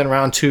 and then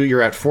round 2,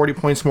 you're at 40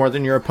 points more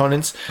than your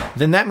opponents,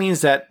 then that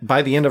means that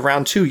by the end of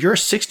round 2, you're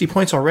 60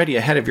 points already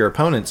ahead of your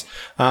opponents.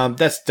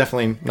 That's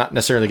definitely not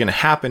necessarily going to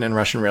happen in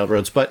Russian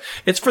Railroads, but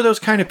it's for those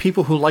kind of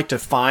people who like to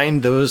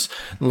find those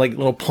like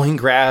little point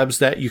grabs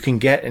that you can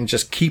get and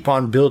just keep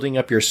on building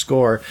up your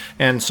score.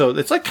 And so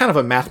it's like kind of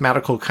a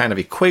mathematical kind of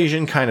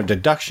equation, kind of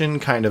deduction,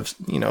 kind of,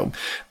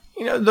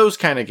 those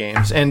kind of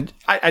games. And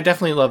I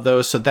definitely love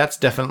those. So that's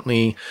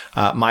definitely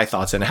my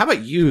thoughts. And how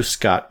about you,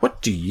 Scott?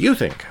 What do you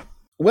think?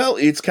 Well,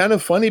 it's kind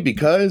of funny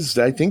because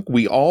I think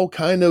we all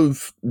kind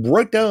of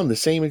wrote down the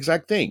same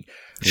exact thing.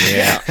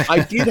 Yeah, I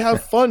did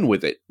have fun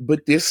with it,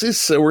 but this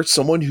is for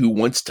someone who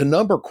wants to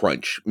number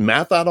crunch,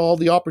 math out all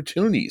the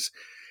opportunities.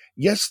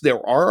 Yes,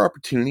 there are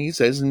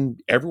opportunities, as in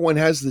everyone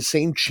has the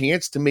same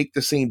chance to make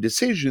the same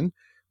decision,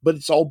 but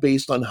it's all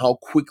based on how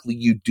quickly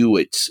you do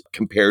it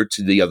compared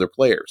to the other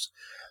players.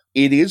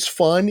 It is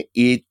fun.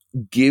 It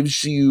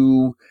gives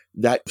you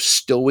that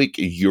stoic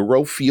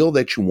Euro feel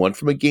that you want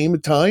from a game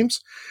at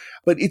times,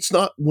 but it's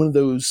not one of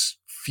those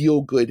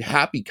feel-good,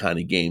 happy kind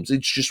of games.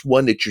 It's just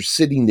one that you're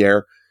sitting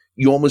there.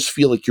 You almost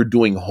feel like you're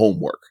doing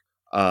homework,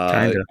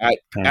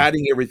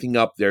 adding everything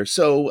up there.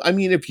 So, I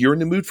mean, if you're in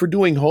the mood for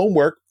doing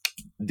homework,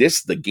 this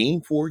is the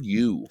game for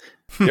you.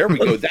 There we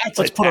go.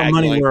 Let's put our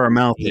money where our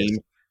mouth is.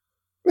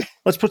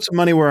 Let's put some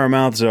money where our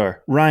mouths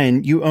are.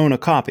 Ryan, you own a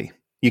copy.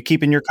 You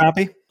keeping your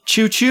copy?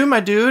 Choo-choo, my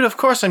dude. Of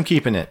course I'm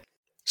keeping it.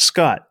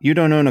 Scott, you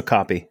don't own a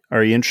copy.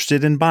 Are you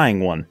interested in buying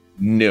one?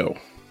 No.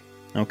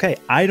 Okay,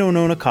 I don't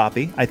own a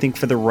copy. I think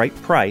for the right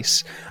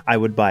price, I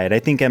would buy it. I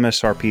think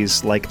MSRP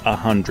is like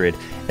 $100.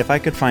 If I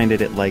could find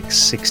it at like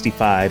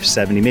 65,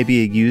 70,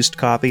 maybe a used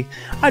copy,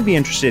 I'd be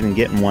interested in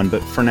getting one.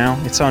 But for now,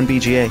 it's on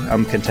BGA.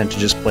 I'm content to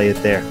just play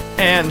it there.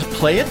 And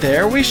play it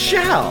there we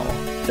shall.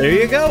 There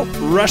you go.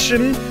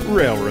 Russian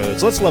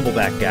Railroads. Let's level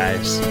back,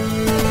 guys.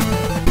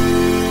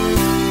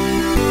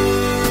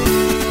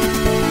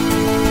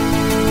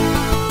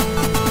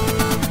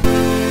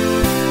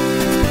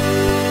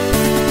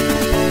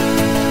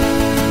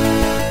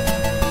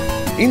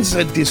 In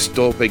the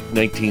dystopic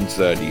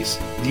 1930s,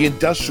 the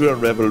Industrial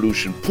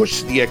Revolution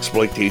pushed the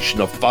exploitation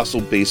of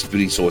fossil-based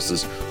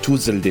resources to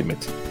the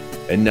limit.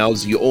 And now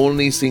the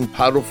only thing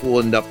powerful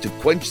enough to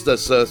quench the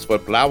thirst for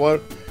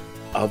power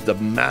of the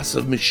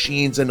massive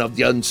machines and of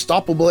the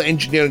unstoppable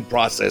engineering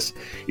process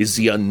is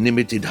the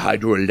unlimited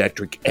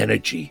hydroelectric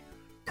energy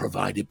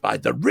provided by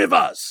the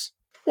rivers.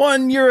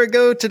 1 year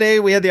ago today,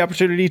 we had the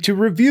opportunity to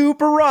review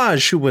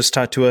Barrage, who was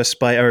taught to us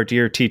by our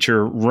dear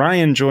teacher,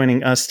 Ryan,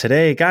 joining us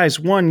today. Guys,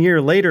 1 year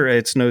later,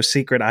 it's no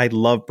secret, I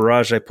love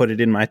Barrage. I put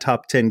it in my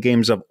top 10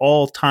 games of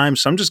all time,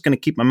 so I'm just going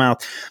to keep my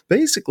mouth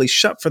basically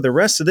shut for the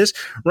rest of this.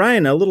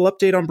 Ryan, a little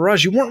update on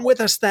Barrage. You weren't with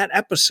us that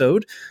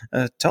episode.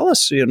 Tell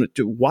us,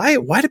 why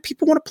do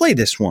people want to play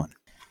this one?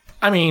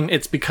 I mean,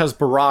 it's because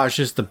Barrage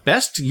is the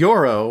best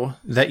Euro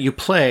that you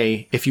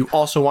play if you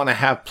also want to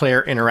have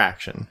player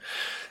interaction.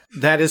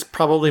 That is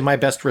probably my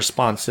best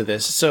response to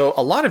this. So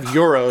a lot of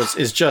Euros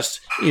is just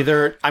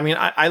either,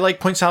 I like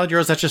point salad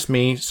Euros, that's just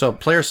me. So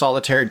player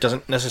solitaire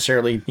doesn't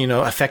necessarily,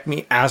 affect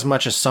me as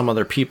much as some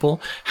other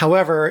people.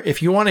 However,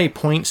 if you want a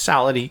point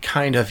salad-y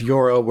kind of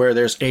Euro where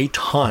there's a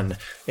ton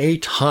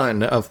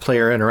of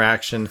player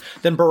interaction,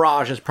 then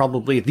Barrage is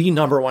probably the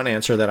number one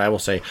answer that I will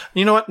say.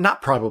 You know what?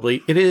 Not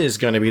probably. It is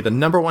going to be the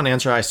number one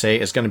answer I say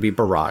is going to be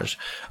Barrage.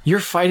 You're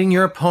fighting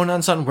your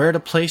opponents on where to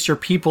place your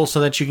people so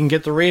that you can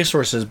get the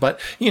resources. But,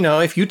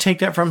 if you take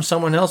that from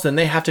someone else, then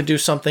they have to do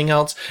something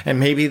else. And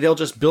maybe they'll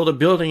just build a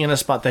building in a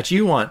spot that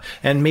you want.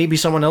 And maybe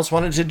someone else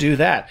wanted to do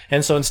that.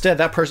 And so instead,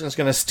 that person is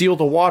going to steal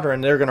the water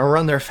and they're going to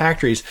run their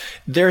factories.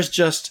 There's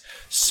just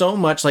so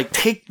much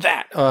take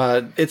that.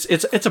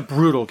 It's a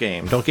brutal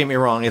game. Don't get me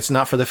wrong. It's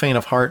not for the faint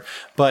of heart.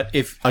 But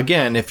if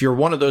you're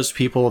one of those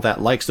people that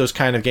likes those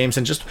kind of games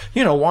and just,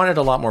 wanted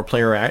a lot more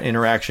player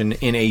interaction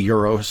in a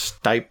Euro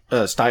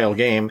style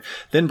game,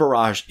 then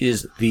Barrage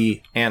is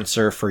the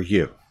answer for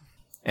you.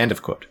 End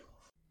of quote.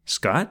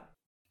 Scott?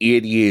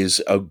 It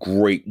is a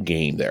great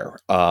game there.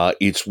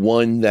 It's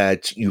one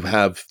that you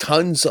have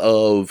tons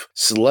of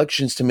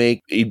selections to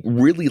make. It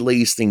really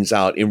lays things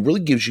out and really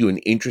gives you an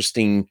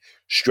interesting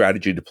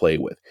strategy to play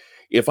with.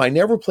 If I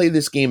never play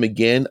this game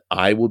again,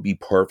 I will be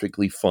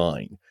perfectly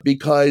fine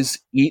because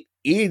it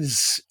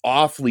is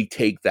awfully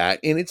take that.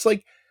 And it's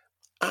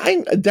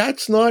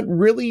that's not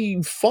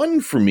really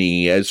fun for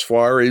me as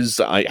far as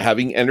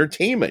having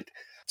entertainment.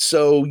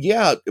 So,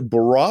 yeah,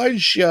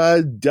 Barrage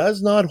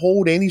does not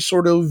hold any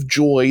sort of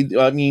joy.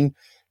 I mean,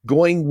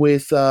 going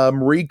with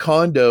Marie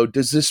Kondo,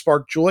 does this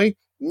spark joy?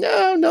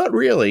 No, not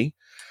really.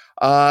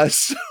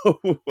 But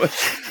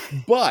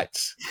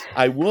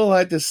I will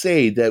have to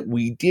say that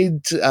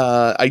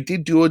I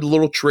did do a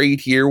little trade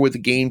here with a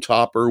Game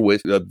Topper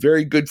with a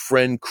very good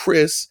friend,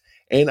 Chris,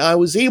 and I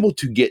was able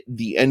to get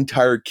the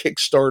entire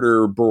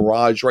Kickstarter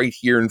Barrage right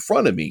here in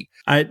front of me.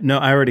 I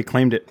already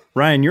claimed it.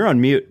 Ryan, you're on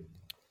mute.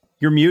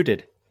 You're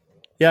muted.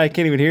 Yeah, I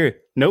can't even hear you.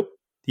 Nope.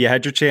 You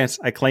had your chance.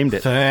 I claimed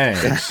it.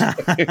 Thanks. You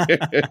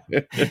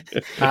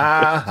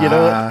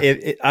know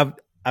what?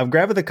 I'm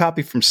grabbing the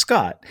copy from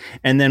Scott,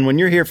 and then when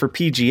you're here for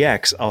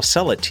PGX, I'll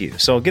sell it to you.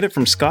 So I'll get it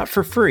from Scott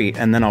for free,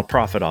 and then I'll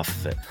profit off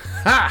of it.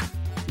 Ha!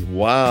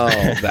 Wow,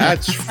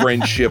 that's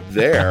friendship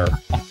there.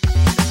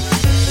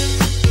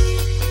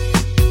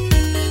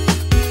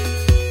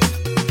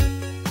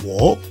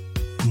 What?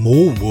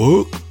 More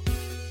work?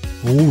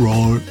 All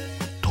right,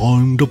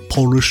 time to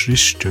polish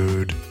this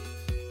turd.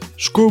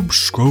 Scrub,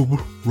 scrub,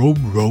 rub,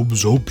 rub,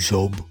 zub,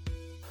 zub.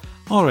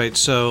 Alright,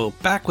 so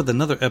back with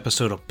another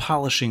episode of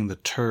Polishing the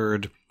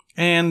Turd,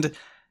 and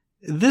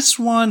this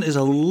one is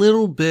a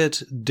little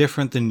bit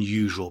different than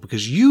usual,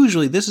 because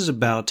usually this is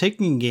about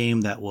taking a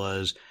game that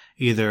was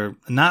either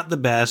not the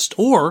best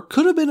or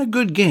could have been a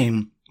good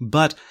game,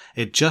 but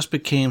it just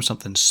became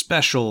something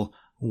special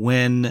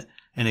when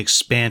an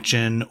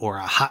expansion or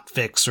a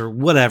hotfix or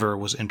whatever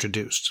was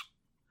introduced.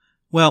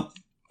 Well,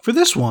 for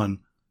this one,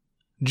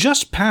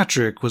 Just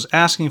Patrick was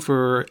asking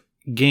for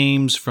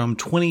games from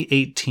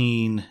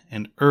 2018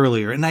 and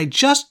earlier, and I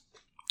just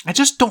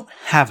don't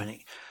have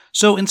any.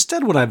 So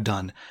instead what I've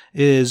done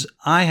is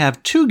I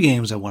have two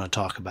games I want to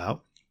talk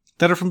about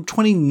that are from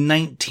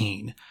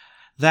 2019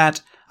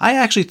 that I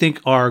actually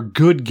think are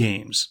good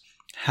games.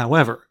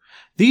 However,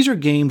 these are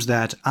games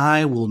that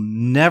I will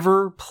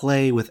never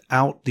play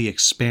without the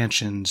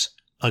expansions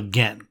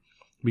again,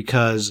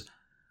 because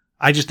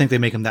I just think they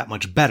make them that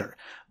much better.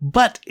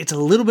 But it's a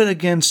little bit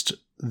against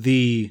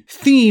the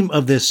theme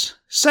of this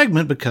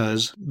segment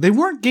because they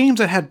weren't games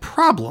that had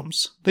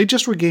problems. They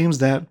just were games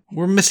that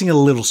were missing a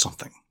little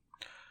something.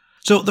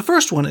 So the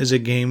first one is a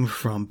game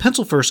from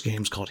Pencil First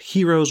Games called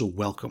Heroes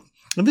Welcome.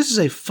 And this is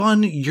a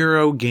fun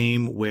Euro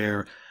game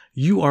where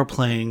you are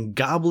playing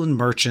goblin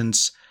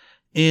merchants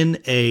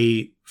in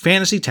a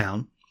fantasy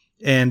town,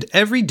 and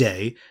every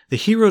day the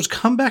heroes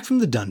come back from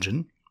the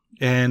dungeon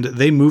and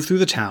they move through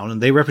the town and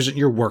they represent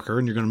your worker,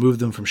 and you're going to move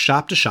them from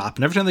shop to shop,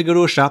 and every time they go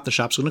to a shop, the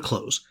shop's going to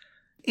close.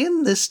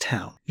 In this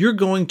town, you're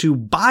going to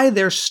buy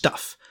their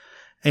stuff.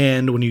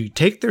 And when you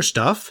take their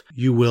stuff,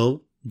 you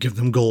will give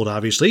them gold,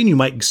 obviously, and you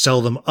might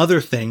sell them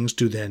other things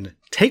to then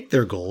take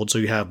their gold. So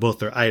you have both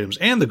their items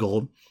and the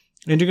gold.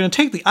 And you're going to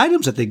take the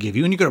items that they give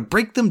you and you're going to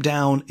break them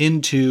down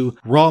into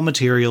raw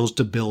materials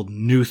to build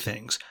new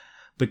things.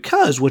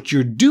 Because what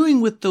you're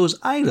doing with those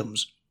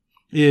items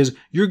is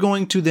you're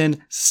going to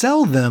then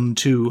sell them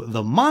to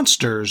the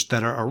monsters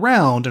that are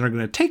around and are going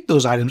to take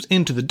those items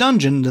into the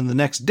dungeon. And then the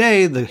next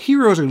day, the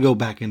heroes are going to go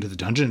back into the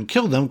dungeon and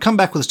kill them, come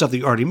back with the stuff that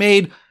you already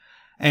made,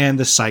 and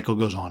the cycle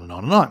goes on and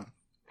on and on.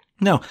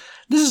 Now,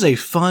 this is a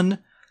fun,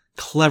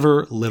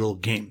 clever little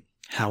game.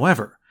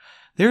 However,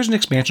 there's an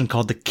expansion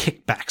called the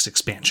Kickbacks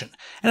expansion,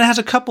 and it has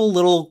a couple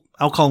little,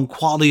 I'll call them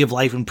quality of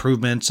life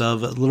improvements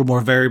of a little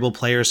more variable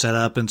player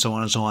setup and so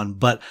on and so on.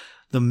 But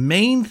the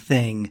main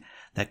thing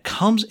that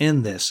comes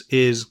in this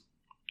is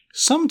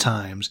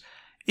sometimes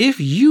if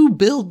you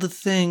build the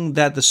thing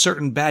that the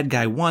certain bad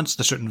guy wants,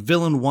 the certain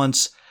villain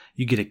wants,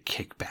 you get a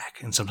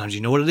kickback. And sometimes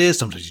you know what it is,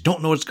 sometimes you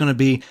don't know what it's going to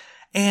be.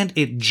 And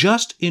it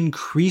just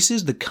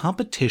increases the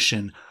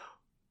competition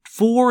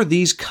for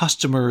these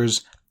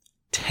customers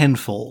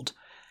tenfold.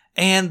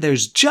 And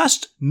there's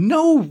just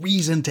no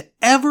reason to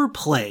ever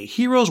play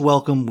Heroes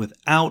Welcome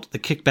without the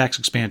Kickbacks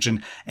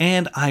expansion,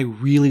 and I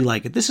really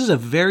like it. This is a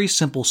very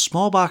simple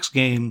small box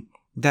game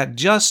that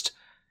just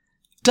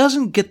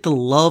doesn't get the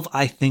love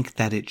I think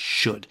that it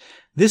should.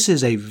 This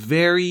is a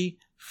very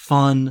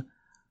fun,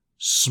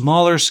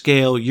 smaller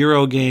scale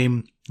Euro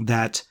game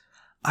that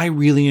I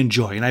really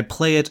enjoy, and I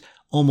play it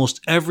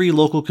almost every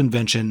local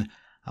convention.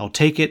 I'll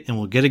take it and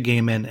we'll get a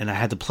game in, and I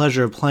had the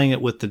pleasure of playing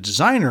it with the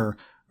designer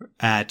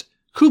at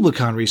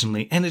KublaCon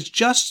recently, and it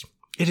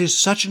is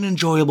such an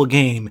enjoyable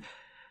game.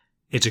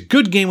 It's a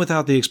good game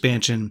without the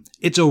expansion.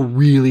 It's a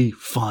really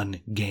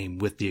fun game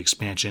with the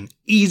expansion.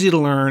 Easy to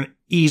learn,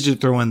 easy to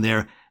throw in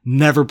there.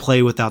 Never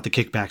play without the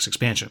Kickbacks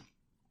expansion.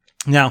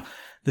 Now,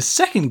 the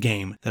second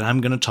game that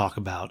I'm going to talk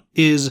about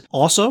is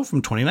also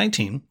from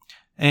 2019,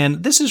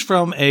 and this is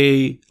from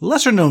a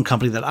lesser-known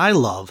company that I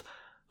love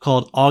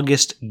called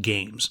August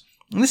Games.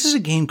 And this is a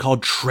game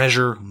called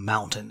Treasure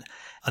Mountain.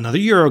 Another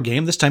Euro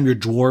game. This time your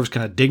dwarves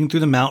kind of digging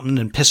through the mountain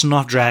and pissing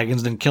off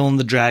dragons, then killing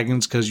the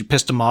dragons because you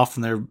pissed them off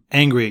and they're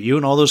angry at you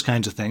and all those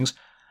kinds of things.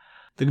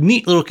 The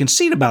neat little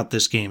conceit about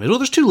this game is, well,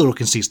 there's two little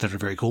conceits that are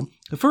very cool.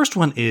 The first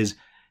one is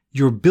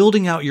you're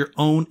building out your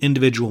own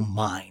individual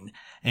mine,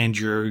 and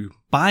you're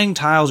buying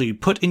tiles that you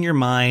put in your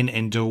mine,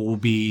 and there will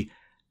be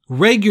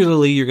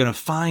regularly you're going to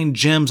find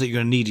gems that you're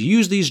going to need to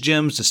use these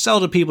gems to sell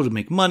to people to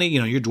make money. You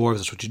know, you're dwarves,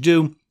 that's what you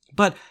do.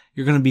 But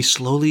you're going to be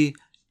slowly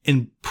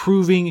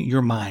improving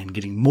your mine,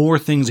 getting more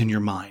things in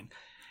your mine.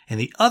 And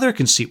the other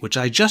conceit, which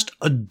I just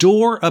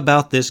adore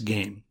about this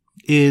game,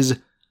 is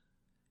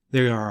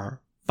there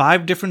are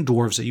 5 different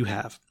dwarves that you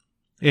have.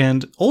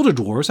 And older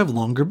dwarves have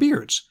longer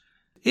beards.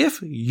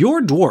 If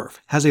your dwarf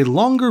has a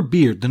longer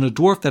beard than a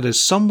dwarf that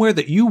is somewhere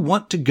that you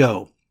want to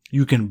go,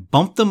 you can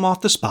bump them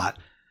off the spot,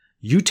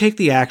 you take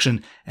the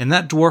action, and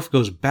that dwarf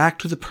goes back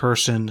to the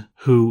person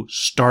who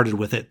started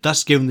with it,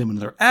 thus giving them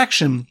another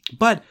action,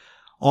 but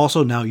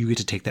also now you get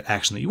to take that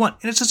action that you want.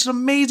 And it's just an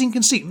amazing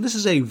conceit. And this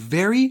is a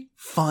very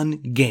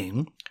fun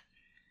game,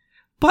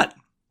 but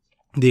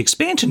the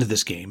expansion to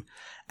this game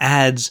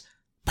adds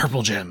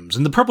purple gems,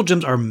 and the purple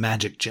gems are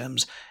magic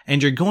gems,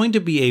 and you're going to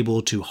be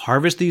able to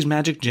harvest these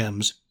magic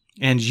gems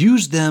and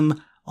use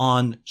them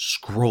on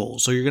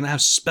scrolls. So you're going to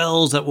have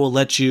spells that will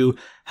let you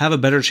have a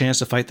better chance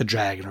to fight the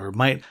dragon, or it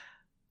might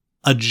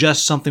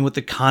adjust something with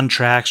the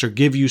contracts or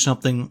give you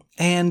something,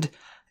 and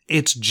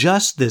it's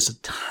just this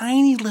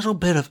tiny little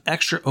bit of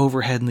extra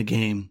overhead in the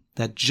game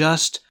that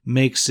just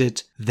makes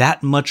it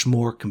that much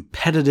more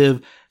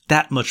competitive,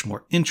 that much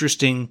more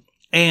interesting,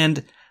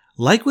 and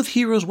like with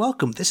Heroes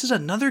Welcome, this is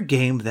another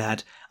game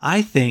that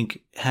I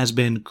think has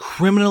been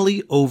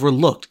criminally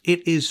overlooked.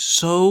 It is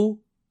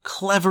so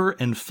clever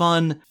and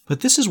fun,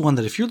 but this is one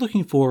that if you're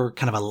looking for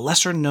kind of a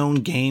lesser known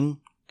game,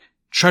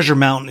 Treasure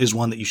Mountain is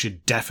one that you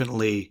should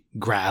definitely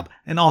grab,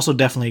 and also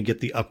definitely get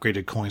the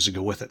upgraded coins to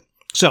go with it.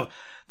 So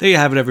there you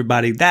have it,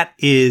 everybody. That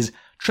is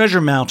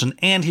Treasure Mountain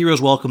and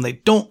Heroes Welcome. They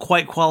don't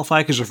quite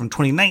qualify because they're from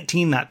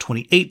 2019, not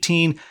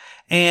 2018,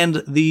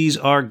 and these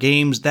are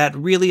games that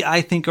really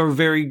I think are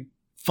very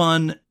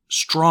fun,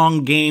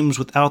 strong games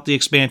without the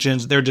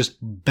expansions. They're just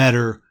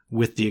better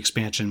with the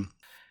expansion.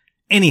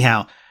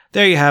 Anyhow,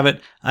 there you have it.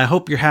 I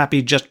hope you're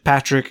happy, Just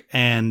Patrick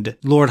and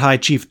Lord High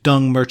Chief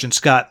Dung Merchant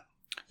Scott,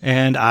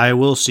 and I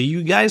will see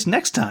you guys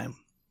next time.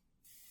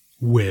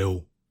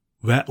 Well,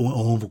 that went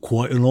on for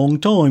quite a long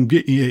time,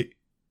 getting it?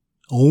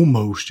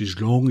 Almost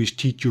as long as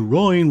Teacher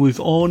Ryan was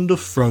on the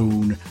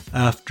throne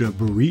after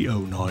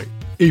Burrito Night,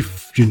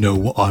 if you know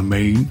what I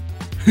mean.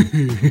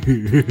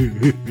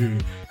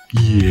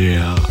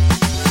 Yeah.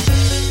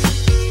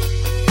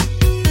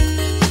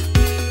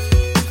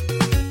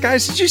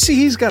 Guys, did you see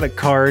he's got a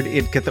card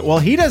in Well,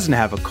 he doesn't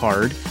have a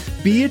card.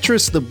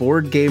 Beatrice the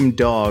board game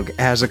dog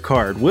has a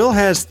card. Will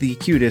has the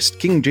cutest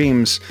King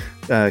James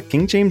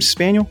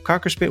Spaniel,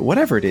 Cocker Spaniel,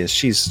 whatever it is.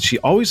 She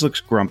always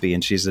looks grumpy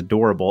and she's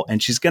adorable,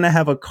 and she's going to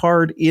have a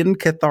card in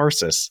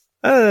Catharsis.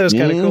 That was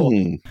kind of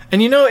cool.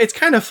 And you know, it's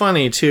kind of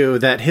funny, too,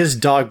 that his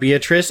dog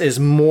Beatrice is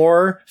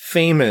more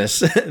famous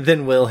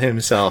than Will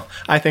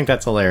himself. I think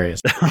that's hilarious.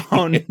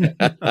 Oh, no.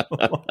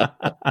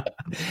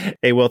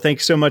 Hey, Will, thank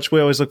you so much. We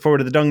always look forward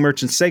to the Dung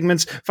Merchant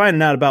segments,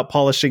 finding out about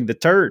polishing the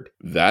turd.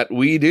 That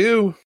we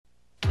do.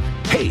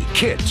 Hey,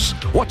 kids,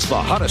 what's the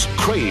hottest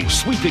craze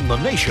sweeping the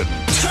nation?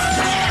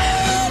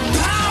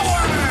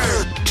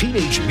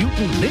 Teenage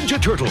Mutant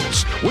Ninja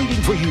Turtles,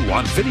 waiting for you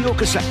on video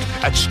cassette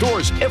at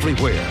stores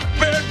everywhere.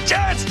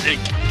 fantastic!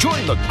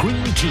 Join the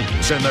Green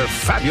Teens and their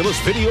fabulous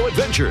video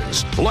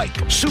adventures, like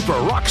Super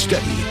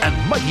Rocksteady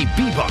and Mighty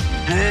Bebop.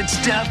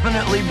 It's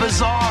definitely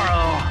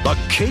Bizarro. The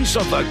Case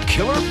of the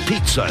Killer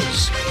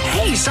Pizzas.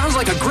 Hey, sounds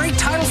like a great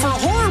title for a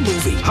horror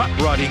movie. Hot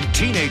rodding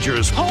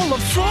teenagers. Hold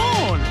the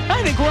phone.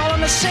 I think we're all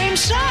on the same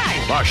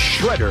side. The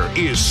Shredder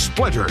is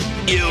splintered.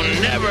 You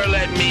never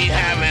let me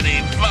have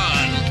any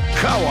fun.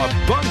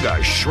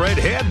 Cowabunga,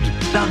 Shredhead.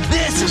 Now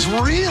this is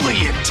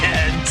really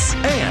intense.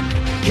 And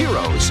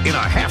Heroes in a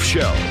Half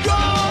Shell.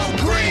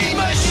 Go Green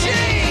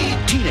Machine!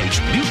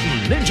 Teenage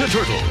Mutant Ninja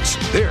Turtles.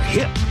 They're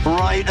hip.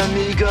 Right,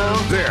 amigo?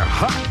 They're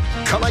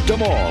hot. Collect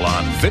them all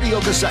on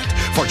video cassette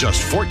for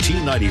just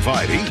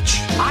 $14.95 each.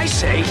 I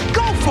say,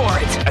 go for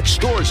it! At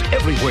stores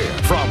everywhere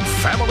from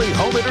Family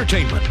Home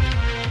Entertainment.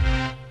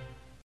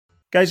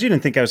 Guys, you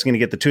didn't think I was going to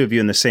get the two of you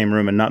in the same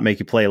room and not make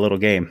you play a little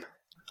game.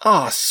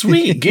 Oh,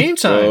 sweet. Game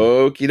time.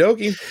 Okie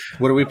dokie.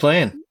 What are we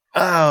playing?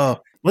 Oh,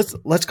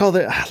 let's call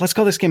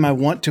this game I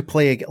want to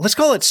play. Let's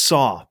call it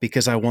Saw,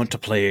 because I want to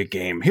play a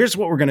game. Here's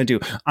what we're going to do.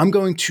 I'm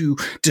going to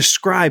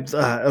describe,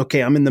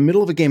 I'm in the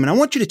middle of a game, and I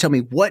want you to tell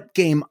me what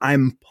game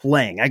I'm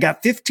playing. I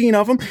got 15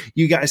 of them.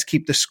 You guys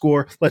keep the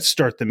score. Let's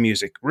start the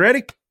music.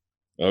 Ready?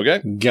 Okay.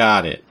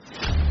 Got it.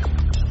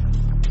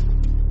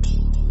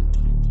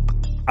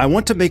 I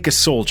want to make a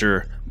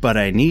soldier, but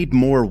I need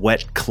more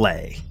wet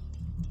clay.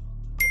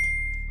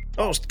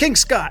 Oh, King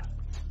Scott.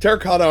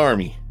 Terracotta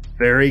Army.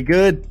 Very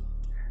good.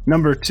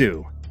 Number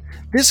 2.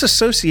 This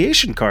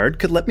association card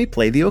could let me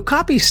play the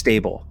Okapi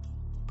stable.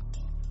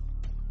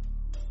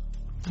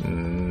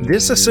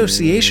 This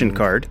association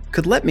card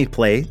could let me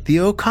play the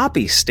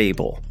Okapi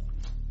stable.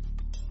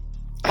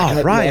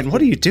 Oh, Ryan,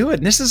 what are you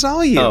doing? This is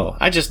all you. Oh,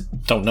 I just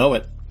don't know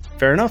it.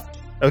 Fair enough.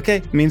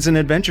 Okay, means an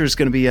adventure is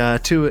going to be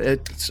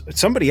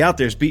somebody out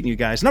there is beating you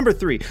guys. Number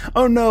 3.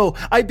 Oh no,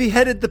 I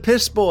beheaded the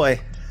piss boy.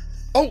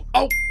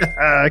 Oh.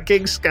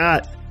 King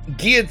Scott.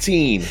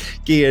 Guillotine.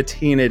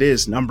 Guillotine it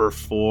is. Number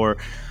 4.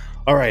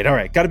 All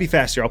right. Got to be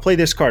faster. I'll play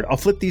this card. I'll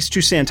flip these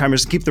 2 sand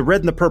timers and keep the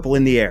red and the purple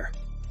in the air.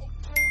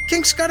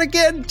 King Scott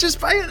again, just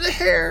by the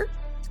hair.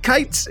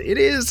 Kites, it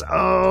is.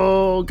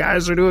 Oh,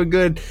 guys are doing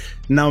good.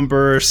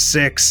 Number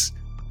 6.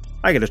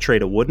 I got to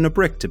trade a wood and a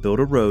brick to build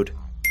a road.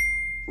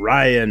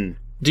 Ryan.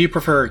 Do you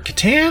prefer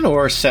Catan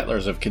or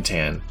Settlers of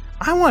Catan?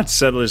 I want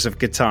Settlers of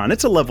Catan.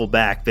 It's a level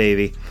back,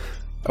 baby.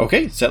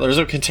 Okay, Settlers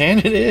of Catan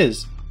it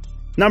is.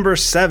 Number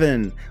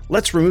 7.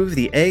 Let's remove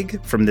the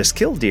egg from this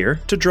killdeer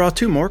to draw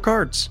 2 more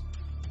cards.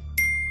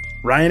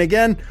 Ryan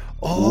again.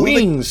 Oh,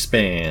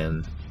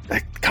 Wingspan.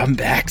 The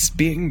comeback's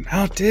being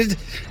mounted.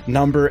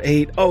 Number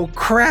 8. Oh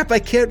crap, I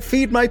can't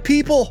feed my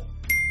people.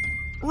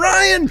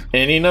 Ryan.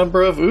 Any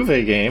number of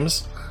Uwe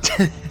games.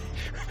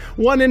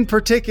 One in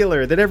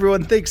particular that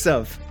everyone thinks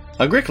of.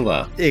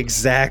 Agricola.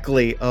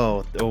 Exactly.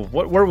 Oh,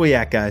 where are we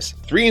at, guys?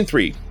 3 and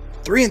 3.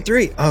 3 and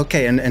 3.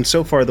 Okay, and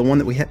so far the one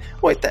that we had.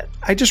 Wait,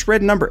 I just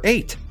read number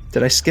 8.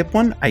 Did I skip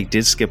one? I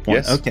did skip one.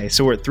 Yes. Okay,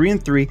 so we're at 3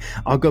 and 3.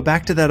 I'll go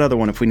back to that other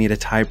one if we need a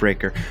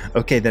tiebreaker.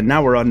 Okay, then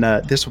now we're on.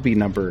 This will be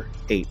number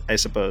 8, I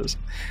suppose.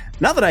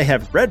 Now that I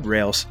have red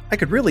rails, I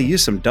could really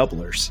use some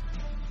doublers.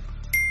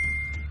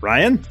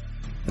 Ryan?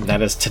 And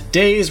that is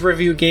today's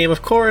review game,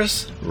 of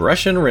course,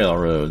 Russian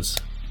Railroads.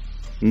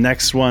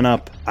 Next one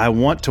up. I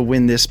want to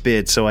win this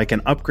bid so I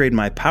can upgrade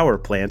my power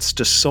plants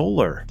to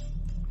solar.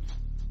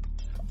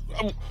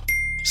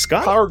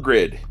 Scott? Power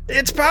Grid.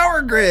 It's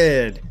Power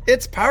Grid.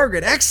 It's Power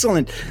Grid.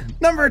 Excellent.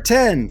 Number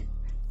 10.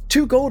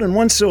 2 gold and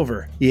 1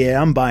 silver.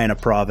 Yeah, I'm buying a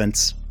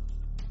province.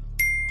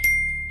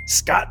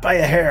 Scott by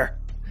a hair.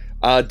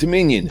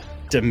 Dominion.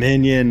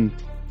 Dominion.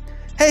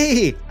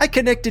 Hey, I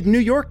connected New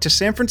York to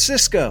San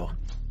Francisco.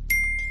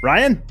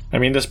 Ryan? I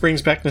mean, this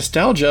brings back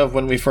nostalgia of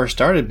when we first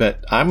started,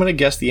 but I'm going to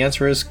guess the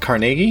answer is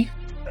Carnegie.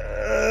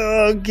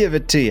 I'll give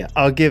it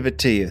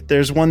to you.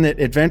 There's one that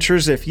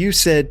Adventures, if you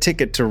said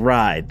Ticket to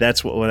Ride,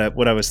 that's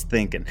what I was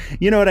thinking.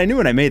 You know what? I knew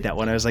when I made that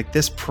one. I was like,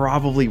 this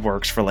probably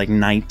works for like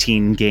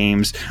 19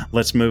 games.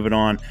 Let's move it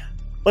on.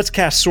 Let's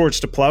cast Swords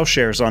to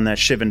Plowshares on that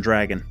Shivan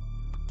Dragon.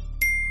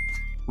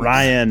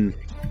 Ryan.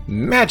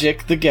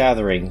 Magic the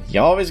Gathering.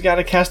 You always got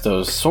to cast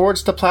those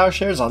Swords to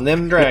Plowshares on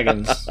them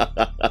dragons.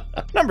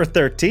 Number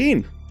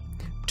 13.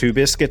 2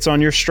 biscuits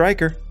on your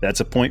striker. That's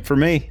a point for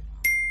me.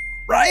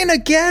 Ryan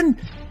again.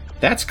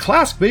 That's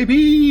class,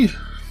 baby.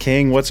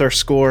 King, what's our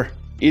score?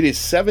 It is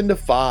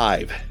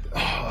 7-5.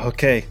 Oh,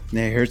 okay.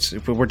 Now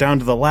we're down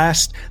to the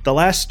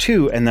last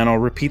 2, and then I'll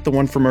repeat the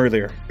one from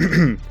earlier.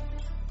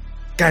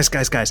 Guys,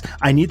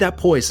 I need that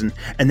poison,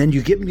 and then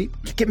you get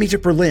me to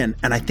Berlin,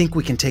 and I think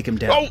we can take him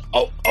down.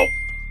 Oh.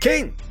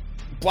 King!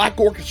 Black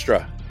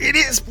Orchestra. It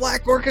is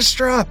Black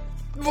Orchestra!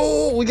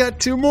 Oh, we got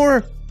 2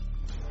 more.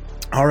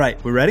 All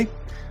right, we ready?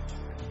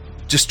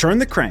 Just turn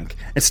the crank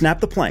and snap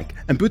the plank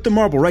and boot the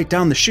marble right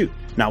down the chute.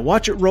 Now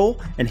watch it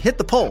roll and hit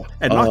the pole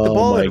and knock the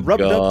ball and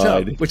rub it up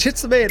top, which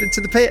hits the man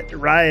into the pit.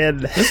 Ryan.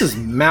 This is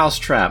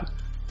Mousetrap.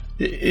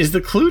 Is the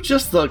clue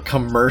just the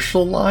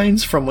commercial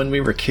lines from when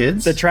we were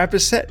kids? The trap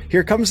is set.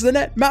 Here comes the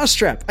net.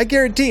 Mousetrap. I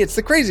guarantee it's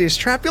the craziest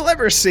trap you'll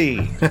ever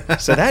see.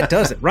 So that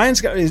does it.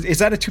 Ryan's got. Is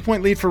that a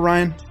 2-point lead for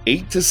Ryan?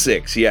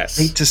 8-6, yes.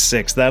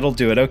 8-6. That'll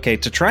do it. Okay,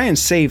 to try and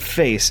save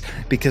face,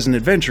 because an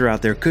adventurer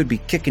out there could be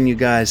kicking you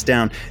guys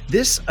down,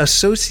 this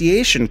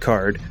association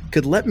card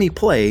could let me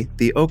play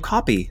the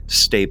Okapi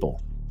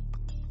stable.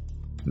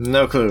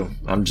 No clue.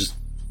 I'm just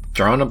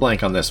drawing a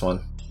blank on this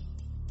one.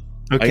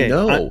 Okay, I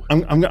know.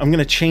 I'm going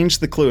to change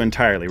the clue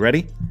entirely.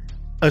 Ready?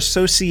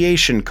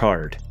 Association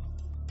card.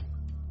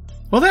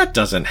 Well, that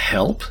doesn't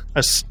help.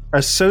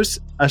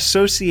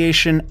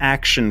 Association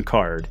action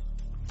card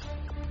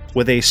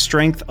with a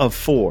strength of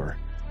 4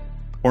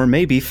 or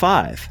maybe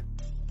 5.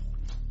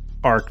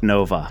 Arc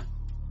Nova.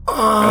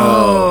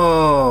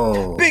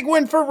 Oh. Big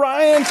win for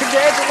Ryan.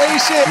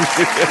 Congratulations.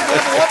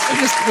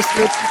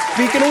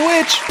 Speaking of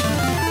which.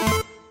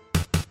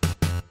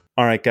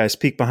 All right, guys,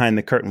 peek behind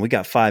the curtain. We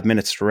got 5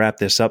 minutes to wrap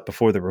this up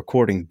before the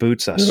recording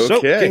boots us. Okay.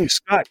 So, King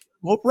Scott,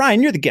 well,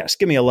 Ryan, you're the guest.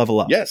 Give me a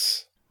level up.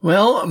 Yes.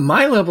 Well,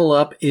 my level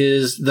up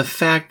is the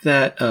fact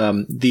that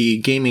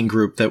the gaming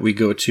group that we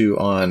go to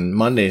on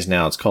Mondays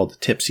now, it's called the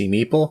Tipsy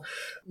Meeple,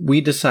 we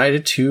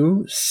decided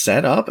to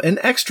set up an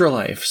Extra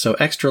Life. So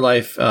Extra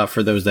Life,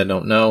 for those that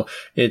don't know,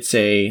 it's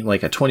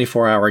like a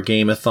 24-hour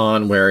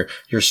game-a-thon where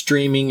you're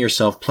streaming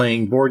yourself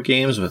playing board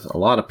games with a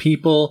lot of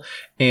people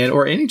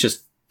or any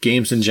just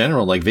games in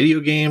general, like video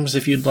games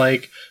if you'd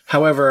like.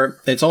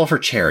 However, it's all for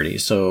charity.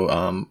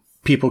 So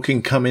people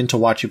can come in to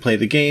watch you play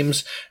the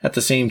games. At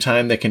the same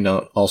time, they can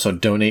also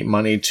donate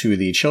money to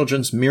the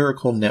Children's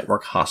Miracle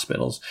Network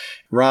hospitals.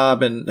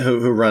 Rob,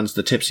 who runs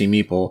the Tipsy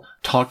Meeple,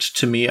 talked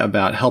to me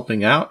about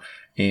helping out,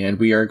 and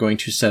we are going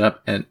to set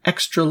up an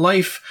Extra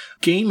Life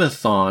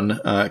game-a-thon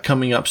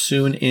coming up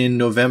soon in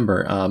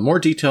November. More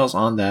details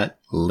on that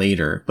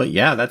later. But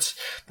yeah,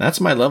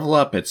 that's my level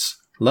up. It's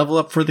level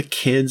up for the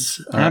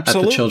kids at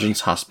the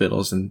children's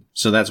hospitals. And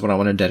so that's what I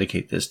want to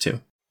dedicate this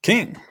to.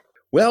 King.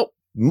 Well,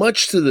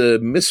 much to the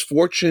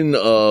misfortune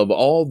of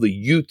all the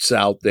youths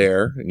out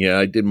there, yeah,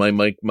 I did my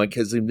Mike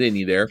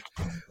Hezimini there,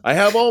 I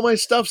have all my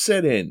stuff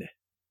set in.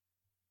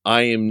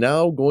 I am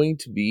now going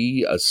to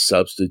be a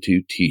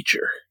substitute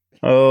teacher.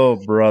 Oh,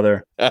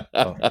 brother. You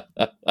got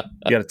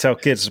to tell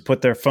kids to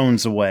put their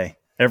phones away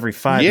every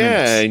 5 minutes.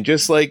 Yeah, and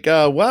just like,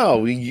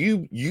 wow,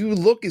 you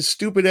look as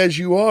stupid as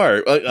you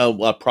are.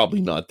 Well, probably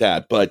not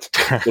that, but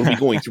it'll be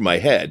going through my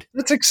head.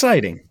 That's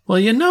exciting. Well,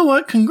 you know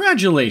what?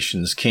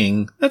 Congratulations,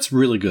 King. That's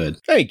really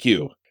good. Thank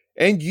you.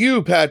 And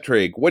you,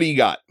 Patrick, what do you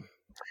got?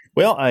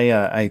 Well,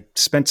 I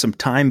spent some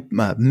time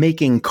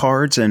making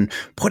cards and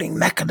putting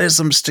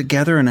mechanisms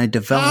together, and I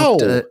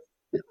developed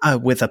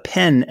with a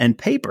pen and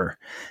paper.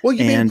 Well,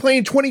 you've been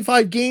playing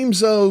 25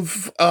 games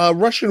of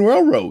Russian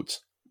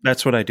railroads.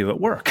 That's what I do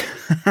at work.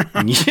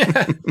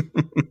 Yeah.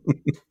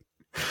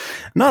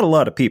 Not a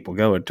lot of people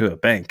go into a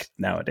bank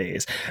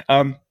nowadays.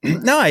 No,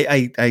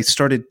 I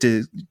started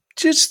to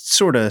just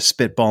sort of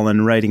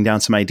spitballing, writing down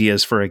some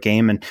ideas for a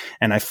game, and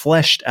I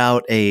fleshed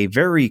out a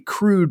very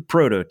crude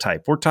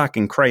prototype. We're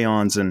talking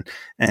crayons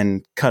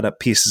and cut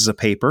up pieces of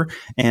paper.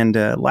 And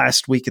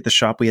last week at the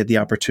shop, we had the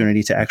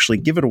opportunity to actually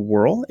give it a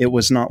whirl. It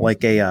was not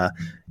like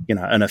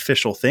an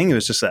official thing. It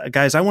was just,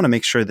 guys, I want to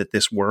make sure that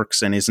this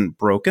works and isn't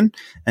broken.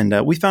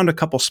 And we found a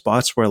couple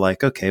spots where,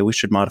 like, okay, we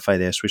should modify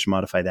this, we should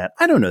modify that.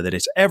 I don't know that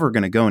it's ever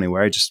going to go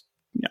anywhere.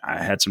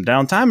 I had some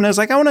downtime, and I was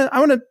like, I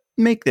want to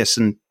make this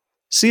and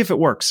see if it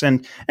works.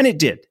 And it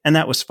did. And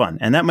that was fun.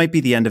 And that might be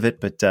the end of it,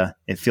 but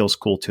it feels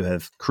cool to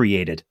have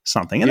created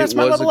something. And that's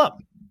my level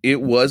up.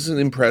 It was an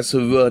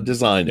impressive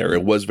design there.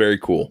 It was very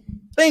cool.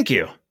 Thank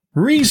you.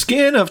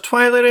 Reskin of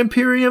Twilight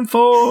Imperium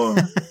 4.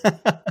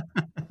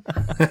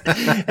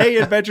 Hey,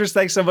 adventurers,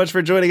 thanks so much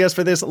for joining us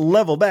for this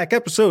Level Back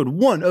episode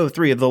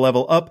 103 of the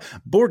Level Up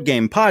Board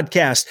Game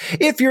Podcast.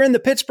 If you're in the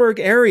Pittsburgh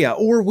area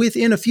or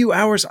within a few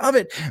hours of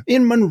it,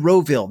 in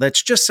Monroeville,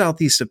 that's just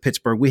southeast of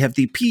Pittsburgh, we have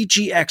the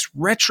PGX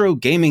Retro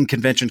Gaming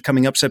Convention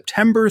coming up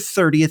September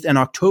 30th and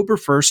October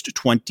 1st,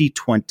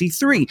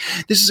 2023.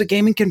 This is a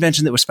gaming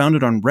convention that was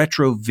founded on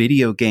retro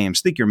video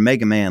games. Think your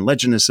Mega Man,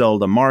 Legend of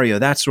Zelda, Mario,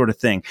 that sort of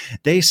thing.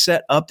 They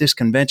set up this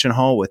convention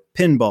hall with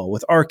pinball,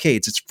 with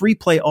arcades. It's free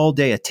play all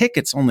day. A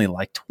ticket's only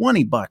like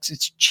 $20.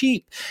 It's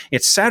cheap.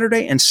 It's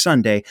Saturday and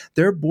Sunday.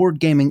 Their board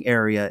gaming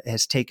area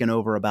has taken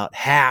over about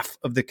half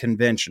of the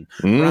convention.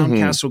 Brown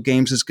Castle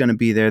Games is going to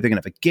be there. They're going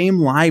to have a game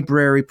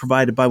library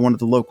provided by one of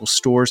the local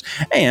stores,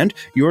 and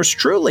yours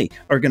truly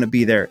are going to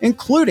be there,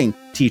 including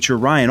Teacher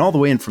Ryan, all the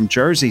way in from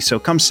Jersey. So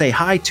come say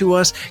hi to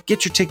us.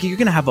 Get your ticket. You're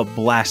going to have a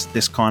blast at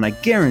this con. I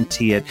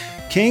guarantee it.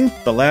 King,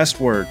 the last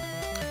word.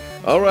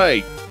 All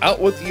right. Out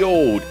with the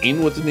old,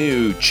 in with the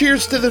new.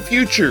 Cheers to the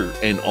future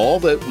and all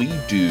that we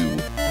do.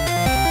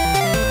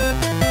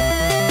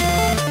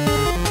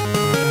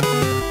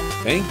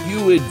 Thank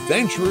you,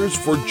 adventurers,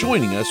 for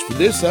joining us for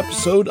this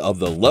episode of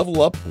the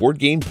Level Up Board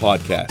Game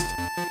Podcast.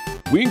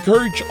 We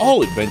encourage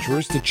all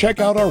adventurers to check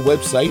out our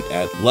website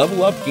at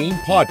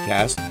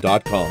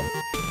levelupgamepodcast.com.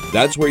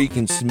 That's where you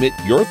can submit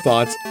your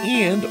thoughts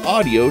and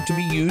audio to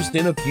be used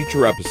in a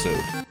future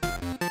episode.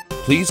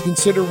 Please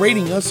consider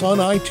rating us on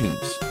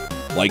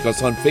iTunes, like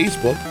us on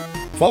Facebook,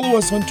 follow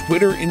us on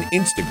Twitter and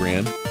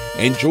Instagram,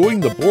 and join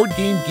the Board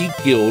Game Geek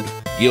Guild,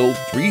 Guild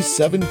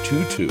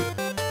 3722.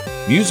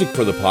 Music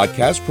for the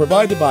podcast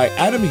provided by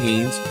Adam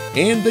Haynes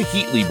and the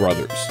Heatley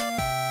Brothers.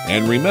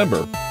 And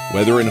remember,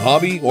 whether in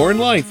hobby or in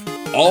life,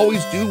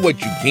 always do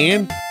what you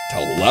can to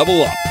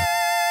level up.